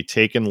to be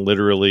taken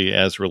literally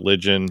as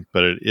religion,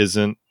 but it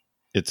isn't.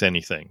 It's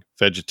anything.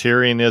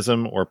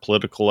 Vegetarianism or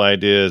political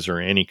ideas or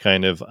any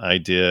kind of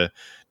idea,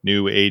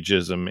 New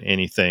Ageism,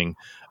 anything.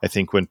 I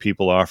think when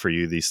people offer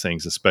you these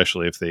things,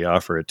 especially if they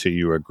offer it to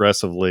you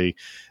aggressively,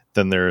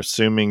 then they're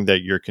assuming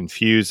that you're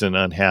confused and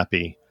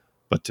unhappy.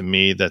 But to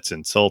me, that's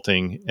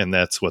insulting, and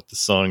that's what the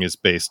song is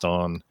based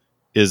on.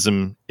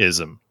 Ism.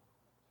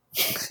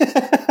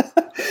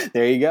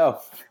 There you go.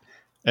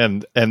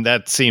 And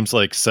that seems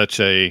like such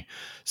a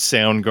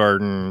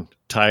Soundgarden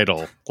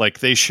title. Like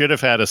they should have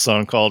had a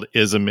song called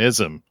Ism.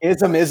 Ism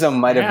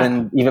might have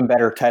been even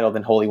better title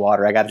than Holy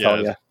Water, I got to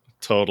tell you.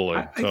 Totally.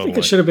 I think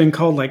it should have been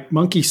called like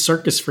Monkey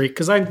Circus Freak,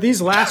 because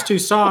these last two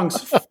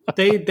songs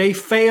they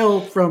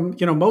fail from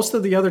most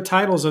of the other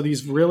titles are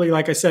these really,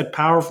 like I said,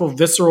 powerful,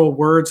 visceral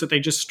words that they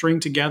just string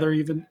together.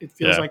 Even it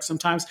feels like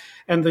sometimes,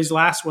 and these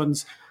last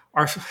ones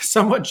are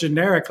somewhat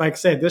generic. Like I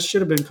said, this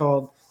should have been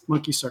called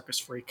Monkey Circus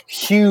Freak.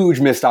 Huge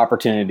missed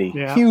opportunity.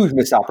 Yeah. Huge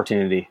missed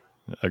opportunity.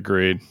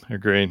 Agreed. All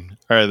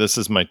right, this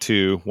is my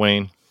 2.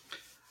 Wayne?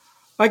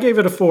 I gave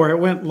it a 4. It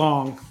went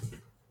long.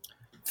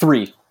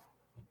 3.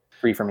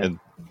 3 for me.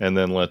 And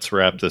then let's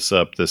wrap this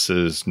up. This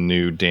is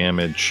New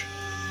Damage.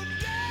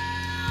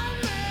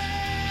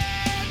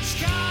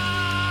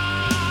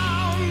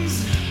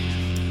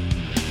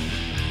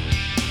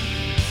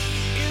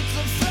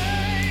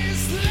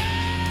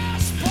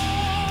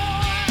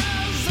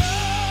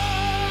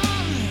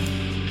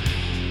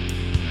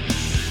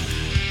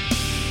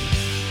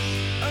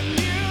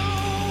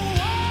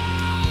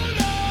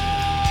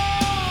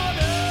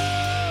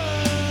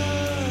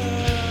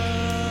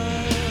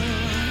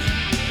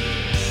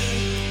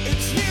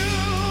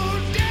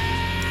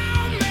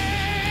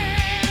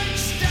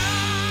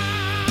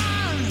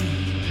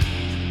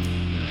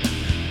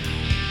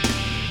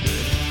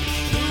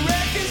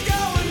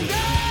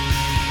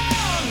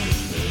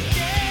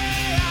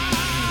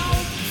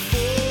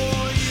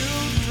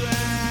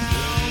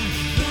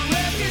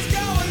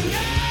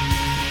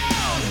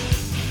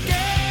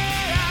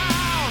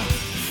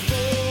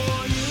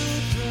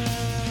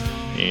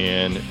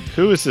 And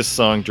who is this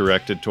song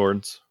directed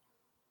towards?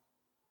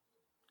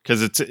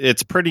 Because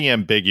it's pretty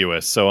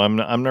ambiguous, so I'm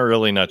not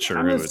really not sure.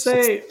 I'm gonna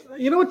say,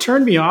 you know what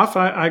turned me off?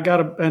 I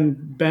got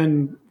and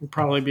Ben will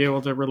probably be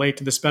able to relate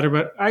to this better,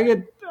 but I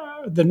get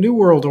the New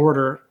World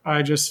Order.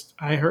 I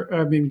heard.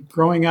 I mean,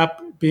 growing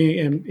up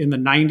being in the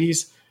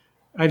 '90s,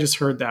 I just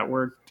heard that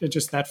word.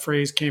 That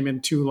phrase came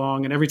in too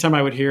long, and every time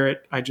I would hear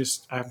it, I'm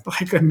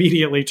like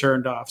immediately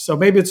turned off. So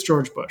maybe it's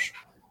George Bush.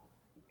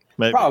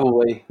 Maybe.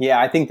 Probably, yeah.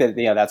 I think that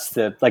that's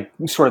the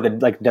sort of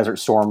the Desert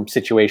Storm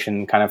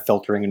situation kind of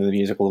filtering into the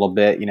music a little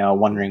bit.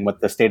 Wondering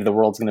what the state of the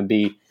world's going to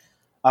be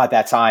at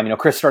that time.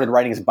 Chris started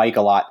riding his bike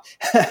a lot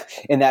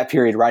in that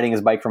period, riding his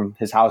bike from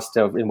his house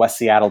in West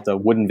Seattle to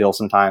Woodinville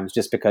sometimes,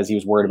 just because he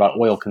was worried about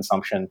oil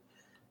consumption.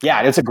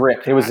 Yeah, it's a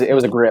grip. It was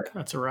a grip.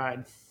 That's a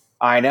ride.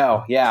 I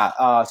know.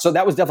 Yeah. So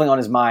that was definitely on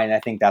his mind.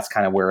 I think that's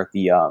kind of where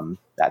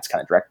that's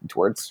kind of directed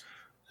towards.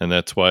 And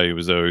that's why he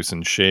was always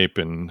in shape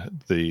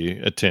and the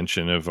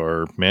attention of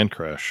our man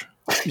crush.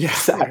 Yeah,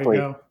 exactly.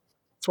 There you go.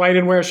 That's why he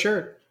didn't wear a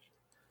shirt.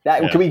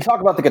 Can we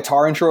talk about the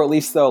guitar intro at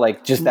least, though?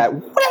 Like, just that,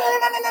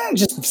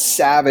 just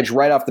savage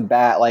right off the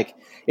bat. Like,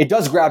 it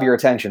does grab your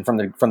attention from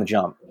the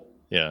jump.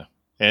 Yeah,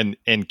 and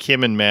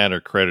Kim and Matt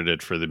are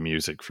credited for the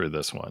music for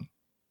this one.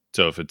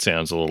 So if it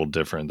sounds a little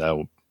different,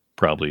 that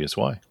probably is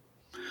why.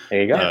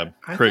 There you go.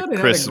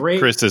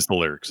 Chris is the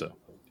lyrics, though.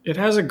 It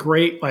has a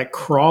great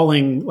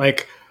crawling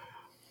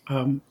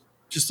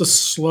just a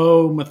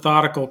slow,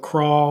 methodical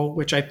crawl,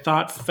 which I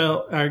thought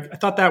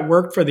that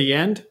worked for the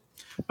end.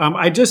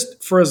 I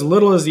just, for as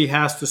little as he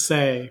has to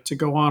say, to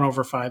go on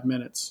over 5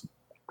 minutes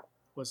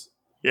was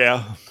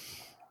odd.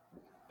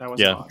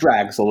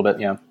 Drags a little bit,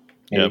 yeah.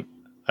 Maybe. Yep,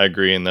 I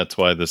agree, and that's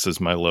why this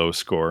is my low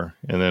score.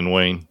 And then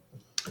Wayne,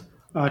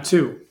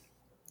 2,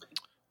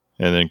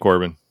 and then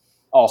Corbin,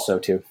 also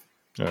 2.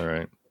 All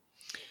right.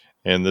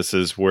 And this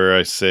is where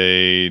I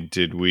say,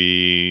 did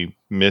we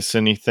miss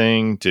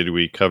anything? Did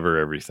we cover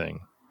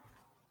everything?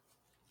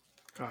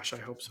 Gosh, I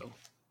hope so.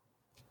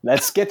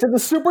 Let's get to the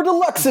Super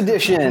Deluxe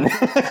Edition.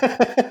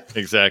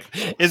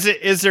 Exactly.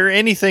 Is there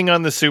anything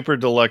on the Super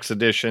Deluxe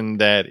Edition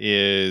that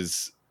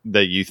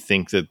you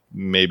think that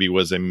maybe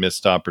was a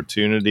missed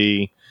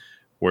opportunity,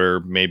 where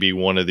maybe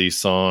one of these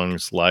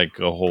songs, like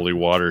a Holy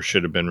Water,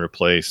 should have been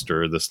replaced,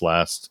 or this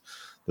last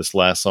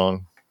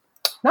song?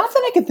 Not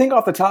that I can think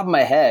off the top of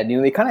my head.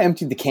 They kind of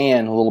emptied the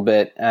can a little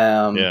bit.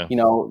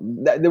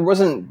 There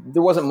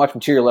wasn't much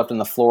material left on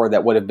the floor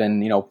that would have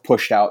been,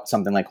 pushed out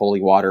something like Holy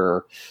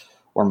Water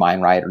or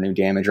Mind Right or New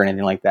Damage or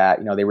anything like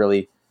that.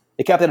 They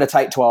kept it a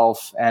tight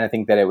 12, and I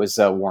think that it was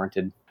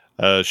warranted.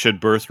 Should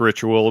Birth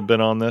Ritual have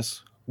been on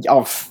this?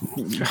 Oh,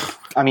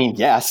 I mean,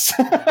 yes.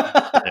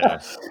 Yeah.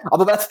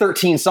 Although that's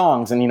 13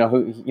 songs, and you don't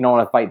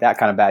want to fight that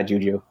kind of bad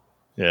juju.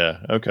 Yeah.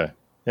 Okay.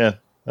 Yeah,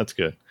 that's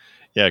good.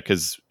 Yeah,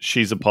 because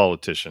She's a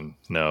Politician.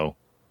 No.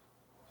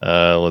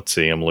 Let's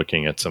see. I'm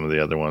looking at some of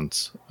the other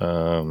ones.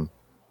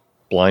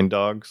 Blind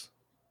Dogs.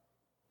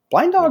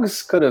 Blind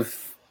Dogs could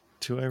have.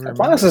 Blind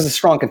Dogs is a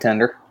strong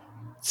contender.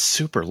 It's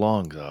super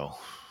long, though.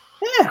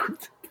 Yeah.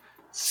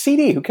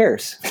 CD, who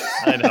cares?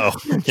 I know.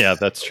 Yeah,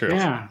 that's true.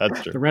 Yeah,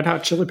 that's true. The Red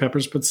Hot Chili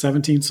Peppers put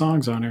 17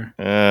 songs on here.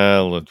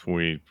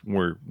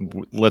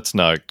 Let's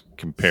not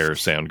compare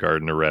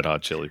Soundgarden to Red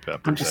Hot Chili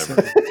Peppers.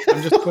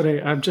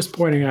 I'm just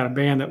pointing out a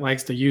band that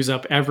likes to use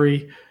up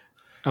every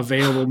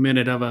available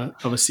minute of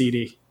a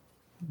CD.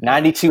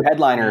 92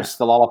 headliners,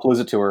 the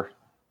Lollapalooza tour.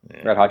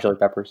 Yeah. Red Hot Chili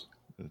Peppers.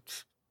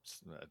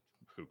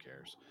 Who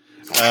cares?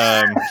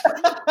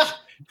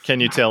 Can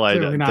you tell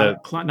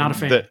not a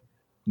fan?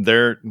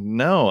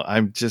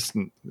 I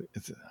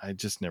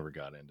just never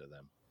got into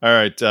them. All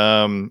right.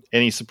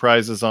 Any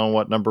surprises on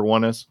what number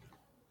 1 is?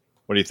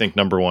 What do you think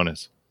number 1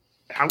 is?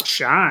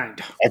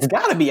 Outshined. It's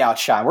got to be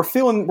Outshined.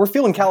 We're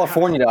feeling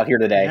California out here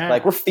today. Yeah.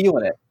 We're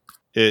feeling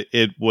it.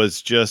 It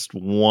was just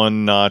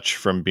one notch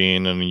from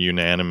being a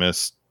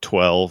unanimous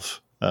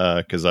 12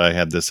 because I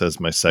had this as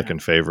my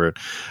second favorite.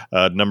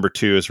 Number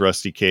 2 is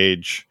Rusty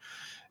Cage.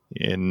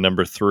 In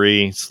number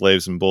 3,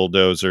 Slaves and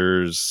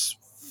Bulldozers.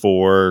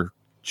 4,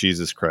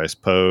 Jesus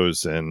Christ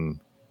Pose. And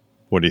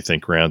what do you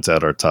think rounds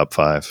out our top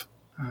 5?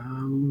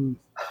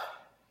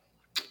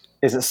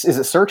 Is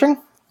it Searching?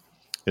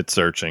 It's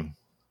Searching.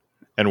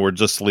 And we'll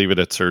just leave it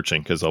at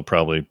Searching because I'll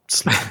probably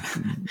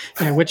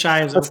Yeah, which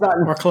eye is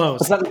open or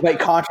closed? Let's not make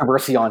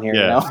controversy on here.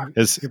 Yeah. You know?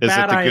 Is it the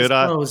good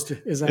eye? Closed.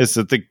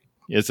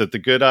 Is it the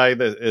good eye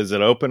that is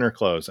it open or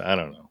closed? I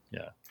don't know.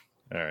 Yeah.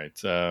 All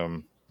right.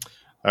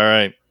 All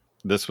right.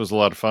 This was a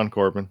lot of fun,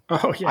 Corbin.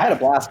 Oh yeah. I had a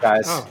blast,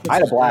 guys. I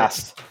had a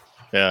blast.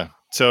 Great. Yeah.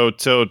 So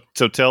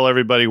tell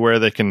everybody where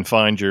they can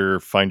find your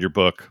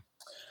book.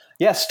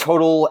 Yes,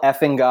 Total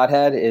Effing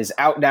Godhead is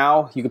out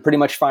now. You can pretty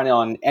much find it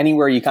on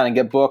anywhere you kind of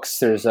get books.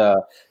 There's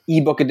a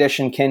ebook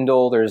edition,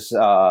 Kindle. There's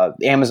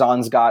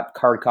Amazon's got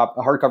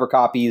hardcover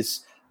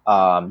copies.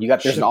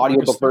 There's an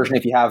audiobook version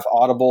if you have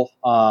Audible.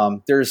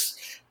 There's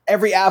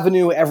every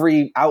avenue,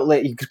 every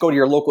outlet. You could go to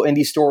your local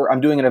indie store.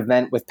 I'm doing an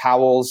event with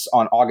Powell's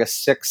on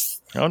August 6th.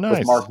 Oh, nice.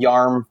 With Mark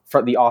Yarm,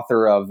 the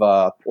author of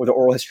The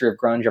Oral History of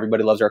Grunge.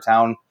 Everybody Loves Our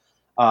Town.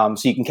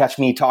 So you can catch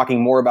me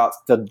talking more about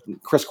the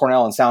Chris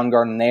Cornell and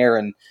Soundgarden there,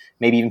 and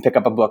maybe even pick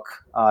up a book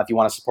if you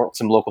want to support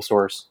some local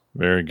stores.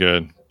 Very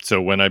good.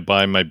 So when I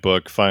buy my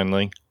book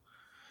finally,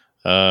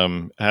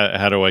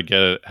 how do I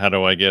get it? How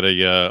do I get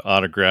a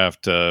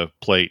autographed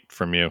plate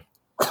from you?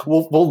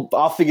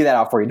 I'll figure that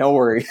out for you. No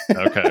worry.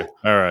 Okay.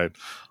 All right.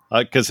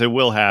 Because it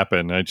will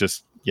happen. I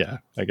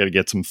got to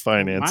get some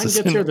finances.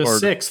 Mine gets here the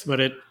 6th,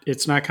 but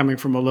it's not coming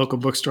from a local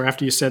bookstore.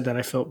 After you said that,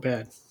 I felt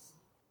bad.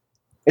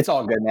 It's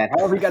all good, man.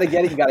 However you got to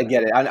get it, you got to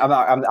get it.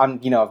 I'm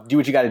do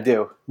what you got to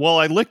do. Well,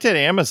 I looked at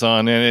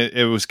Amazon and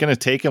it was going to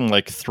take them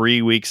like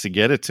 3 weeks to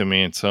get it to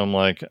me. And so I'm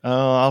like,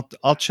 oh,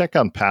 I'll check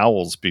on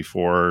Powell's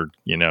before,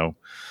 and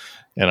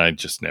I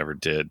just never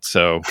did.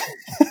 So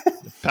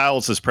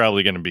Powell's is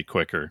probably going to be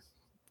quicker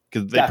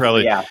because they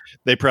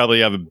probably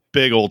have a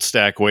big old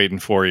stack waiting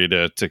for you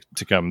to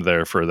come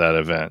there for that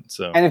event.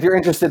 So, and if you're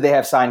interested, they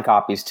have signed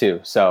copies too.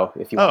 So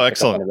if you want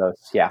to pick up one of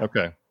those, yeah.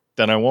 Okay.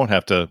 Then I won't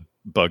have to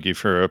bug you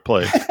for a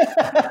plate.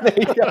 There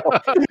you go.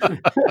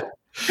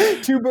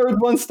 2 birds,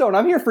 1 stone.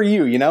 I'm here for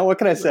you. What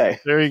can I say?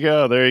 There you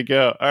go.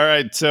 All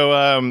right.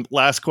 So,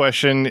 last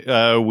question.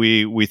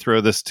 We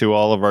throw this to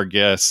all of our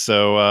guests.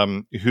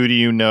 So, who do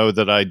you know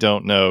that I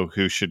don't know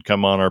who should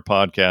come on our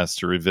podcast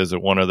to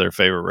revisit one of their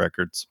favorite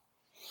records?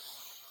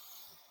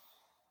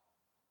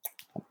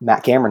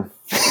 Matt Cameron.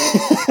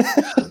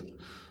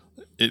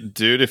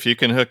 Dude, if you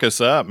can hook us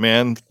up,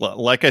 man.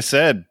 Like I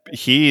said,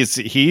 he's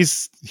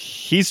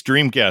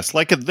dream guest.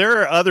 Like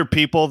there are other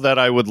people that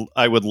I would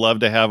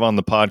love to have on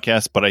the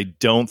podcast, but I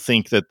don't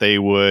think that they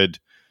would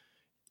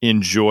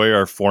enjoy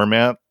our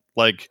format.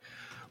 Like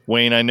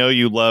Wayne, I know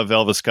you love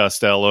Elvis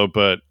Costello,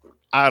 but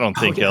I don't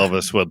think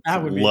Elvis would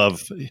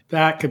love.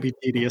 That could be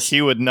tedious.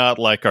 He would not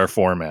like our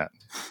format.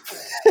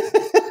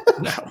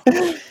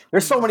 No.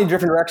 There's so many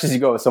different directions you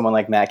go with someone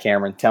like Matt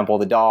Cameron. Temple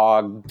the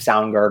Dog,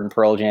 Soundgarden,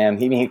 Pearl Jam.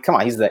 Come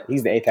on, he's the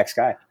apex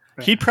guy.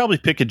 He'd probably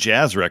pick a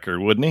jazz record,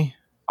 wouldn't he?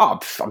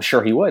 Oh, I'm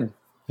sure he would.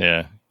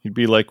 Yeah, he'd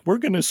be like, "We're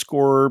going to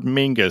score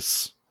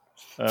Mingus."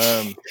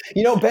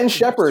 Ben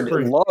Shepherd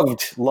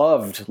loved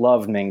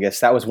Mingus.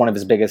 That was one of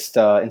his biggest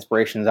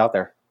inspirations out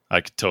there. I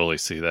could totally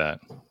see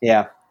that.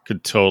 Yeah,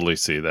 could totally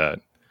see that.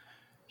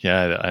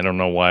 Yeah, I don't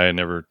know why I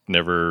never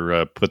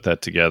put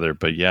that together,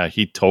 but yeah,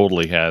 he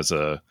totally has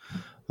a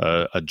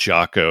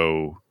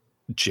Jocko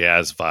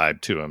jazz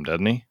vibe to him,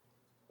 doesn't he?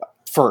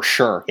 For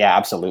sure. Yeah,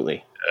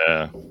 absolutely.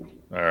 Yeah.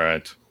 All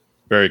right.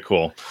 Very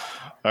cool.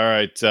 All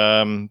right.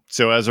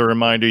 So as a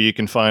reminder, you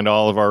can find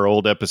all of our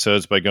old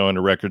episodes by going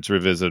to Records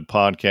Revisited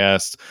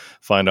Podcast.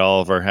 Find all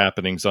of our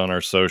happenings on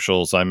our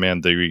socials. I man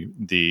the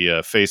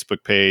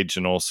Facebook page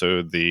and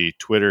also the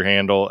Twitter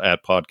handle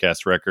at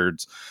Podcast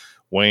Records.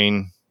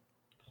 Wayne,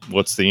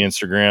 what's the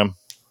Instagram?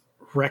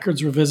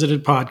 Records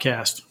Revisited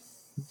Podcast.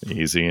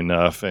 Easy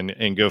enough.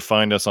 And go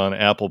find us on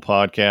Apple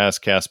Podcasts,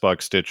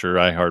 CastBox, Stitcher,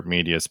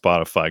 iHeartMedia,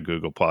 Spotify,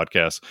 Google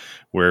Podcasts,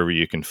 wherever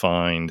you can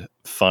find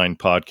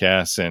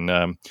podcasts.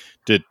 And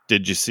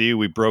did you see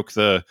we broke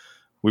the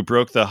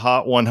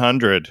Hot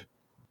 100?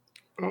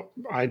 Oh,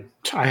 I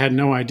had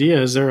no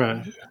idea. Is there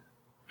I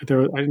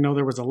didn't know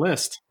there was a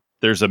list.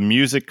 There's a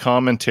music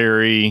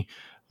commentary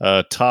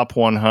top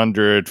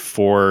 100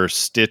 for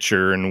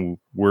Stitcher, and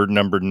we're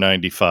number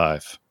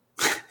 95.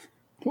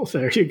 Well,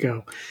 there you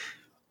go.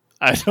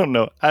 I don't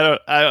know.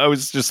 I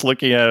was just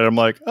looking at it. I'm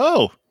like,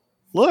 oh,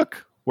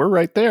 look, we're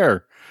right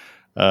there.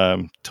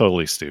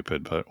 Totally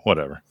stupid, but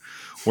whatever.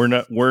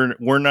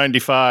 We're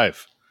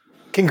 95.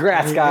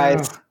 Congrats,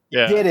 guys.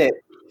 Yeah. Did it.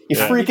 You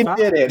freaking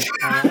did it.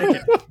 I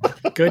like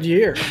it. Good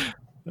year.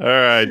 All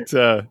right.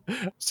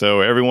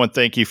 So everyone,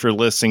 thank you for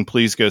listening.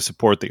 Please go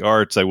support the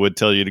arts. I would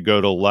tell you to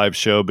go to a live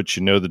show, but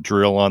you know the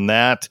drill on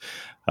that.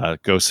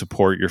 Go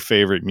support your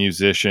favorite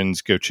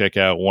musicians. Go check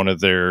out one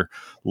of their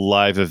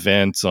live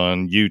events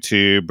on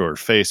YouTube or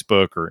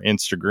Facebook or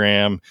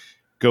Instagram.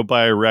 go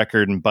buy a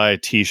record and buy a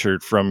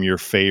t-shirt from your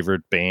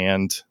favorite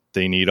band.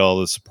 They need all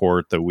the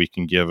support that we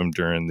can give them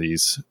during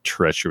these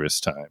treacherous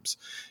times.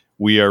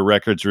 We are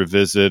Records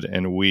Revisited,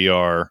 and we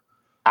are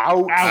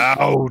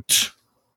out.